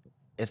me,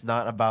 it's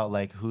not about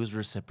like who's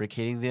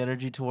reciprocating the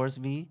energy towards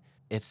me.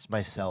 It's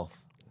myself.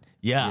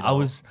 Yeah, You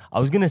know? I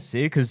was gonna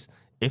say, because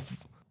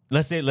if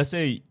let's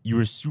say you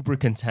were super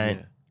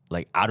content,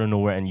 like out of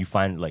nowhere, and you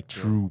find like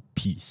true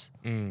peace,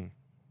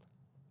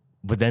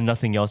 but then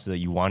nothing else that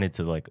you wanted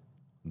to like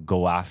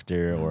go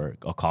after or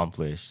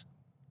accomplish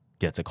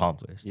gets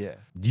accomplished. Yeah.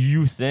 Do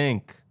you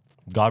think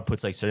God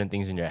puts like certain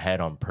things in your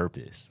head on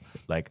purpose?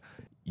 Like,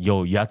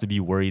 yo, you have to be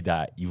worried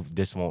that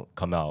this won't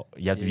come out.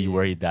 You have to be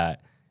worried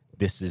that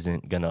this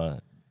isn't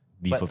gonna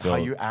be But fulfilled.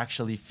 how you're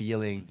actually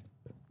feeling,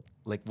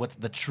 like what's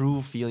the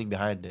true feeling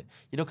behind it?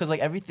 You know, because like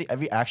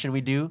every action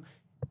we do,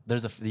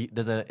 there's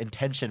an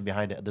intention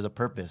behind it. There's a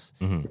purpose.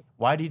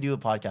 Why do you do a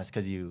podcast?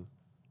 Because you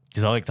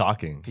like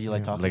talking. Because you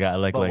like talking. Like I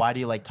like. But why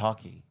do you like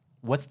talking?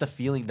 What's the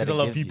feeling that Because it I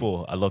love gives you?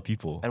 people. I love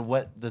people. And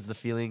what does the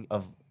feeling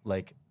of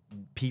like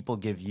people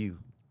give you?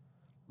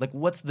 Like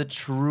what's the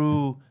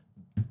true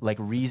like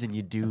reason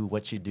you do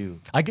what you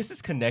do? I guess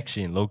it's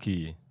connection, low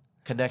key.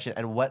 Connection.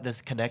 And what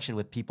does connection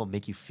with people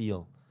make you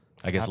feel?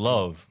 I guess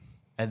love.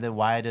 And then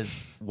why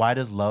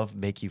does love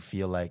make you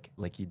feel like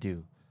you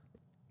do?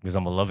 Because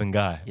I'm a loving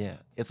guy. Yeah.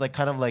 It's like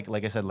kind of like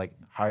I said, like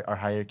our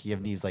hierarchy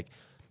of needs. Like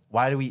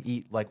why do we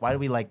eat? Like why do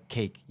we like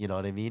cake? You know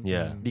what I mean?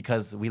 Yeah.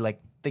 Because we like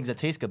things that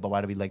taste good. But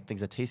why do we like things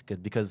that taste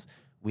good? Because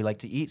we like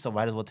to eat, so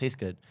might as well taste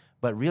good.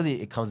 But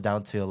really, it comes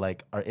down to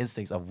like our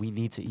instincts of we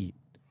need to eat,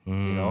 you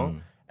know?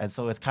 And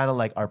so it's kind of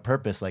like our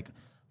purpose. Like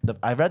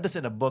I read this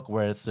in a book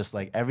where it's just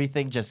like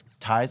everything just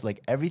ties,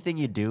 like everything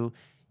you do,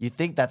 you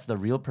think that's the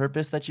real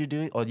purpose that you're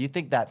doing, or you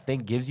think that thing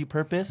gives you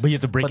purpose, But you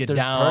have to break it there's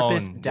down.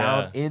 purpose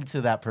down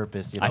into that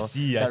purpose, you know? I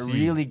see. That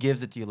really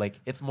gives it to you. Like,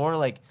 it's more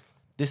like,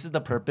 this is the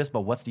purpose,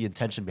 but what's the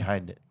intention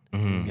behind it? You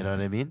know what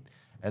I mean?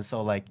 And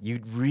so, like, you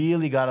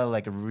really gotta,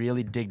 like,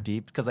 really dig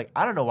deep. Because, like,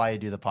 I don't know why you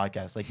do the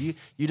podcast. Like, you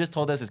just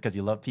told us it's because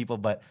you love people.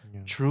 But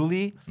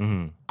truly,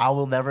 I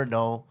will never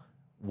know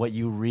what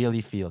you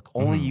really feel.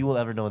 Only you will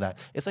ever know that.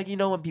 It's like, you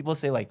know, when people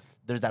say, like,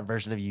 there's that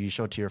version of you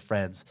show to your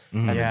friends.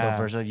 And then the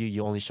version of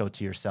you only show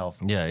to yourself.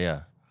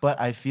 Yeah.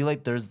 But I feel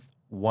like there's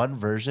one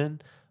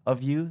version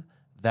of you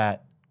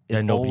that is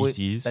that nobody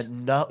sees.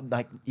 That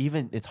like,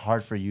 even it's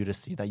hard for you to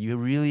see. That you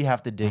really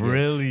have to dig in.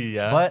 Really,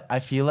 yeah. But I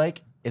feel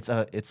like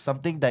it's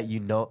something that you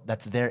know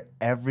that's there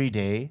every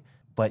day,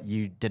 but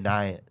you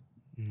deny it.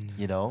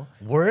 You know?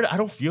 Word? I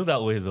don't feel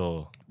that way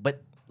though.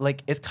 But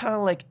like it's kind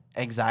of like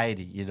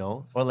anxiety, you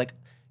know? Or like,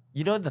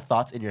 you know, the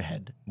thoughts in your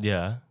head.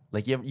 Yeah.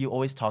 Like you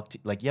always talk to,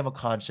 like you have a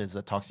conscience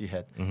that talks to your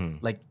head.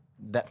 Like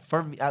that,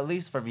 for me, at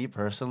least for me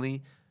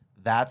personally,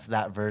 that's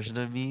that version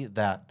of me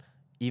that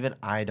even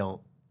I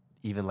don't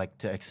even like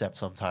to accept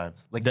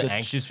sometimes. Like the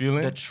anxious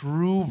feeling? The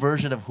true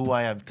version of who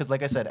I am. Because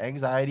like I said,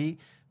 anxiety,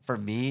 for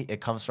me, it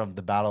comes from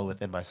the battle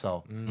within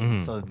myself.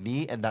 So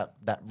me and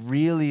that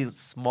really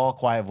small,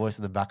 quiet voice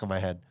in the back of my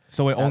head.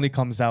 So it only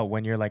comes out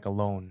when you're like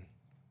alone.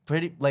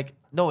 Pretty like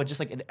no, it's just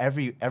like in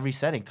every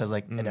setting. Because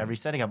like in every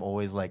setting, I'm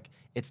always like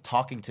it's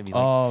talking to me.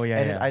 Like,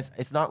 and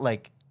it's not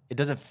like it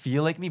doesn't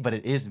feel like me, but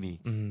it is me.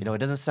 You know, it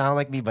doesn't sound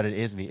like me, but it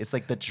is me. It's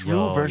like the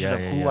true version of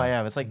who I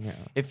am. It's like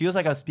it feels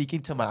like I was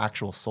speaking to my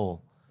actual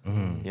soul.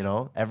 You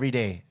know, every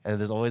day, and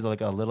there's always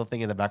like a little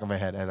thing in the back of my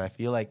head, and I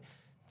feel like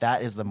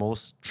that is the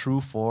most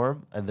true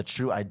form and the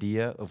true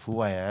idea of who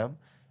I am.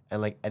 And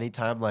like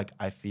anytime like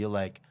I feel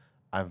like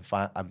I'm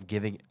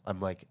giving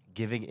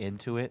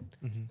into it,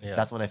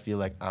 that's when I feel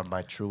like I'm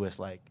my truest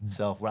like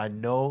self, where I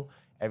know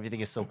everything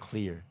is so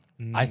clear.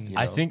 I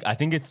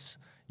think it's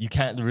you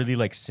can't really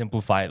like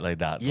simplify it like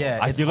that. Yeah,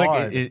 I it's feel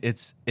hard. like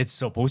it's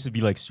supposed to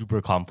be like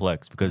super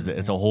complex because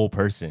it's a whole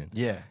person.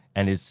 Yeah.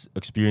 And it's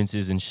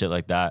experiences and shit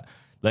like that.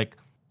 Like,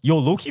 yo,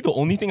 low-key, the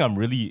only thing I'm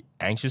really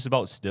anxious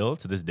about still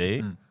to this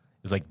day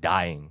is like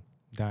dying.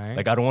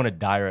 Like, I don't want to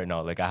die right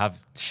now. Like, I have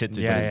shit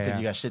to do. Because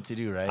you got shit to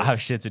do, right? I have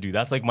shit to do.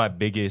 That's like my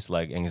biggest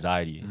like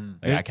anxiety.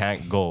 Like, I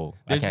can't go.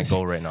 I can't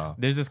go right now.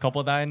 There's this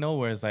couple that I know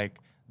where it's like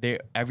they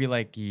every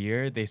like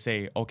year they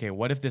say, okay,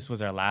 what if this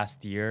was our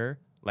last year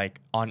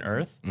like on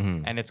Earth?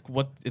 And it's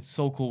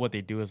so cool what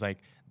they do is like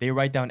they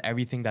write down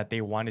everything that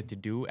they wanted to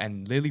do,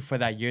 and literally for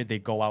that year they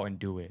go out and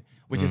do it,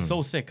 which is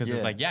so sick because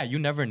it's like you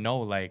never know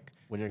like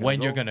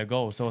when you're gonna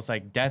go. So it's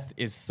like death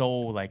is so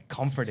like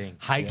comforting.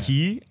 High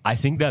key, I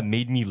think that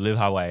made me live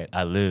how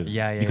I live.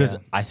 Because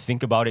I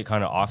think about it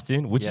kind of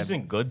often, which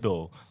isn't good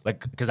though.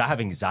 Like, because I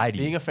have anxiety.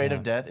 Being afraid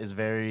of death is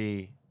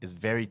very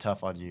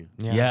tough on you.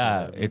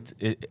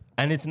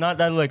 It's not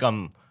that like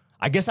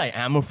I guess I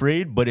am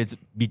afraid, but it's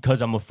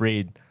because I'm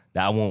afraid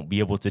that I won't be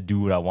able to do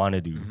what I want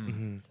to do.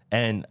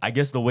 And I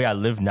guess the way I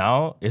live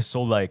now is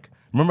so like,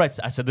 remember I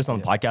said this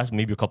on the podcast,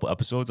 maybe a couple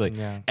episodes, like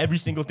every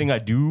single thing I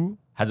do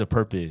has a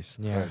purpose.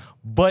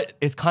 But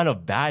it's kind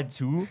of bad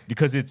too,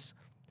 because it's,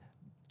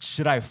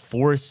 should I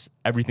force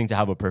everything to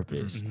have a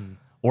purpose?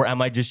 Or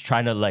am I just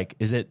trying to like,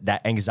 is it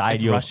that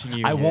anxiety of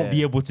I won't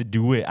be able to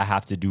do it, I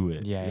have to do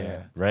it.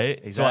 Right?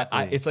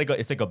 Exactly. So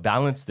it's like a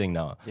balance thing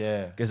now.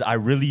 Yeah. Because I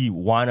really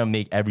want to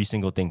make every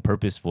single thing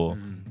purposeful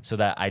so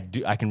that I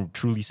can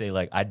truly say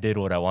like I did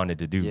what I wanted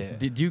to do. Yeah.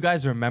 Do you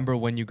guys remember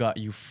when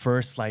you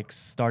first like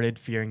started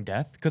fearing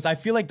death? Because I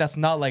feel like that's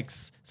not like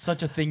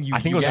such a thing you. I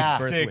think it was like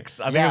birth 6.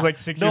 with. I think it was like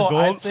 6 years old.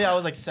 I'd say I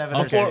was like 7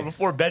 or 6.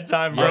 Before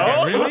bedtime, bro.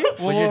 Yeah. Really?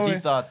 With your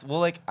deep thoughts. Well,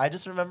 like I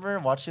just remember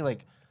watching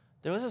like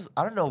there was this,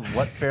 I don't know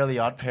what Fairly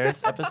Odd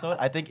Parents episode.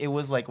 I think it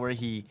was like where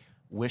he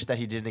wished that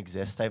he didn't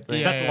exist type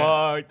thing. That's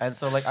wild. And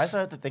so like I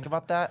started to think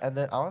about that, and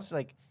then I was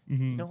like, you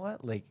know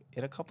what? Like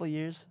in a couple of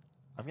years,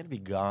 I'm gonna be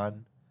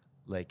gone.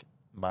 Like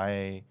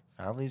my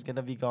family's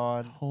gonna be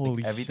gone.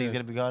 Holy everything's shit.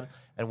 gonna be gone.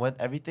 And when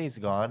everything's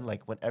gone,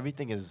 like when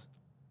everything is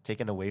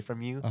taken away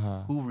from you,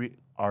 who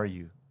are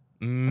you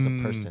as a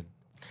person?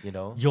 You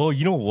know? Yo,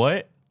 you know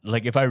what?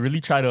 Like if I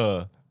really try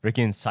to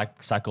freaking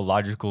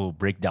psychological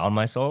break down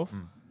myself,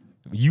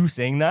 you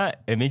saying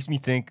that, it makes me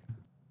think,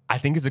 I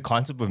think it's a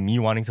concept of me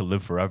wanting to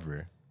live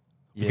forever.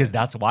 Because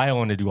that's why I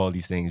want to do all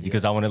these things.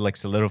 Because I want to like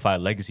solidify a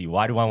legacy.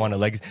 Why do I want a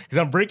legacy? Because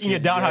I'm breaking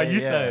it down how you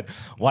said.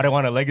 Why do I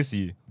want a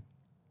legacy?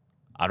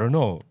 I don't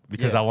know.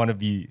 Because I want to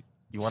be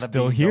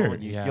still here.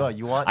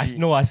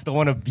 I still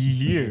want to be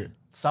here.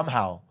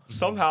 Somehow,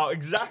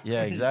 exactly.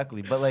 Yeah,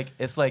 exactly. But like,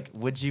 it's like,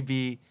 would you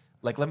be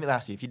like? Let me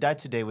ask you: if you died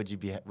today, would you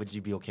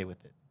be okay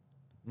with it?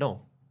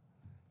 No.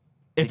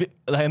 If it,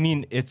 like, I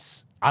mean,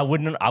 it's I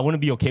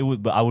wouldn't be okay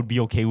with, but I would be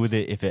okay with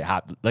it if it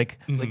happened. Like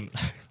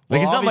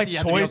Well, it's not my obviously you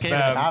have to choice, be okay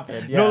when it fam.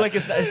 happened, yeah. No, like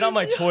it's not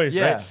my choice,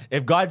 Yeah. right?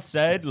 If God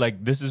said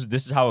like this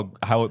is how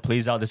it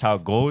plays out, this is how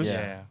it goes.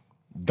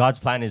 God's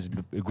plan is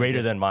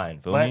greater than mine.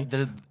 Feel me?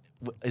 But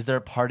is there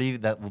a party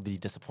that will be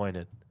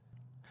disappointed?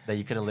 That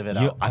you couldn't live it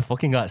Yo, out. I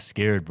fucking got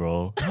scared,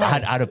 bro. I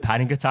had a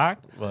panic attack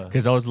What?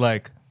 because I was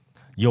like,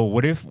 yo,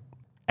 what if?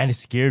 And it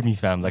scared me,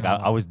 fam. Like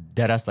I was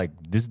dead ass. Like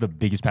this is the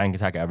biggest panic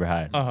attack I ever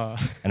had.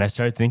 And I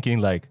started thinking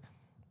like,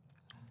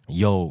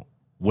 yo,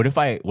 what if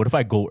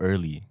I go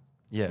early?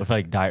 Yeah. What if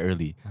I die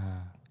early?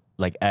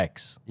 Like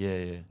X.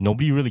 Yeah.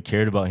 Nobody really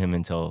cared about him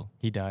until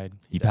He died.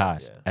 he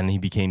passed, and he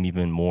became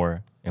even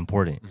more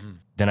important.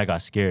 Then I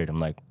got scared. I'm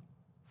like,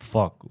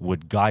 fuck,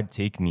 would God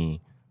take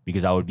me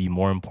because I would be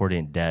more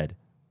important dead?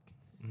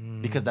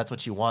 Because that's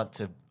what you want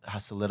to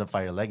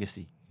solidify your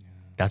legacy.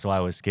 That's why I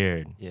was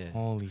scared. Yeah.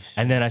 Holy shit.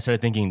 And then I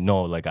started thinking,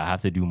 no, like I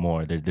have to do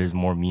more. There's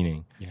more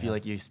meaning. You feel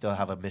like you still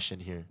have a mission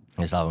here.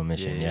 I still have a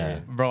mission. Yeah. Yeah.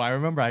 Bro, I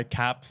remember I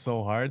capped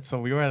so hard. So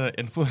we were at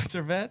an influencer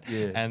event,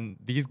 Yeah. and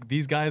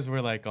these guys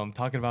were like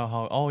talking about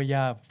how, oh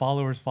yeah,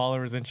 followers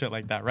and shit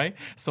like that, right?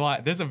 So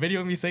there's a video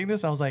of me saying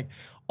this. I was like,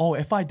 oh,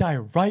 if I die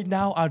right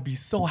now, I'd be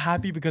so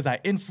happy because I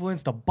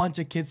influenced a bunch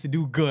of kids to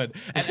do good.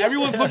 And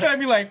everyone's looking at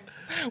me like,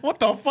 what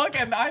the fuck?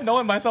 And I know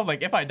in myself,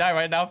 like, if I die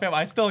right now, fam,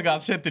 I still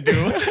got shit to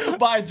do.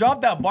 But I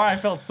dropped that bar. I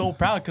felt so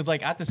proud because,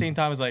 like, at the same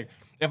time, it's like,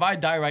 if I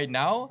die right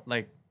now,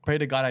 like, pray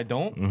to God I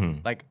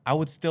don't, like, I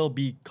would still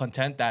be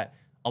content that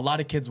a lot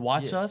of kids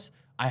watch us.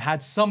 I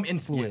had some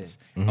influence.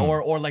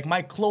 Or like,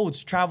 my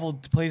clothes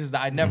traveled to places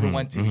that I never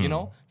went to, you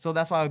know? So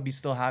that's why I would be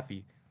still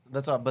happy.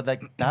 That's all. But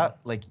like that,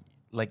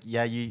 like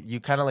yeah, you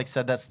kind of like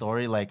said that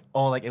story like,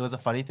 oh, like it was a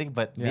funny thing,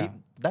 but Yeah. maybe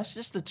that's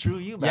just the true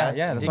you, man.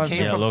 yeah, that's it what I'm came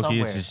saying. from Yeah, low-key,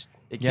 somewhere. it's just-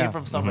 It came Yeah.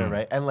 from somewhere,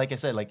 right? And like I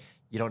said, like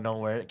you don't know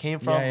where it came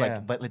from, Yeah, like, yeah.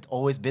 but it's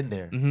always been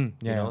there. Yeah.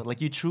 You know,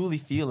 like you truly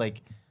feel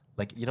like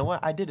you know what?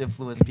 I did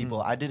influence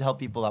people. I did help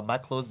people out. My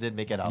clothes did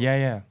make it out.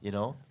 Yeah. You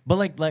know? But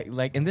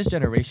like in this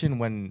generation,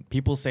 when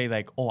people say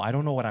like, "Oh, I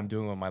don't know what I'm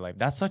doing with my life,"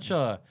 that's such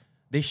a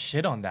they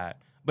shit on that.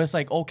 But it's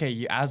like, okay,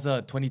 you, as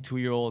a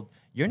 22-year-old,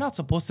 you're not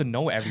supposed to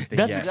know everything.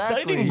 That's yet.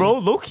 exciting, bro.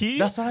 Low key.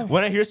 That's what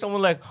when I hear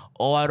someone like,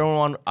 "Oh, I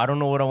don't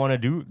know what I want to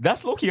do."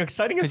 That's low key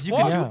exciting as You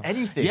fuck. can do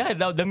anything. Yeah,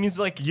 that means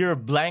like you're a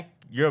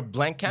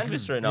blank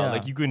canvas right now. Yeah.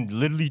 Like you can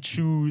literally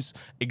choose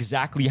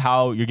exactly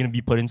how you're gonna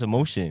be put into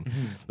motion.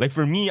 Like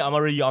for me, I'm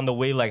already on the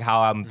way, like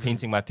how I'm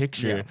painting my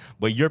picture. Yeah.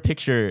 But your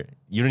picture,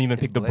 you don't even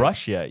pick the blank.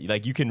 brush yet.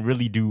 Like you can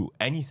really do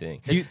anything.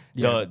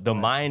 The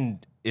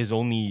mind is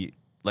only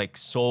like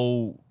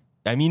so.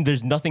 I mean,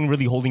 there's nothing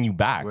really holding you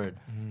back. Word.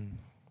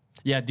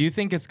 Yeah. Do you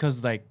think it's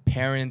because like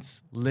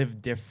parents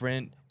live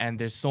different and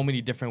there's so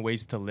many different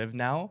ways to live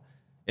now?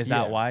 Is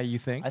that Yeah. why you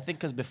think? I think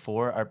because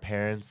before our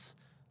parents,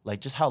 like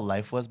just how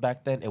life was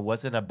back then, it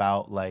wasn't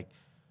about like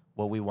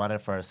what we wanted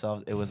for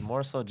ourselves. It was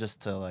more so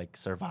just to like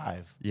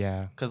survive.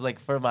 yeah. Because like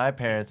for my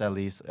parents at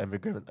least,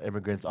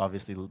 immigrants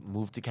obviously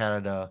moved to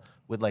Canada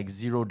with like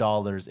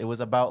 $0. It was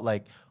about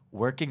like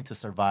working to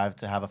survive,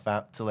 to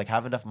have to like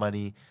have enough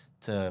money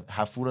to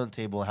have food on the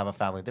table and have a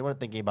family. They weren't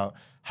thinking about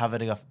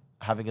having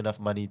enough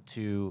money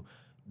to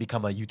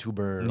become a YouTuber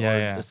or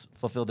Yeah. just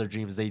fulfill their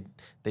dreams. They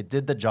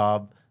did the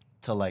job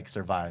to like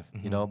survive,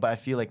 you know. But I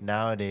feel like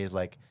nowadays,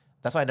 like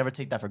that's why I never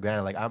take that for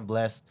granted. Like I'm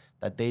blessed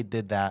that they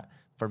did that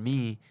for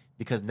me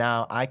because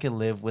now I can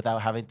live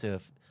without having to.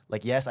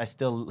 Like yes, I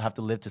still have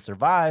to live to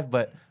survive,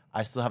 but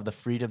I still have the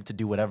freedom to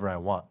do whatever I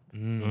want. You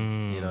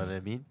know what I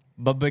mean?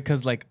 But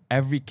because like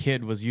every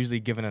kid was usually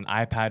given an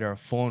iPad or a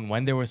phone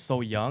when they were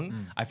so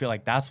young, I feel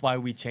like that's why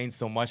we changed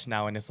so much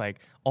now. And it's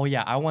like, oh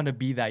yeah, I want to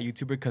be that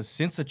YouTuber because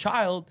since a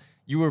child,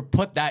 you were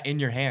put that in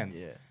your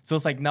hands. Yeah. So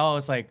it's like now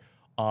it's like,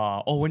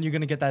 oh, when you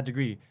gonna get that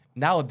degree?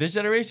 Now this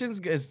generation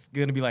is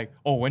gonna be like,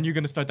 oh, when you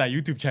gonna start that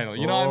YouTube channel?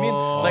 You know what I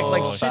mean?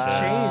 Like shit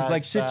changed.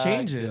 Like shit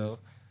changes. Yo.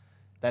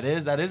 That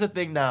is a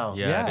thing now.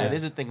 Yeah, that it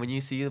is a thing. When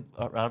you see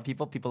around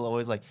people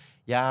always like,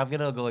 yeah, I'm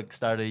gonna go like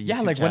start a YouTube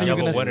Yeah, like, when are channel.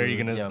 you gonna when are you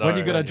gonna Yeah, start? When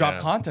you gonna Like, drop yeah.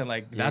 content?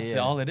 Like that's yeah.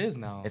 all it is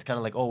now. It's kind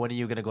of like, oh, when are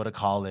you gonna go to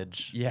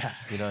college? Yeah.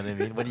 You know what I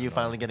mean? When are you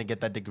finally gonna get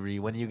that degree?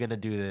 When are you gonna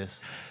do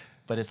this?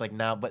 But it's like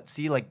now, but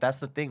see, like that's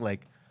the thing.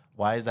 Like,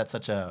 why is that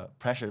such a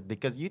pressure?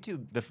 Because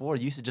YouTube before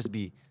used to just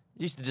be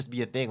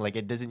a thing. Like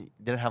it didn't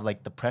have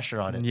like the pressure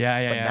on it.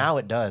 Yeah, But yeah. now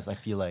it does. I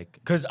feel like.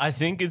 Because I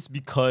think it's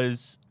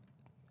because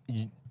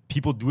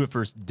people do it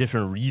for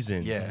different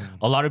reasons. Yeah.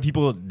 A lot of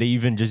people, they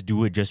even just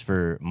do it just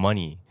for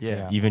money.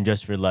 Yeah. Even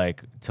just for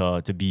like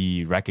to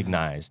be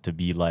recognized, to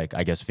be like,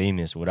 I guess,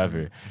 famous,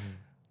 whatever.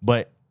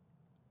 But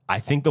I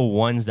think the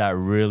ones that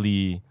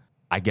really,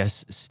 I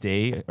guess,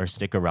 stay or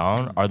stick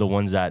around are the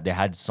ones that they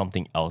had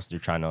something else they're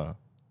trying to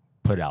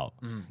put out.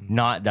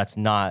 That's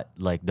not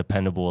like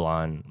dependable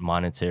on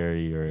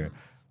monetary or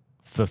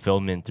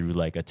fulfillment through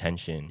like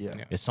attention. Yeah.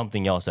 It's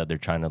something else that they're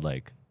trying to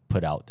like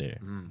put out there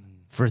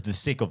for the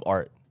sake of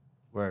art.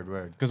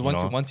 Word. Because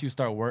know? once you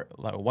start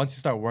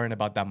worrying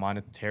about that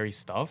monetary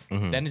stuff,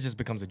 then it just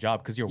becomes a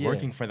job because you're Yeah.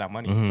 working for that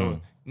money. So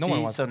no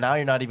one wants. So now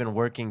you're not even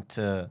working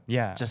to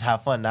Yeah. just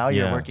have fun. Now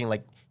you're Yeah. working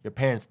like your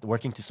parents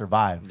working to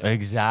survive.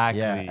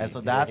 Exactly. Yeah, and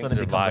so that's when it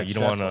becomes like you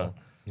don't stressful. want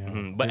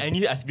to. But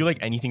I feel like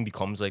anything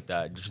becomes like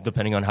that, just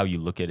depending on how you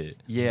look at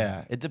it.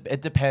 Yeah,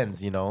 it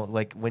depends, you know.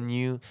 Like when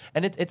you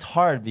it's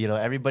hard, you know.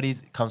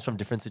 Everybody's comes from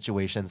different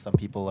situations. Some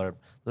people are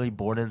really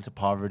born into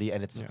poverty,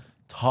 and it's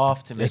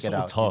tough to make It's it so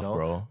out. tough, you know?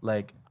 bro.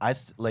 Like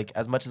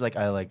as much as like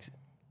I like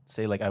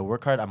say like I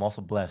work hard, I'm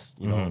also blessed,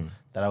 you know,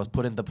 that I was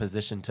put in the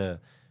position to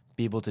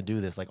be able to do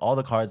this. Like all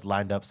the cards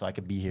lined up so I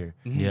could be here.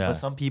 Yeah. But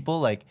some people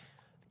like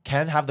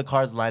can have the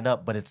cards lined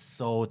up, but it's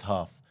so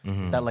tough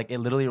that like it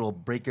literally will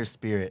break your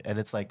spirit. And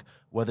it's like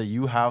whether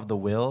you have the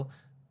will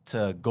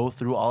to go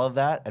through all of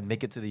that and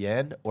make it to the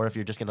end, or if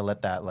you're just gonna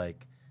let that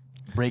like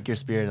break your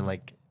spirit and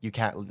like you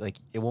can't like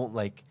it won't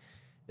like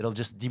it'll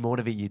just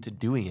demotivate you to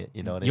doing it.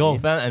 You know what I Yo,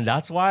 mean? fam, and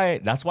that's why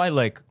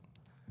like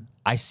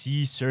I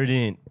see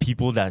certain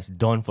people that's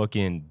done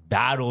fucking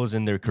battles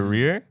in their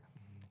career,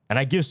 and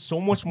I give so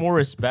much more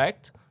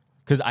respect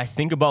because I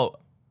think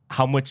about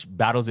how much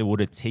battles it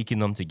would have taken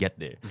them to get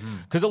there.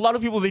 Because a lot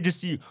of people, they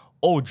just see,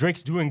 oh,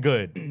 Drake's doing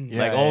good.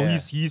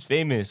 He's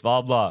famous,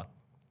 blah, blah.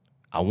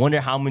 I wonder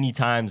how many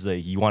times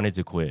like he wanted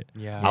to quit.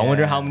 Yeah. I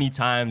wonder how many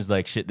times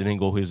like shit didn't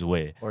go his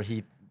way. Or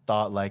he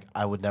thought like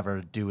I would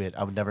never do it.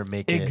 I would never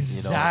make it.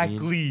 Exactly. You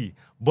know what I mean?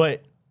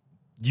 But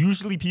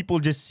usually people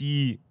just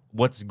see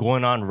what's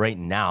going on right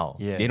now.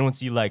 Yeah. They don't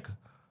see like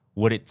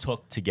what it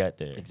took to get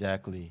there.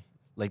 Exactly.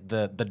 Like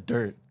the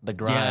dirt, the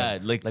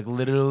grind. Yeah, like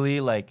literally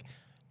like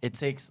it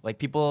takes like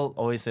people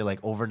always say like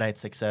overnight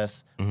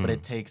success, but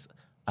it takes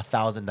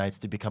 1,000 nights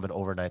to become an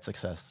overnight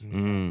success. You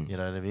know what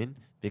I mean?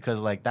 Because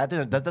like that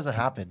doesn't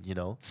happen, you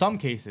know? Some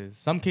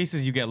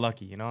cases you get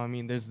lucky, you know what I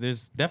mean?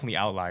 There's definitely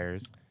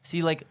outliers.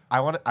 See, like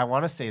I want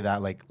to say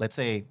that like let's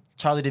say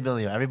Charli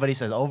D'Amelio, everybody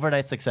says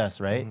overnight success,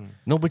 right?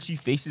 no, but she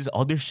faces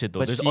other shit though.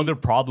 But There's she- other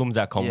problems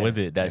that come Yeah, with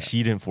it that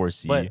she didn't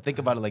foresee. But think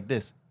about it like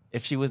this: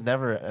 if she was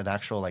never an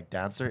actual like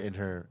dancer in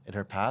her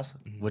past,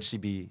 would she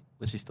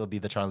still be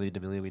the Charli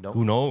D'Amelio we know?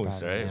 Who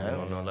knows, right? Yeah. I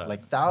don't know that.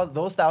 Like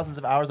those thousands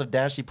of hours of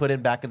dance she put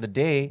in back in the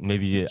day.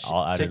 Maybe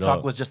I'll add it TikTok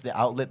up. was just the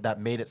outlet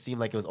that made it seem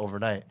like it was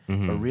overnight,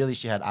 but really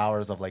she had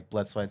hours of like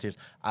blood, sweat, and tears.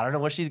 I don't know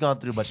what she's gone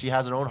through, but she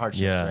has her own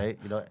hardships, Yeah. right?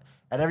 You know,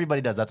 and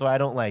everybody does. That's why I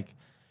don't like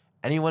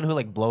anyone who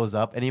like blows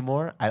up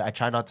anymore. I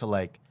try not to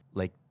like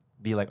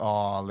be like,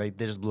 oh, like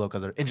they just blew up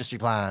because they're industry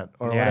plant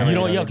or whatever. you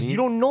don't, know yeah, what I because mean? you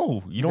don't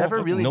know. You don't Never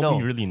fucking- really nobody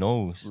know. really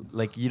knows.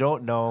 Like you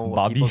don't know what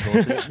Bobby. people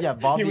go through. Yeah,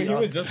 Bobby. He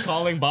was just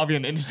calling Bobby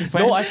an industry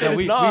fan. No, I said Yeah, it's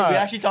we not. we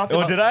actually talked Oh,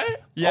 about. did I?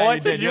 Yeah, oh, I you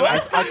said did. you. I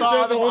saw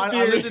There's a whole I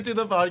theory. listened to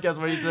the podcast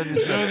where you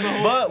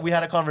said, but we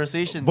had a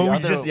conversation. But the we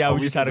other- just- yeah, a we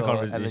week just had a ago, And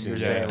then you conversation, were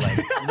yeah. saying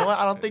like, you know what?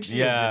 I don't think she is.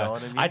 You know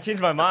what I mean? I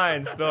changed my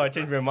mind. Still, I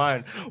changed my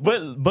mind.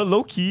 But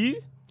low key,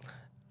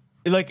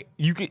 like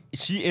you could.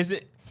 She is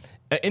it.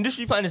 An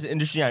industry plan is an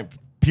industry plan.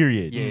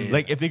 Period. Yeah.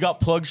 Like if they got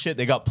plug shit,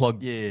 they got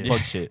plug Yeah.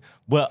 shit.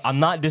 But I'm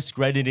not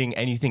discrediting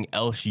anything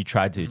else she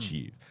tried to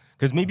achieve.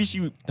 Because maybe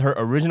her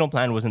original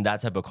plan wasn't that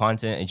type of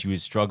content, and she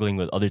was struggling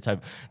with other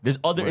type. There's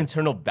other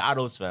internal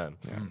battles, fam.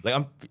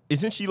 Like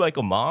isn't she like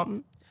a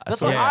mom? That's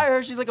So- what I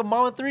heard. She's like a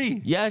mom of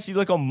 3. Yeah, she's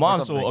like a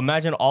mom. So something.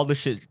 imagine all the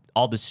shit,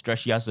 all the stress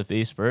she has to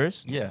face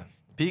first. Yeah,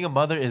 being a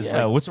mother is.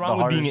 Yeah, like what's the wrong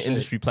with being an hardest shit.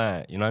 industry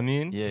plant? You know what I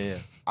mean? Yeah.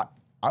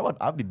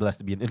 I'd be blessed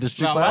to be an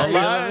industry No, plant. I'm You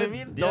know what lying. I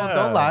mean?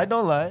 Yeah.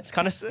 Don't lie. It's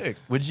kind of sick.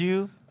 Would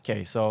you?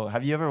 Okay, so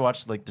have you ever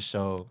watched like the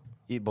show?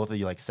 Both of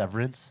you like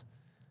Severance?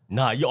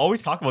 Nah, you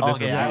always talk about this.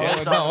 Okay, with I me.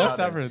 always No, talk what's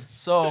about it. Severance?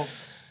 So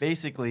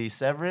basically,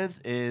 severance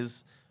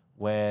is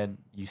when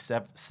you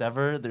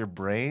sever their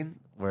brain,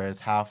 where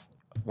it's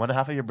one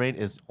half of your brain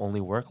is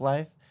only work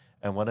life,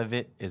 and one of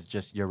it is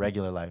just your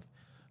regular life.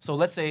 So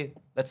let's say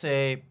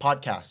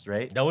podcast,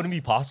 right? That wouldn't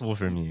be possible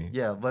for me.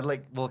 Yeah, but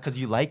because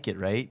you like it,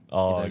 right?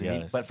 Oh, you know what I I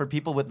mean? guess. But for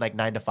people with like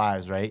 9 to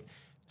 5s, right?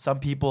 Some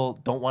people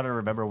don't want to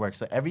remember work.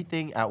 So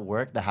everything at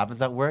work that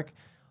happens at work,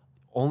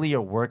 only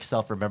your work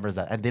self remembers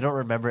that. And they don't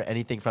remember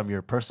anything from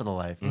your personal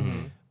life.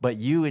 But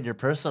you in your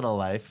personal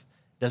life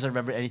doesn't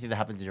remember anything that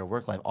happens in your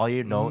work life. All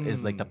you know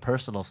is like the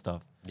personal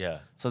stuff. Yeah.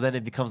 So then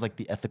it becomes like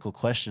the ethical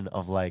question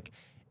of like,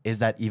 is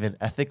that even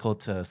ethical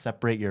to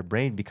separate your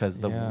brain? Because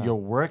your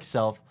work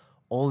self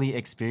only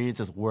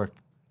experiences work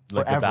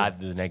Like forever. the bad,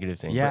 the negative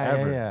thing.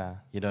 Forever. Yeah.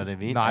 You know what I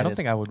mean? No, I And don't it's-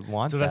 think I would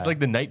want So that. that's like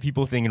the night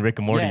people thing in Rick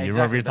and Morty. Yeah, You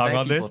remember exactly,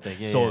 you're talking the about night this? people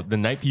thing. Yeah, So yeah. the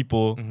night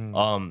people,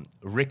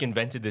 Rick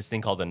invented this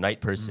thing called the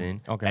night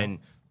person. Okay. And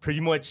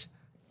pretty much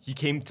he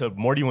came to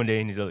Morty one day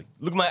and he's like,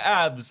 look at my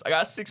abs. I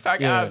got 6-pack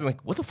Yeah. abs. I'm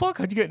like, what the fuck?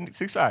 How'd you get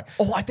 6-pack?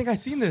 Oh, I think I've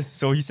seen this.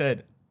 So he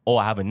said, oh,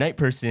 I have a night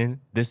person.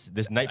 This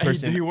night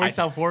person. He works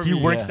out for He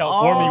me. works Yeah.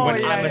 out for me Oh,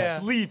 when yeah, I'm yeah.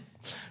 asleep.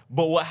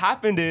 But what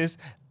happened is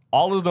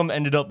all of them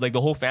ended up, like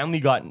the whole family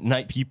got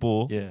night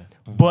people. Yeah.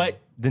 But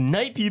the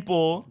night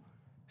people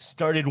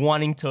started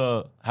wanting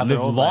to Have their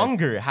live own life.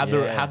 longer, have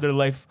Yeah. their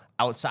life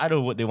outside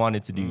of what they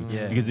wanted to do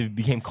Yeah. because they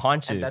became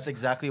conscious. And that's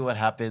exactly what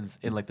happens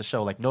in like the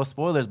show. Like no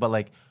spoilers, but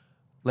like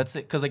let's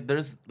say because like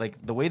there's like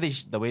the way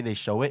they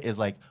show it is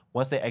like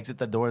once they exit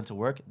the door into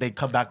work, they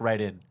come back right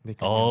in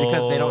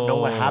because they don't know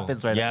what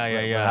happens Yeah, yeah,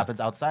 what yeah. happens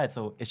outside.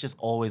 So it's just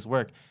always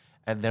work,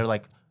 and they're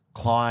like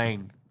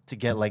clawing to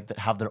get like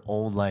have their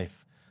own life.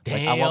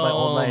 Like, I want my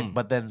own life, Damn.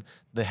 but then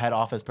the head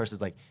office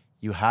person's like,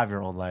 you have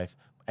your own life.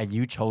 And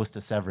you chose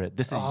to sever it.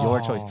 This is your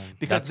choice.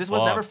 Because That's this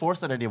was never fucked.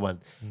 forced on anyone.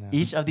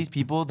 Each of these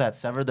people that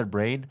severed their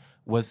brain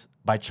was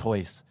by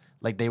choice.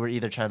 Like they were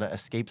either trying to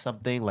escape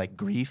something like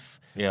grief.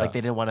 Yeah. Like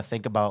they didn't want to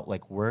think about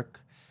like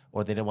work,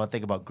 or they didn't want to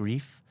think about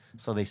grief.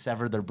 So they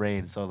severed their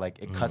brain. So like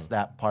it cuts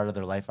that part of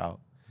their life out.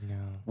 Yeah.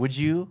 Would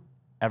you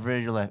ever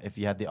in your life, if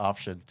you had the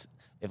option,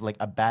 if like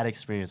a bad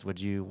experience, would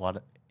you want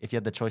to, if you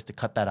had the choice to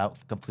cut that out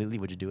completely,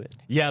 would you do it?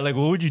 Yeah, like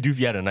what would you do if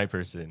you had a night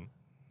person?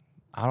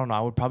 I don't know.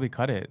 I would probably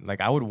cut it.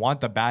 Like I would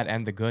want the bad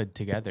and the good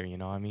together. You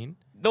know what I mean?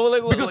 No,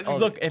 like Because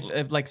look,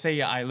 if like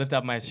say I lift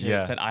up my shit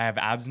and said I have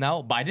abs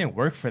now, but I didn't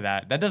work for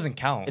that. That doesn't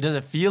count. It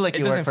doesn't feel like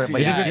you worked for it,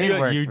 but it you doesn't did feel-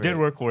 work you for did it.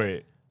 work for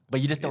it. But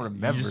you just don't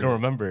remember. You just don't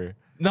remember.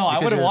 No, I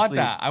Because wouldn't you're want asleep.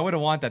 that. I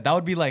wouldn't want that. That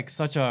would be like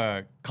such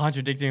a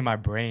contradicting in my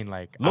brain.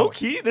 Like Low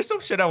key, there's some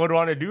shit I would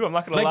want to do. I'm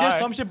not gonna like lie. there's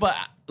some shit, but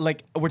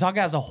like we're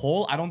talking as a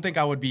whole. I don't think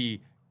I would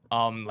be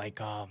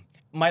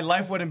my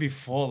life wouldn't be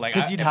full. Like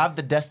Because you'd have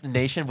the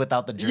destination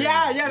without the journey.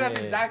 yeah, that's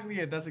exactly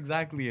it. That's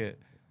exactly it.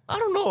 I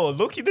don't know.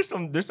 Low key, there's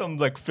some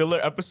like filler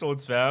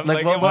episodes, fam. Like,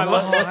 in my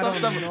life- some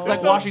stuff, know.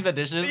 like washing the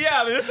dishes.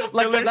 Yeah, there's some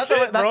Like filler that's,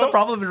 shit, that's bro. the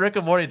problem in Rick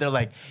and Morty. They're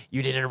like,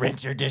 you didn't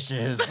rinse your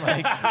dishes.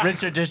 Like,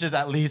 rinse your dishes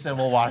at least, and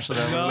we'll wash them.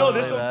 No,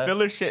 there's Like some that.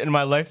 filler shit in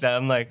my life that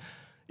I'm like,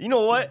 you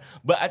know what?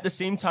 But at the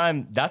same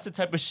time, that's the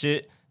type of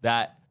shit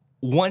that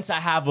once I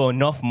have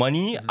enough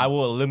money, I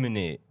will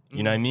eliminate.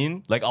 You know what I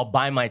mean? Like I'll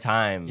buy my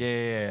time.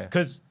 Yeah.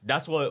 Cause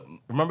that's what.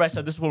 Remember I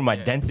said this for my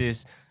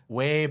dentist.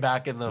 Way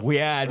back in the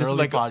Yeah, this is early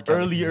like podcast.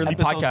 early Episode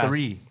podcast.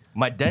 3.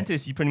 My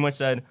dentist, he pretty much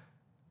said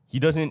he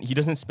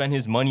doesn't spend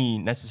his money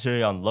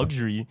necessarily on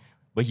luxury,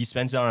 but he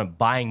spends it on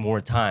buying more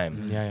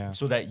time. Yeah.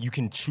 So that you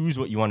can choose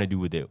what you want to do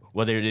with it,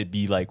 whether it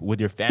be like with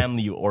your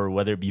family or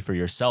whether it be for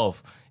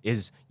yourself.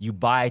 Is you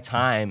buy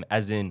time,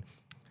 as in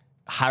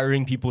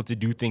hiring people to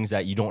do things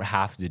that you don't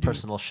have to do.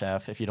 Personal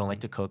chef, if you don't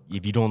like to cook.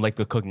 If you don't like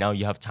to cook, now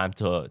you have time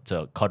to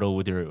cuddle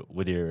with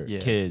your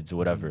kids or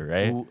whatever,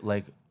 right? Who,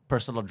 like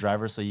personal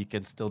driver, so you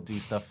can still do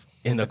stuff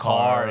In the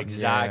car,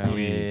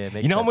 exactly. Yeah,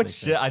 makes you know how sense, much makes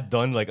shit sense. I've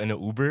done like in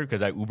an Uber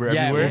because I Uber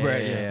Yeah, everywhere.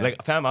 Uber, yeah.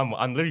 Like fam, I'm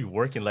literally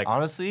working like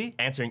Honestly,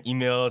 answering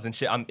emails and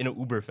shit. I'm in an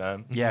Uber,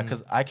 fam. yeah,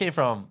 because I came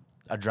from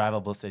a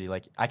drivable city.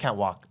 Like I can't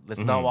walk. It's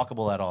not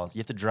walkable at all. So you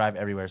have to drive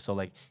everywhere. So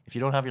like if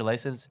you don't have your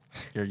license,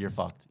 you're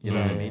fucked. You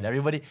know what I mean?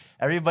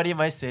 Everybody in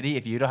my city,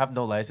 if you don't have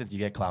no license, you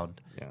get clowned.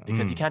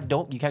 Because you can't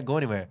go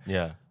anywhere.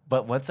 Yeah.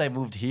 But once I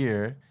moved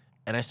here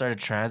and I started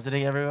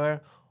transiting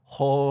everywhere,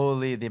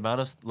 holy, the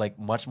amount of like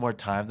much more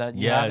time that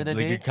you Yeah, have in a like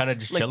day. you're kinda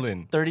just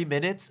chilling. 30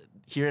 minutes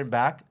here and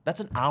back, that's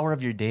an hour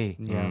of your day.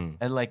 Yeah.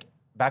 And like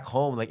back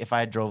home, like if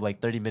I drove like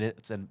 30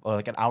 minutes or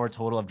like an hour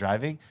total of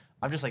driving,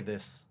 I'm just like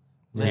this.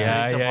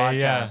 Listening to podcasts.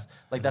 Yeah.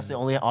 Like that's the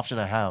only option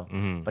I have.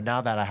 But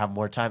now that I have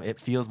more time, it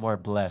feels more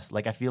blessed.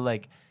 Like I feel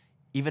like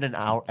even an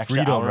hour, extra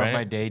Freedom, hour right? of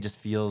my day just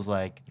feels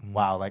like,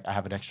 wow, like I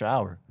have an extra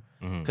hour.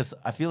 Because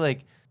I feel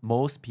like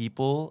most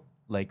people,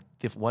 like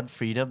the one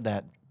freedom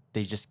that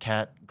they just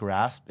can't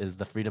grasp is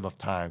the freedom of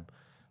time.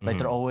 Like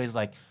they're always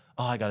like,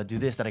 oh, I gotta do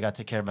this, then I gotta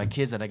take care of my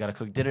kids, then I gotta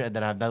cook dinner, and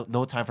then I have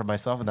no time for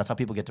myself, and that's how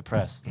people get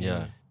depressed.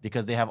 Yeah.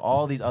 Because they have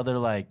all these other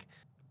like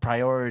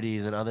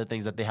priorities and other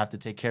things that they have to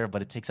take care of,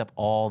 but it takes up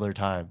all their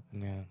time.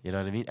 Yeah. You know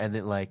what I mean? And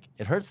then like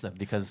it hurts them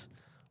because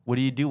what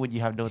do you do when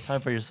you have no time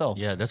for yourself?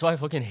 Yeah, that's why I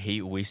fucking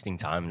hate wasting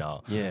time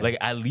now. Yeah. Like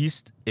at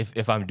least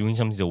if I'm doing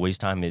something to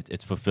waste time,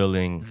 it's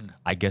fulfilling,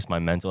 I guess, my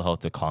mental health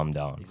to calm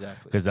down.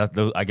 Exactly. Because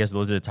I guess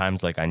those are the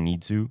times like I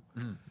need to.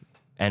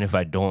 And if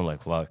I don't,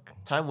 like fuck.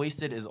 Time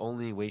wasted is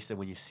only wasted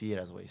when you see it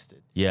as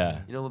wasted.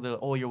 Yeah. You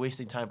know, you're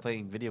wasting time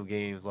playing video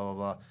games, blah, blah,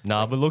 blah.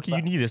 Nah, but low-key,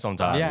 you need it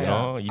sometimes, Yeah, you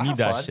know? You I need have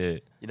that fun,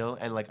 shit. You know,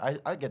 and like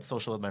I get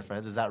social with my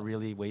friends. Is that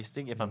really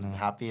wasting if I'm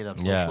happy and I'm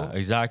social? Yeah,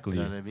 exactly.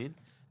 You know what I mean?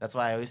 That's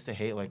why I used to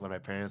hate like when my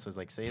parents was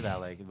like say that,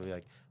 like they'd be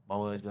like, mom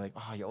would always be like,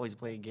 oh, you're always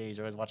playing games,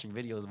 you're always watching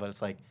videos, but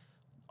it's like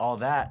all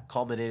that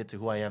culminated to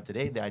who I am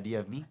today, the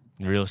idea of me.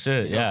 Real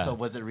shit, You know? yeah. So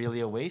was it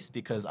really a waste?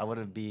 Because I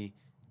wouldn't be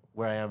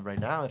where I am right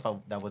now if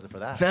that wasn't for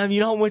that. Fam, you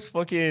know how much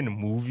fucking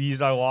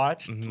movies I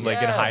watched like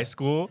in Yeah. high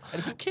school?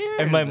 And who cares?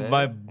 And my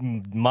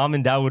man? mom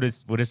and dad would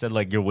have said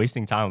like you're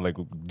wasting time, like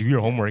do your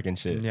homework and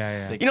shit.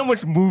 Yeah. You know how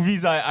much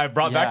movies I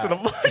brought back to the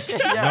podcast?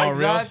 yeah, No,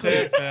 real exactly.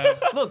 shit, fam.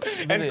 Look,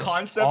 And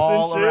concepts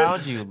all and shit.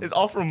 around you. It's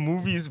all from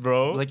movies,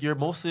 bro. Like you're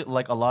mostly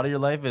like a lot of your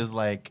life is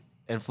like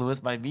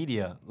influenced by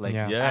media, like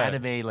Yeah. Yeah.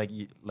 anime,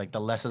 like the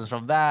lessons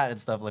from that and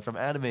stuff, like from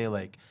anime,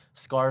 like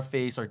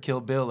Scarface or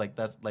Kill Bill, like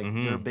that's like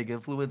your big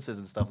influences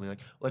and stuff.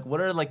 Like what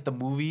are like the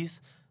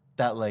movies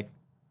that like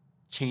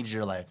change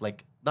your life?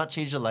 Like not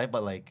change your life,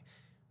 but like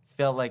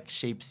felt like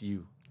shapes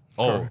you.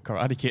 oh,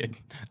 Karate Kid.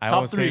 I Top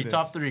always say three, this.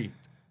 top three.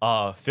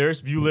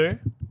 Ferris Bueller,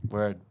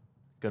 Word,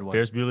 good one.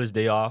 Ferris Bueller's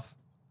Day Off,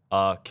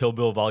 Kill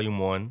Bill Volume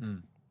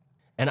 1.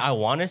 And I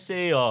want to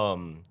say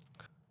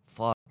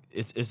fuck,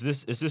 it's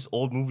this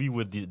old movie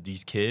with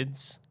these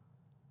kids.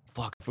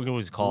 Fuck, I forget what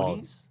it's called.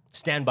 Goonies?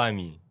 Stand By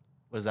Me.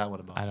 What is that one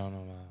about? I don't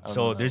know, man.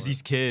 So there's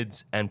these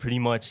kids, and pretty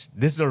much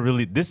this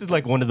is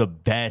like one of the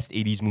best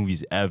 80s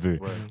movies ever.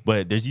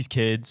 But there's these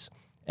kids,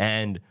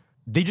 and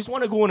they just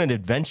want to go on an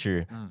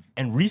adventure.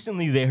 And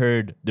recently they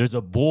heard there's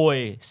a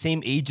boy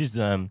same age as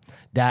them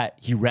that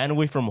he ran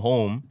away from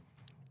home,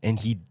 and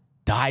he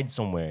died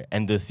somewhere.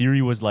 And the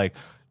theory was like,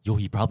 yo,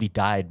 he probably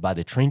died by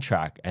the train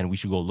track and we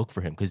should go look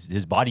for him because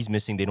his body's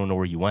missing. They don't know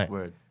where he went.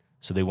 Word.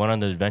 So they went on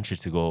the adventure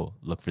to go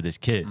look for this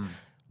kid.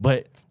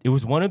 But it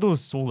was one of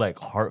those so like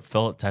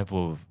heartfelt type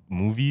of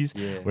movies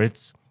where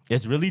it's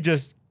really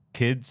just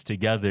kids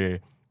together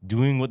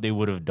doing what they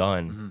would have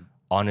done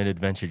on an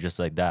adventure just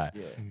like that.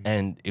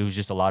 And it was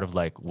just a lot of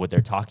like what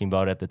they're talking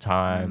about at the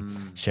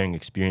time, sharing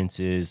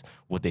experiences,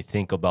 what they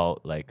think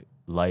about like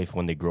life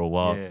when they grow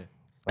up.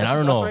 And I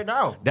don't know. Right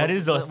now. That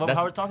is us. That's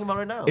how we're talking about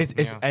right now.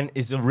 And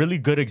it's a really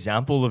good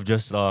example of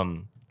just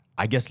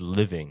I guess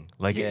living.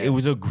 Like it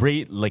was a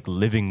great like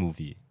living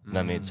movie.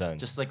 That made sense.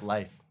 Just like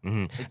life.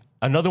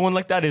 Another one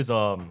like that is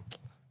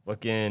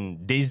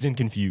fucking Dazed and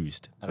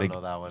Confused. I don't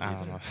know that one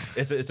either.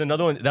 It's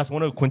another one. That's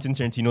one of Quentin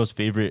Tarantino's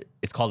favorite.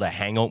 It's called a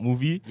hangout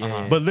movie.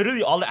 But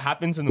literally all that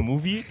happens in the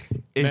movie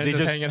is Man,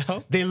 just hanging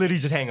out? They literally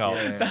just hang out.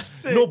 That's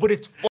sick. No, but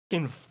it's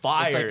fucking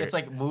fire. It's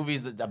like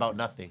movies about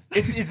nothing.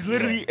 It's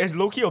literally it's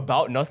low key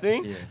about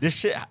nothing. There's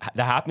shit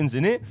that happens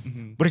in it,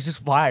 but it's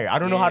just fire. I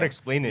don't know how to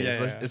explain it.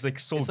 It's like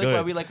so It's good. like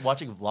why we like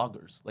watching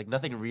vloggers. Like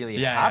nothing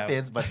really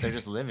happens, but they're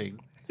just living.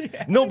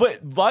 No,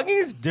 but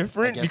vlogging is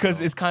different guess because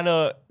so. it's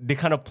they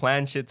kind of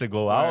plan shit to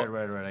go out.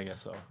 Right. I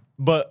guess so.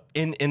 But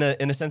in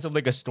a sense of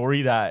like a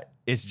story that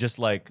is just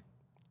like.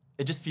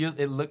 It just feels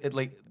it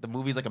like the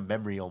movie's like a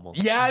memory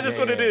almost. Yeah, that's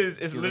what it is.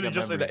 It's Feels literally like a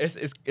just like memory.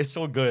 that. It's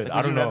so good. Like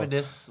I don't you know.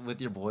 reminisce with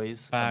your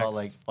boys about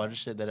like fun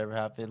shit that ever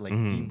happened, like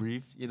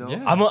debrief. You know,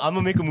 Yeah. I'm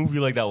gonna make a movie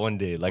like that one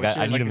day. Like What's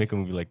I your, need to like, make a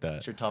movie like that.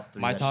 what's your top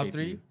three? My that top shape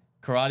 3: you?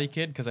 Karate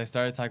Kid, because I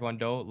started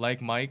Taekwondo,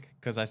 like Mike,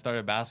 because I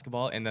started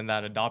basketball, and then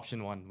that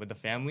adoption one with the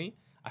family.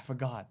 I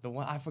forgot.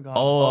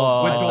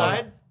 Oh, with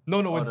Outside?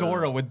 Dora. No, with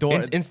Dora. With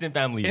Dora. Instant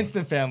Family.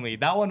 Instant Family.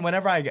 That one,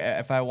 whenever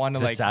if I want to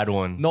It's a like. sad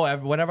one. No,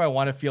 whenever I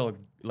want to feel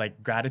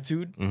like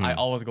gratitude, I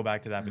always go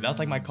back to that. But that's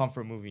like my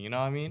comfort movie, you know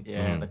what I mean?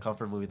 Yeah, the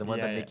comfort movie, the one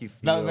that make you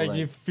feel. That make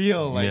you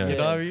feel like, you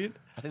know what I mean?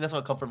 I think that's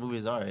what comfort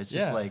movies are. It's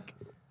just Yeah. like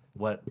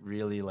what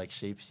really like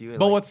shapes you. And,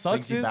 But like, what sucks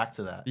brings you is back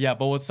to that. Yeah,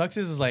 but what sucks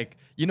is like,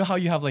 you know how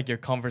you have like your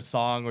comfort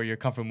song or your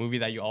comfort movie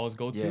that you always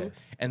go to, Yeah.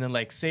 and then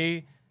like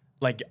say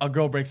like a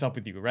girl breaks up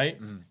with you, right?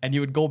 And you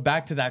would go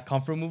back to that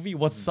comfort movie.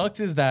 What sucks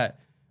is that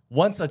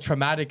once a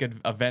traumatic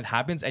event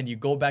happens and you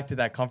go back to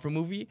that comfort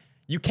movie,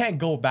 you can't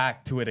go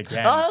back to it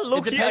again.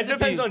 Low key, it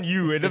depends on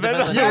you. It depends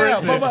on on you.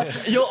 you. Yeah,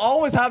 but you'll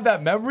always have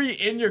that memory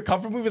in your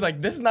comfort movie.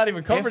 Like, this is not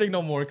even comforting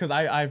no more because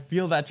I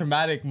feel that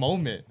traumatic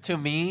moment. To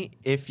me,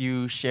 if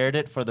you shared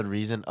it for the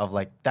reason of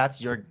like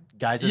that's your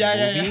guys'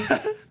 Yeah,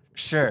 movie,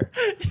 sure.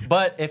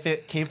 But if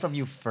it came from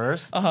you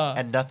first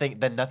and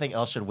nothing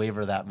else should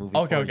waver that movie.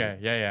 Okay, for okay.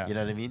 you. Yeah. You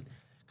know what I mean?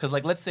 Because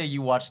like, let's say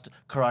you watched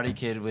Karate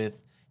Kid with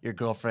your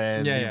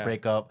girlfriend, you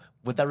break up.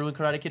 Would that ruin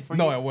Karate Kid for you?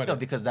 No, it wouldn't. No,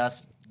 because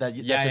that's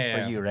just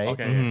for you, right?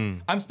 Okay. Yeah.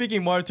 I'm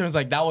speaking more in terms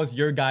like that was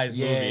your guys'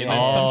 movie. And then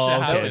yeah. some shit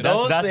Okay. happened.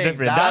 Those That's things,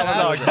 different.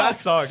 that's- That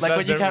sucks. Like That's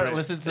when you can't different.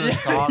 listen to the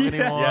song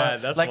anymore. Yeah,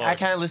 that's like I fucked.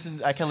 can't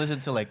listen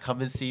to like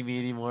Come and See Me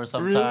anymore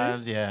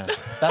sometimes. Yeah.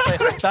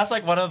 That's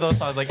like one of those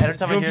songs. Like every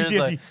time I Yo, hear it, it's PTSD,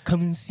 like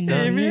come and see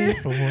Doesn't me.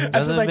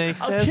 doesn't like, make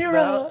sense.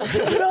 Akira,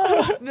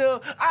 No.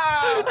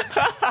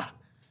 Ah.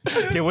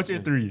 Okay, what's your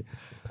 3?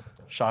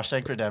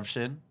 Shawshank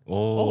Redemption.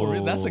 Oh,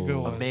 really? That's a good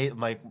one.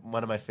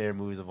 One of my favorite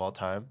movies of all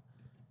time.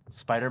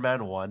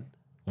 Spider-Man 1.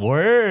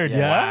 Word, Yeah.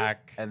 yeah.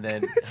 Whack. And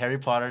then Harry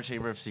Potter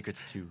Chamber of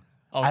Secrets 2.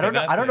 Okay, I don't know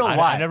that's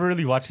why. I never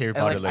really watched Harry And,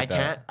 Potter like I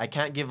that. I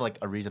can't give like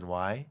a reason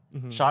why.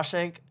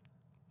 Shawshank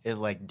is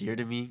like dear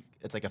to me.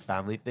 It's like a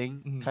family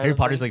thing. kind Harry of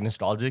Potter's thing. like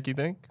nostalgic, you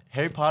think?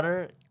 Harry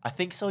Potter. I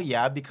think so,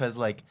 yeah, because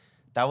like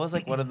that was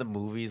like one of the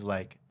movies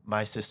like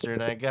my sister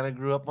and I kind of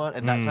grew up on,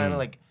 and that kind of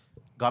like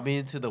got me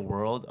into the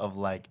world of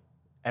like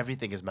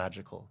everything is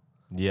magical.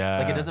 Yeah.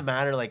 Like it doesn't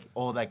matter like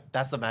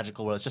that's the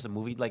magical world. It's just a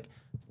movie. Like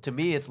to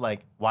me, it's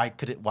like why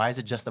is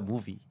it just a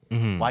movie?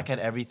 Why can't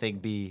everything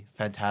be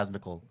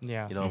phantasmical?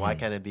 Yeah. You know, why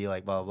can't it be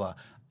like blah blah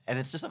blah? And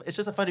it's just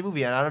a funny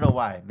movie, and I don't know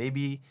why.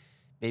 Maybe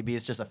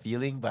it's just a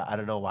feeling, but I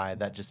don't know why.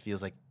 That just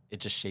feels like it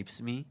just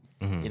shapes me.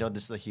 You know,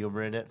 the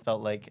humor in it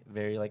felt like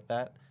very like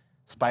that.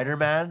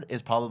 Spider-Man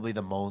is probably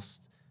the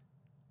most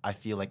I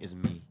feel like is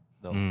me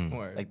though.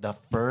 Word. Like the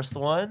first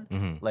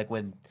one, like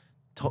when.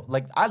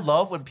 Like I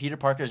love when Peter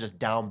Parker is just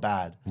down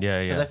bad.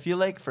 Yeah, Because yeah. I feel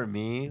like for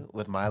me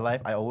with my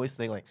life, I always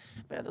think like,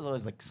 man, there's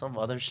always like some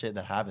other shit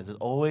that happens. There's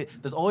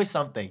always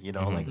something, you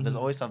know, like there's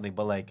always something.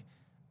 But like,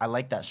 I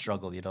like that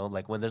struggle, you know,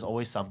 like when there's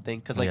always something.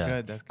 Because like,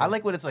 Yeah. That's good. I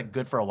like when it's like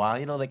good for a while,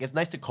 you know, like it's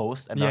nice to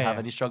coast and not Yeah, have yeah.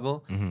 any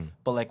struggle.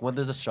 But like when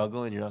there's a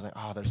struggle and you're just like,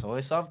 oh, there's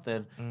always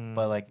something.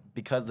 But like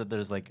because that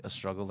there's like a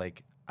struggle,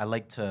 like I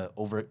like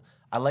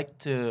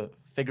to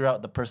figure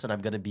out the person I'm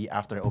gonna be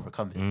after I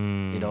overcome it.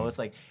 You know, it's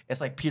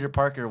like Peter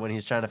Parker when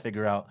he's trying to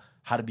figure out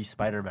how to be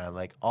Spider-Man.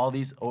 Like all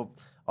these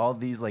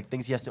like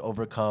things he has to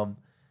overcome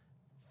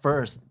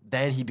first,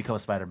 then he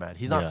becomes Spider-Man.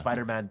 He's not Yeah.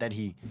 Spider-Man, then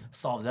he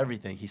solves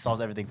everything. He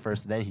solves everything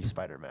first, then he's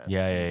Spider-Man.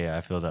 Yeah,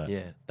 I feel that.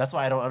 Yeah. That's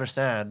why I don't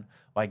understand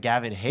why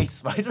Gavin hates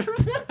Spider-Man.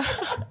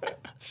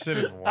 shit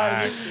is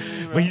whack.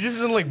 But he just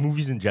doesn't like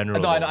movies in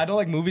general. No, I don't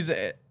like movies,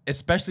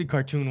 especially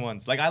cartoon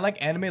ones. Like I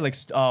like anime, like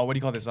what do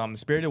you call this?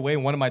 Spirited Away,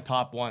 one of my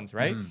top ones,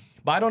 right?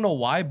 But I don't know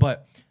why,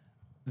 but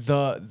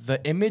the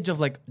image of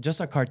like just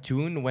a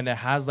cartoon when it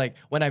has like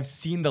when I've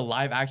seen the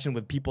live action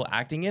with people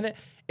acting in it,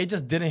 it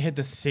just didn't hit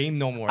the same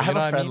no more. I have you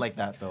know a friend what I mean? like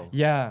that though.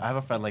 Yeah. I have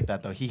a friend like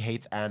that though. He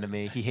hates anime.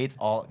 He hates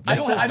all. I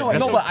don't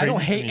know, so but I don't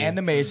crazy to hate me.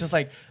 anime. It's just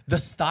like the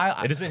style.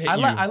 It doesn't hit I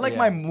like you. I like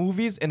my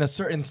movies in a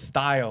certain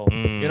style.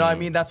 You know what I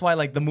mean? That's why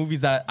like the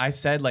movies that I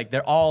said like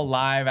they're all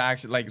live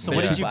action. Like So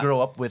what did you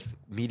grow up with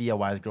media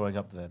wise growing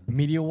up then?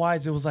 media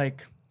wise? It was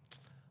like,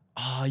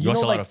 You know, watch a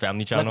lot like of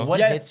Family Channel? what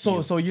yeah. hits So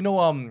you? so you know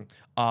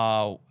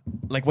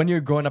like when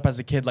you're growing up as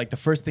a kid, like the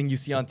first thing you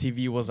see on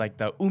TV was like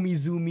the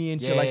umizoomi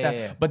and shit like that.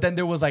 Yeah. But then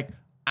there was like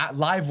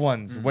live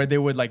ones where they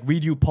would like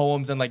read you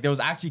poems and like there was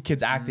actually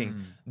kids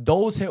acting.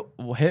 Those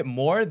hit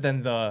more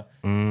than the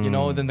you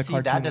know than the See,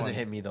 cartoon that doesn't ones.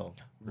 hit me though.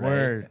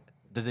 Word.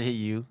 Does it hit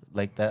you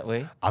like that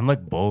way? I'm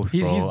like both.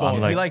 He's bro. both. I'm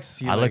He like,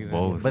 likes- I like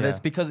both. it. But Yeah. it's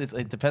because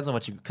it depends on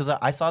what you. Because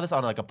I saw this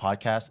on like a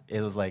podcast.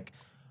 It was like,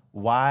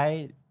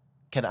 why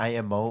can I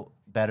emote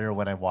better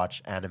when I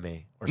watch anime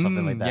or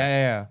something like that?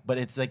 Yeah. But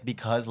it's like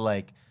because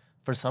like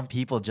for some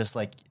people, just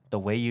like the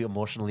way you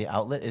emotionally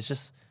outlet, it's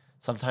just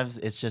sometimes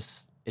it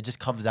just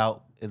comes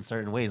out in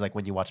certain ways. Like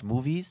when you watch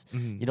movies,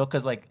 you know,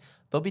 because like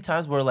there'll be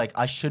times where like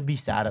I should be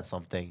sad at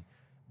something,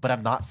 but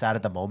I'm not sad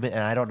at the moment,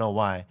 and I don't know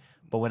why.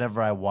 But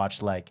whenever I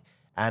watch like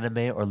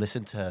anime or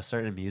listen to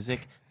certain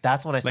music,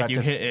 that's when I start you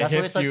to hit- it that's when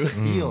it hits starts you. to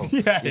feel,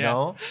 Yeah, you yeah.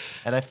 know.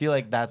 And I feel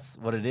like that's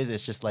what it is.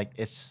 It's just like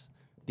it's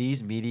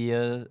these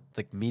media,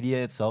 like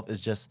media itself,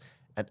 is just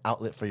an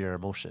outlet for your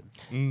emotion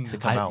to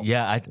come out.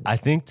 Yeah, I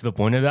think to the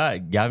point of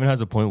that, Gavin has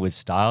a point with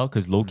style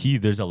because low key,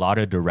 there's a lot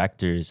of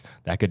directors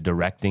that could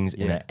direct things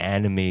in an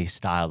anime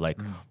style, like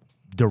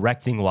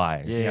directing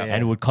wise, Yeah.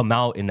 and it would come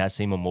out in that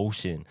same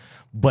emotion.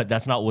 But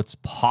that's not what's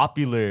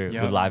popular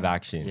Yeah. with live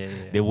action. Yeah.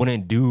 They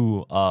wouldn't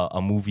do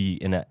a movie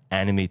in an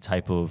anime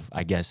type of,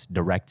 I guess,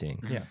 directing.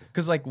 Yeah.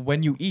 Because like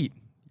when you eat,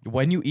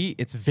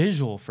 it's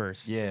visual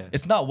first. Yeah.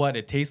 It's not what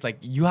it tastes like.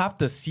 You have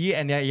to see it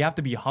and you have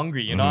to be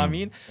hungry. You know what I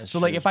mean? So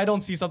like if I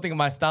don't see something in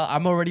my style,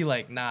 I'm already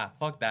like, nah,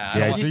 fuck that. I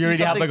Yeah, don't so want- you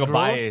already have something like a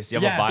gross, bias. You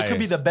have yeah, a bias. It could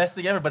be the best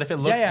thing ever, but if it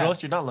looks Yeah.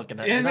 gross, you're not looking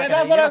at it. Is You're it? not That's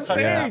gonna- what you're I'm not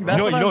touching saying. that. That's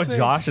you what know, I'm what saying.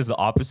 Josh is the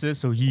opposite.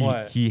 So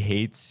What? he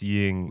hates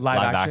seeing Live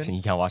live action? action.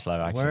 He can't watch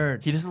live action.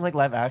 Word. He doesn't like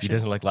live He action.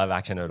 doesn't like live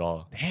action at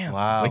all. Damn.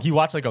 Wow. Like he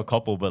watched like a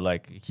couple, but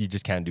like he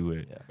just can't do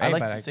it. I Hey, like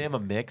but to like- say I'm a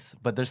mix,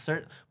 but there's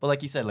certain. But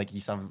like you said, like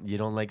you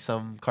don't like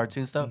some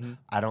cartoon stuff.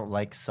 I don't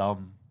like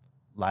some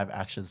live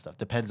action stuff.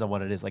 Depends on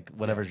what it is, like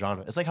whatever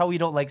genre. It's like how we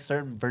don't like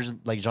certain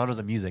like genres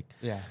of music.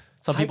 Yeah.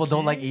 Some people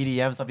don't like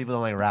EDM. Some people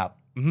don't like rap.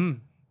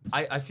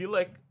 I feel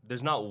like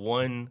there's not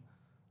one.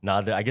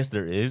 I guess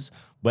there is,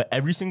 but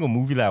every single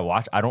movie that I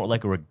watch, I don't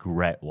like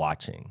regret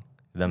watching.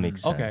 If that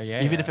makes sense. Okay,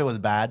 yeah. Even if it was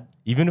bad.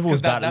 Even if it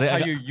was bad, that's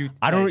like, how you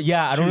I don't. like,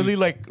 Yeah, I don't really choose.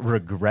 like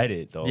regret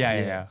it though.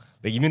 Yeah.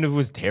 Like even if it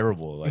was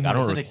terrible, like I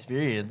don't. It's an reg-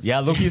 experience. Yeah,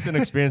 look, it's an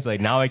experience.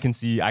 Like now I can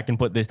see, I can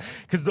put this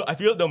because I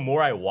feel the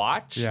more I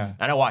watch, Yeah.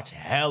 and I watch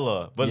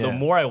hella, but the Yeah.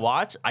 more I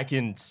watch, I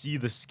can see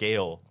the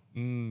scale,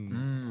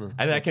 and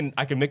I can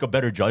make a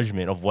better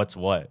judgment of what's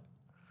what,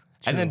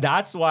 and then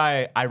that's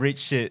why I rate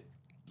shit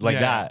like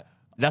Yeah. that.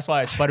 That's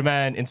why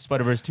Spider-Man in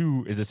Spider-Verse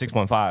 2 is a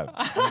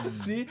 6.5.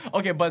 See?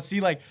 Okay, but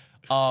see, like,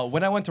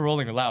 when I went to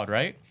Rolling Loud,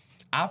 right?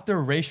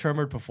 After Ray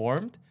Shremmerd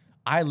performed,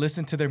 I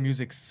listened to their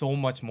music so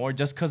much more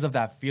just because of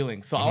that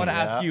feeling. So I want to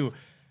ask you,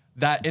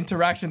 that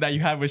interaction that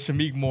you had with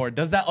Shamik Moore,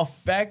 does that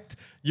affect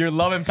your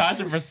love and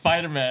passion for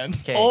Spider-Man?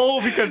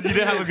 Oh, because you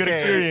didn't have a good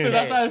experience. So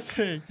that's what I was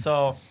saying.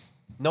 So,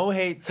 no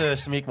hate to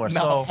Shamik Moore.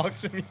 No, so, fuck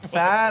Shamik Moore.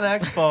 Fan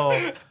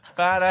Expo.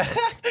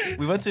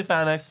 We went to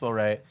Fan Expo,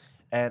 right?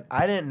 And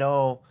I didn't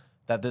know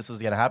that this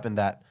was gonna happen.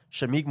 That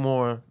Shamik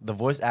Moore, the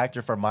voice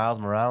actor for Miles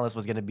Morales,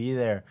 was gonna be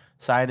there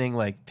signing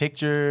like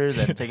pictures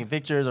and taking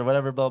pictures or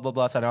whatever, blah blah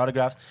blah, signing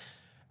autographs.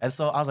 And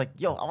so I was like,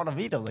 "Yo, I want to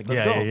meet him. Like,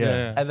 let's go."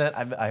 Yeah. And then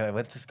I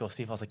went to go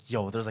see him. I was like,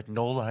 "Yo, there's like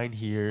no line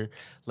here.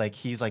 Like,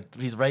 he's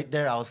right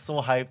there." I was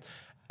so hyped.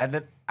 And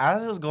then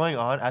as it was going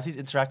on, as he's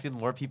interacting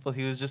with more people,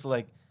 he was just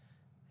like,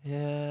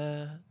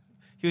 "Yeah."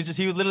 He was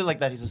literally like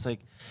that. He's just like,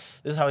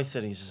 this is how he's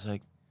sitting. He's just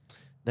like,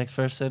 next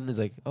person is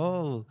like,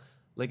 "Oh,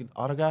 like an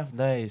autograph,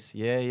 nice,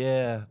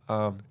 yeah."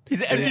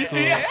 He's an pretty NPC. cool,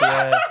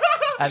 yeah.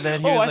 And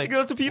then he Oh, was I like, should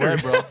go up to Peter.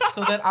 "Word, bro."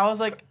 So then I was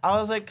like,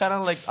 kind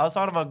of like, I was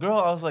talking to my girl.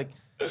 I was like,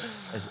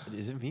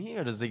 is it me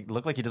or does it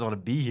look like he doesn't want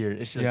to be here?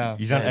 It's just Yeah. like,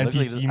 He's on it looks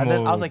like NPC this. And then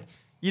I was mode. like,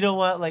 you know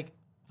what, like,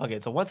 okay,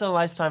 it's a once in a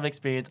lifetime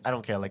experience. I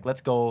don't care. Like,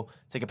 let's go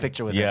take a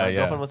picture with him. Yeah, My yeah.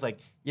 girlfriend was like,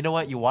 you know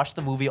what, you watch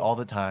the movie all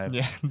the time.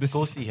 Yeah,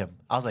 Go see him.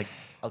 I was like,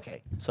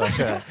 okay. So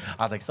sure.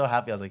 I was like so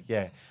happy. I was like,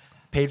 yeah.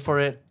 Paid for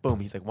it. Boom.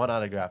 He's like, one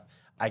autograph.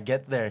 I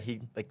get there.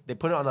 He like they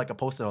put it on like a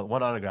post-it note,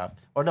 one autograph.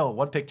 Or no,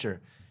 one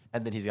picture.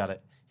 And then he's got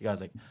it. He was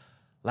like,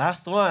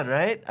 last one,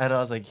 right? And I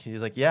was like,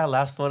 he's like, yeah,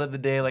 last one of the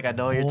day. Like, I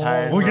know you're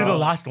tired. Oh, you're bro. the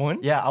last one?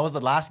 Yeah, I was the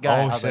last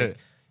guy. Oh, I was shit.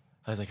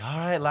 like, all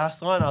right,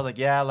 last one. I was like,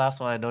 yeah, last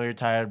one. I know you're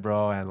tired,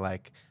 bro. And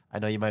like, I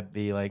know you might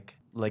be like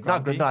like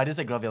Grumpy? no, I didn't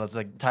say grumpy. I was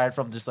like tired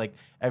from just like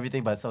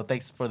everything. But so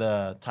thanks for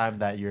the time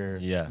that you're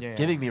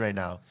giving me right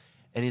now.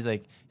 And he's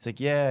like,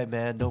 yeah,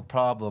 man, no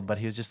problem. But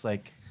he was just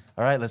like,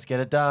 all right, let's get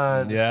it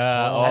done.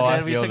 Yeah. And then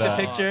I we feel took that.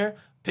 the picture.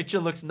 Picture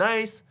looks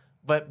nice,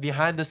 but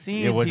behind the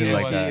scenes, It wasn't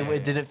like that.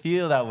 It didn't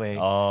feel that way.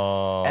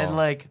 Oh. And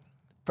like,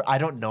 I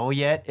don't know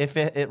yet if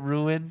it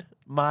ruined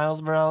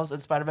Miles Morales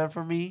and Spider-Man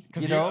for me.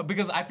 You know,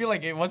 because I feel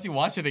like once you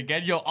watch it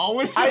again, you'll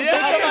always man.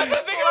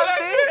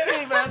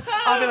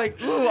 I'll be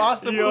like, ooh,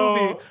 awesome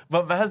movie.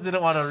 But Maz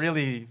didn't want to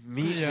really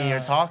meet me or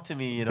talk to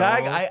me, you know.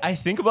 I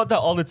think about that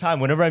all the time.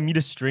 Whenever I meet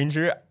a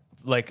stranger,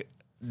 like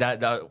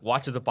that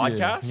watches a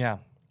podcast,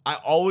 I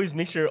always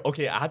make sure,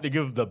 okay, I have to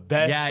give the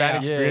best fan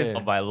experience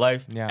of my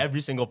life,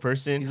 every single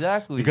person.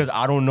 Exactly. Because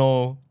I don't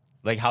know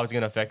like how it's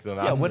gonna affect them.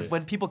 Yeah,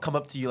 when people come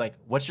up to you, like,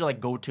 what's your like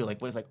go-to?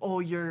 Like, what is like, oh,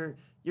 you're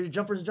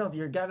Jumpers Jump,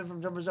 you're Gavin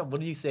from Jumpers Jump. What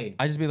do you say?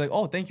 I just be like,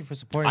 oh, thank you for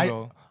supporting,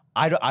 bro.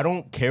 I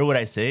don't care what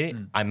I say.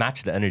 I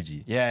match the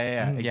energy.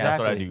 Yeah, exactly. That's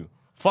what I do.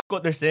 Fuck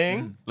what they're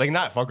saying. Like,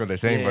 not fuck what they're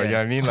saying, but you know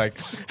what I mean? Like,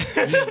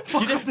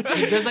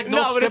 there's like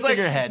no script in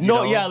your head.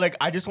 No, you know? like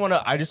I just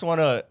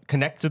wanna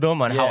connect to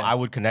them on how I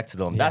would connect to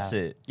them. That's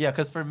it. Yeah,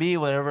 because for me,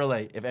 whenever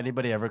like if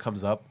anybody ever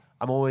comes up,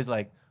 I'm always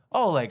like,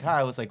 oh, like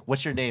hi. I was like,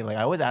 what's your name? Like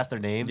I always ask their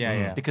name.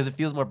 Because it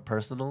feels more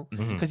personal.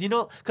 Because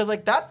because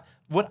like that's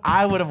what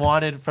I would have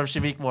wanted from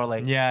Shamik more.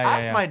 Like,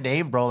 ask my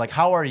name, bro. Like,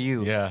 how are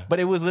you? Yeah. But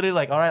it was literally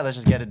like, all right, let's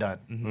just get it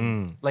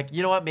done. Like,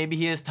 you know what? Maybe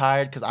he is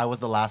tired because I was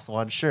the last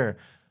one. Sure,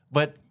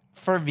 but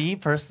for me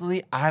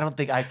personally, I don't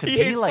think I could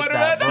be like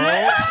that, bro.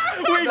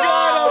 We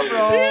got him,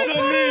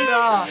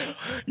 bro.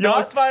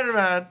 Not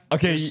Spider-Man.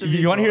 Okay,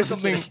 you want to hear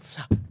something?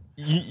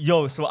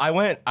 Yo, so I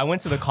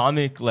went to the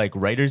comic like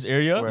writers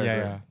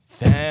area.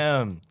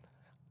 Fam,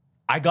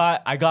 I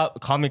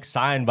got comics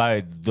signed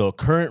by the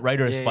current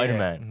writer of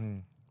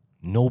Spider-Man.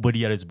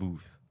 Nobody at his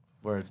booth.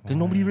 Word. Because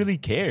nobody really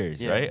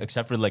cares, right?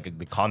 Except for like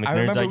the comic nerds, I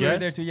guess. I remember we were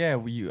there too. Yeah,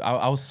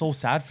 I was so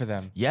sad for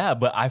them. Yeah,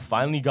 but I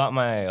finally got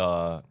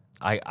my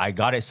I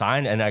got it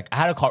signed, and I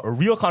had a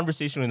real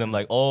conversation with him,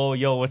 like, oh,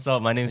 yo, what's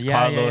up? My name's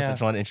Carlos. I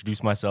just want to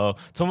introduce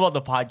myself. Tell him about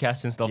the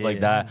podcast and stuff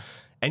like that.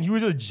 And he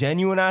was a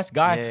genuine ass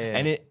guy.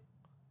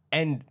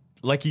 And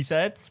like he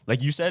said,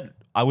 like you said,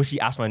 I wish he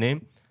asked my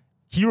name.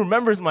 He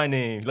remembers my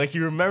name. Like, he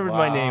remembered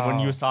my name when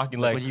he was talking.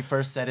 Like when you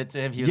first said it to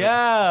him, he was like,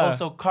 oh,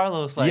 so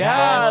Carlos. Like,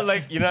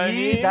 like, you know what I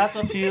mean? That's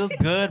what feels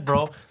good,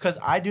 bro. Because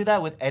I do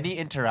that with any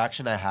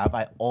interaction I have.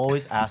 I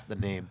always ask the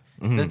name.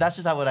 That's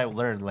just what I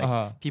learned.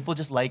 Like, people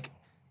just like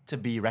to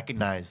be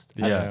recognized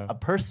as a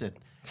person.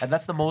 And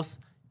that's the most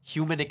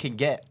human it can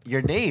get,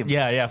 your name.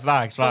 Yeah,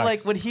 facts. So,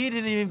 like, when he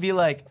didn't even be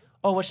like,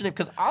 oh, what's your name?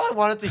 Because all I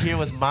wanted to hear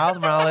was Miles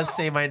Morales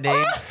say my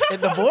name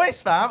in the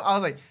voice, fam. I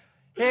was like,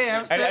 hey,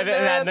 I'm Sam.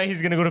 And then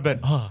he's gonna go to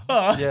bed.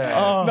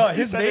 No,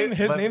 his name to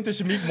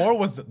Shamik Moore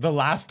was the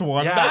last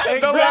one. Yeah, That's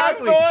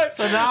exactly. the last one.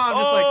 So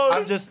now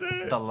I'm just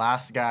the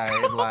last guy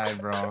in line,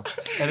 bro.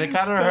 And it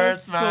kind of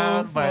hurts,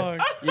 man. But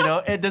you know,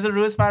 it doesn't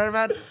ruin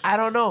Spider-Man. I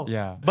don't know.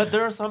 Yeah. But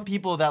there are some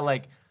people that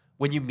like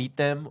when you meet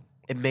them,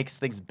 it makes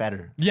things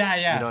better.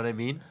 Yeah. You know what I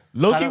mean?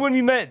 Low-key, when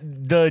we met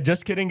the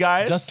Just Kidding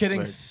guys. Just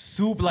Kidding,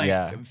 soup, like,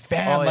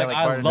 fam, Oh, yeah, like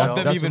I love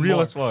them that's even real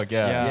more. as fuck,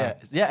 Yeah,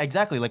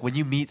 exactly. Like when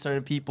you meet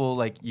certain people,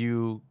 like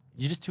you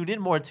just tune in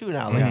more too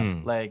now.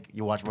 Like, like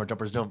you watch more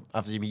Jumpers Jump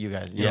after you meet you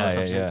guys. You know,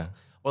 some shit.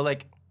 Or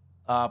like,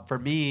 for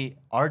me,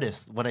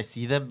 artists, when I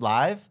see them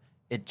live,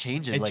 it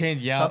changes. It like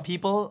changed, some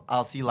people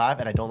I'll see live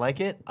and I don't like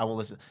it. I won't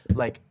listen.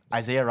 Like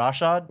Isaiah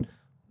Rashad,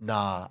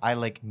 nah.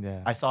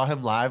 I saw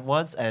him live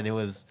once and it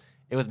was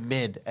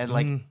mid. And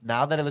like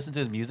now that I listen to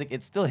his music,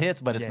 it still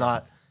hits, but it's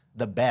not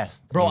the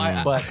best. Bro,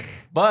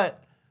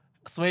 but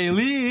Sway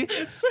Lee,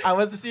 I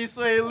went to see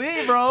Sway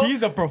Lee, bro.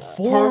 He's a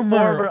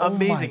performer.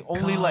 Amazing. Oh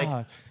my Only like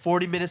God.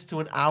 40 minutes to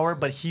an hour,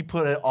 but he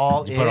put it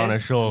all in. put on a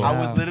show. I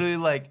was literally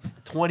like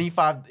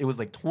 $25. It was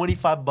like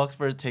 $25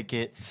 for a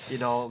ticket. You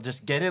know,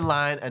 just get in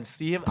line and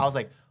see him. I was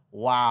like,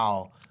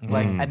 wow.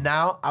 Like, and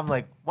now I'm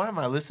like, why am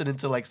I listening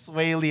to like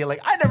Sway Lee?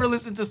 Like, I never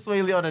listened to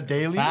Sway Lee on a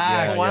daily.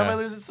 Facts. Why am I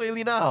listening to Sway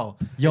Lee now?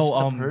 Yo,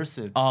 It's just the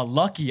person.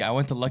 Lucky. I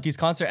went to Lucky's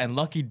concert and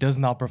Lucky does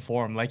not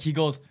perform. Like he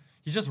just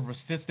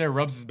sits there,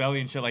 rubs his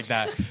belly and shit like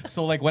that.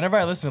 So like whenever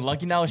I listen to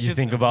Lucky now, it's You just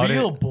think about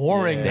real it?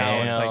 boring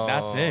now. It's like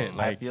that's it. I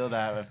Like feel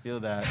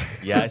that.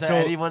 Yeah, Is there so-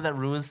 anyone that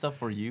ruins stuff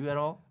for you at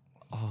all?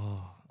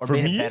 Or For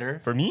made me? it better?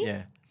 For me?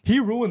 Yeah.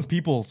 he ruins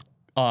people's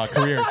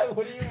careers.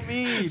 What do you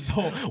mean?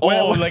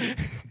 like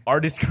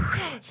artist.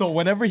 So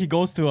whenever he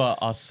goes to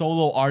a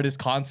solo artist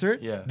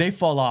concert, Yeah. they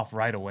fall off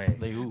right away.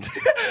 Like, ooh.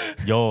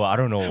 Yo, I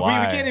don't know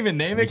why. We can't even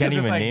name We it can't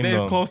because it's even like name they're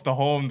them. close to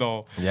home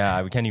though.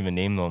 Yeah, we can't even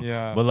name them.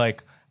 Yeah. But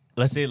like,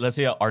 let's say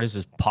an artist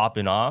is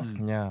popping off.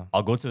 Yeah.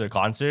 I'll go to their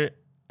concert,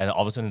 and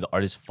all of a sudden the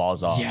artist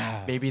falls off.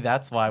 Yeah. Maybe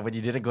that's why when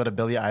you didn't go to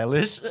Billie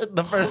Eilish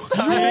the first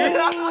time.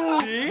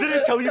 Did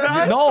I tell you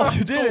that? No,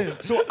 you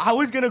didn't. So I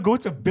was gonna go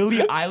to Billie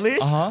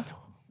Eilish.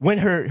 When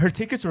her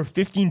tickets were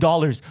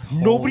 $15,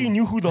 nobody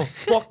knew who the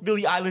fuck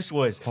Billie Eilish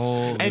was.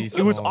 Holy And it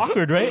was smokes.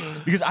 awkward, right?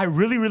 Because I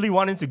really, really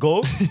wanted to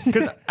go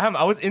because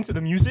I was into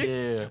the music.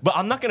 Yeah. But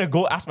I'm not gonna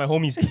go ask my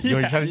homies, yo,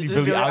 you trying to see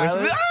Billie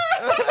Eilish?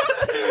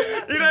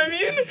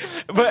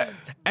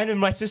 And then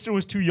my sister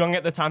was too young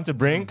at the time to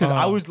bring because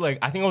I was like,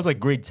 I think I was like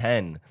grade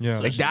 10. Yeah.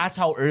 Like that's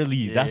how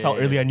early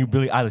I knew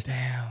Billie Eilish.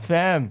 Damn.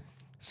 Fam.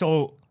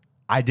 So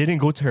I didn't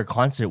go to her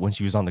concert when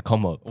she was on the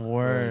come up.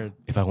 Word.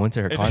 If I went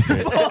to her concert,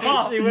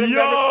 she would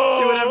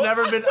have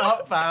never been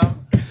up,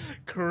 fam.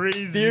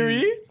 crazy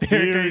Theory.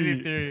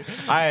 Crazy theory.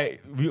 All right,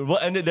 we'll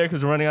end it there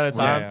because we're running out of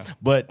time. Yeah.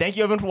 But thank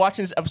you everyone for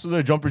watching this episode of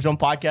the Jumper Jump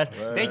podcast.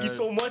 Thank you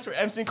so much for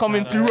EMSON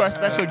coming through, our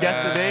special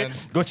guest today.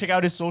 Go check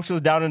out his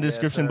socials down in the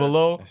description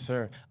below. Yes,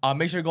 sir.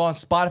 Make sure to go on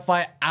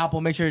Spotify,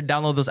 Apple. Make sure to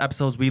download those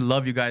episodes. We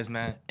love you guys,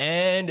 man.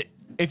 And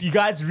if you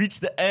guys reach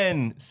the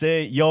end,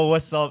 say, yo,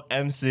 what's up,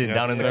 EMSON,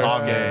 down in the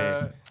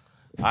comments.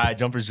 All right,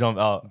 Jumpers Jump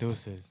out.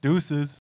 Deuces. Deuces.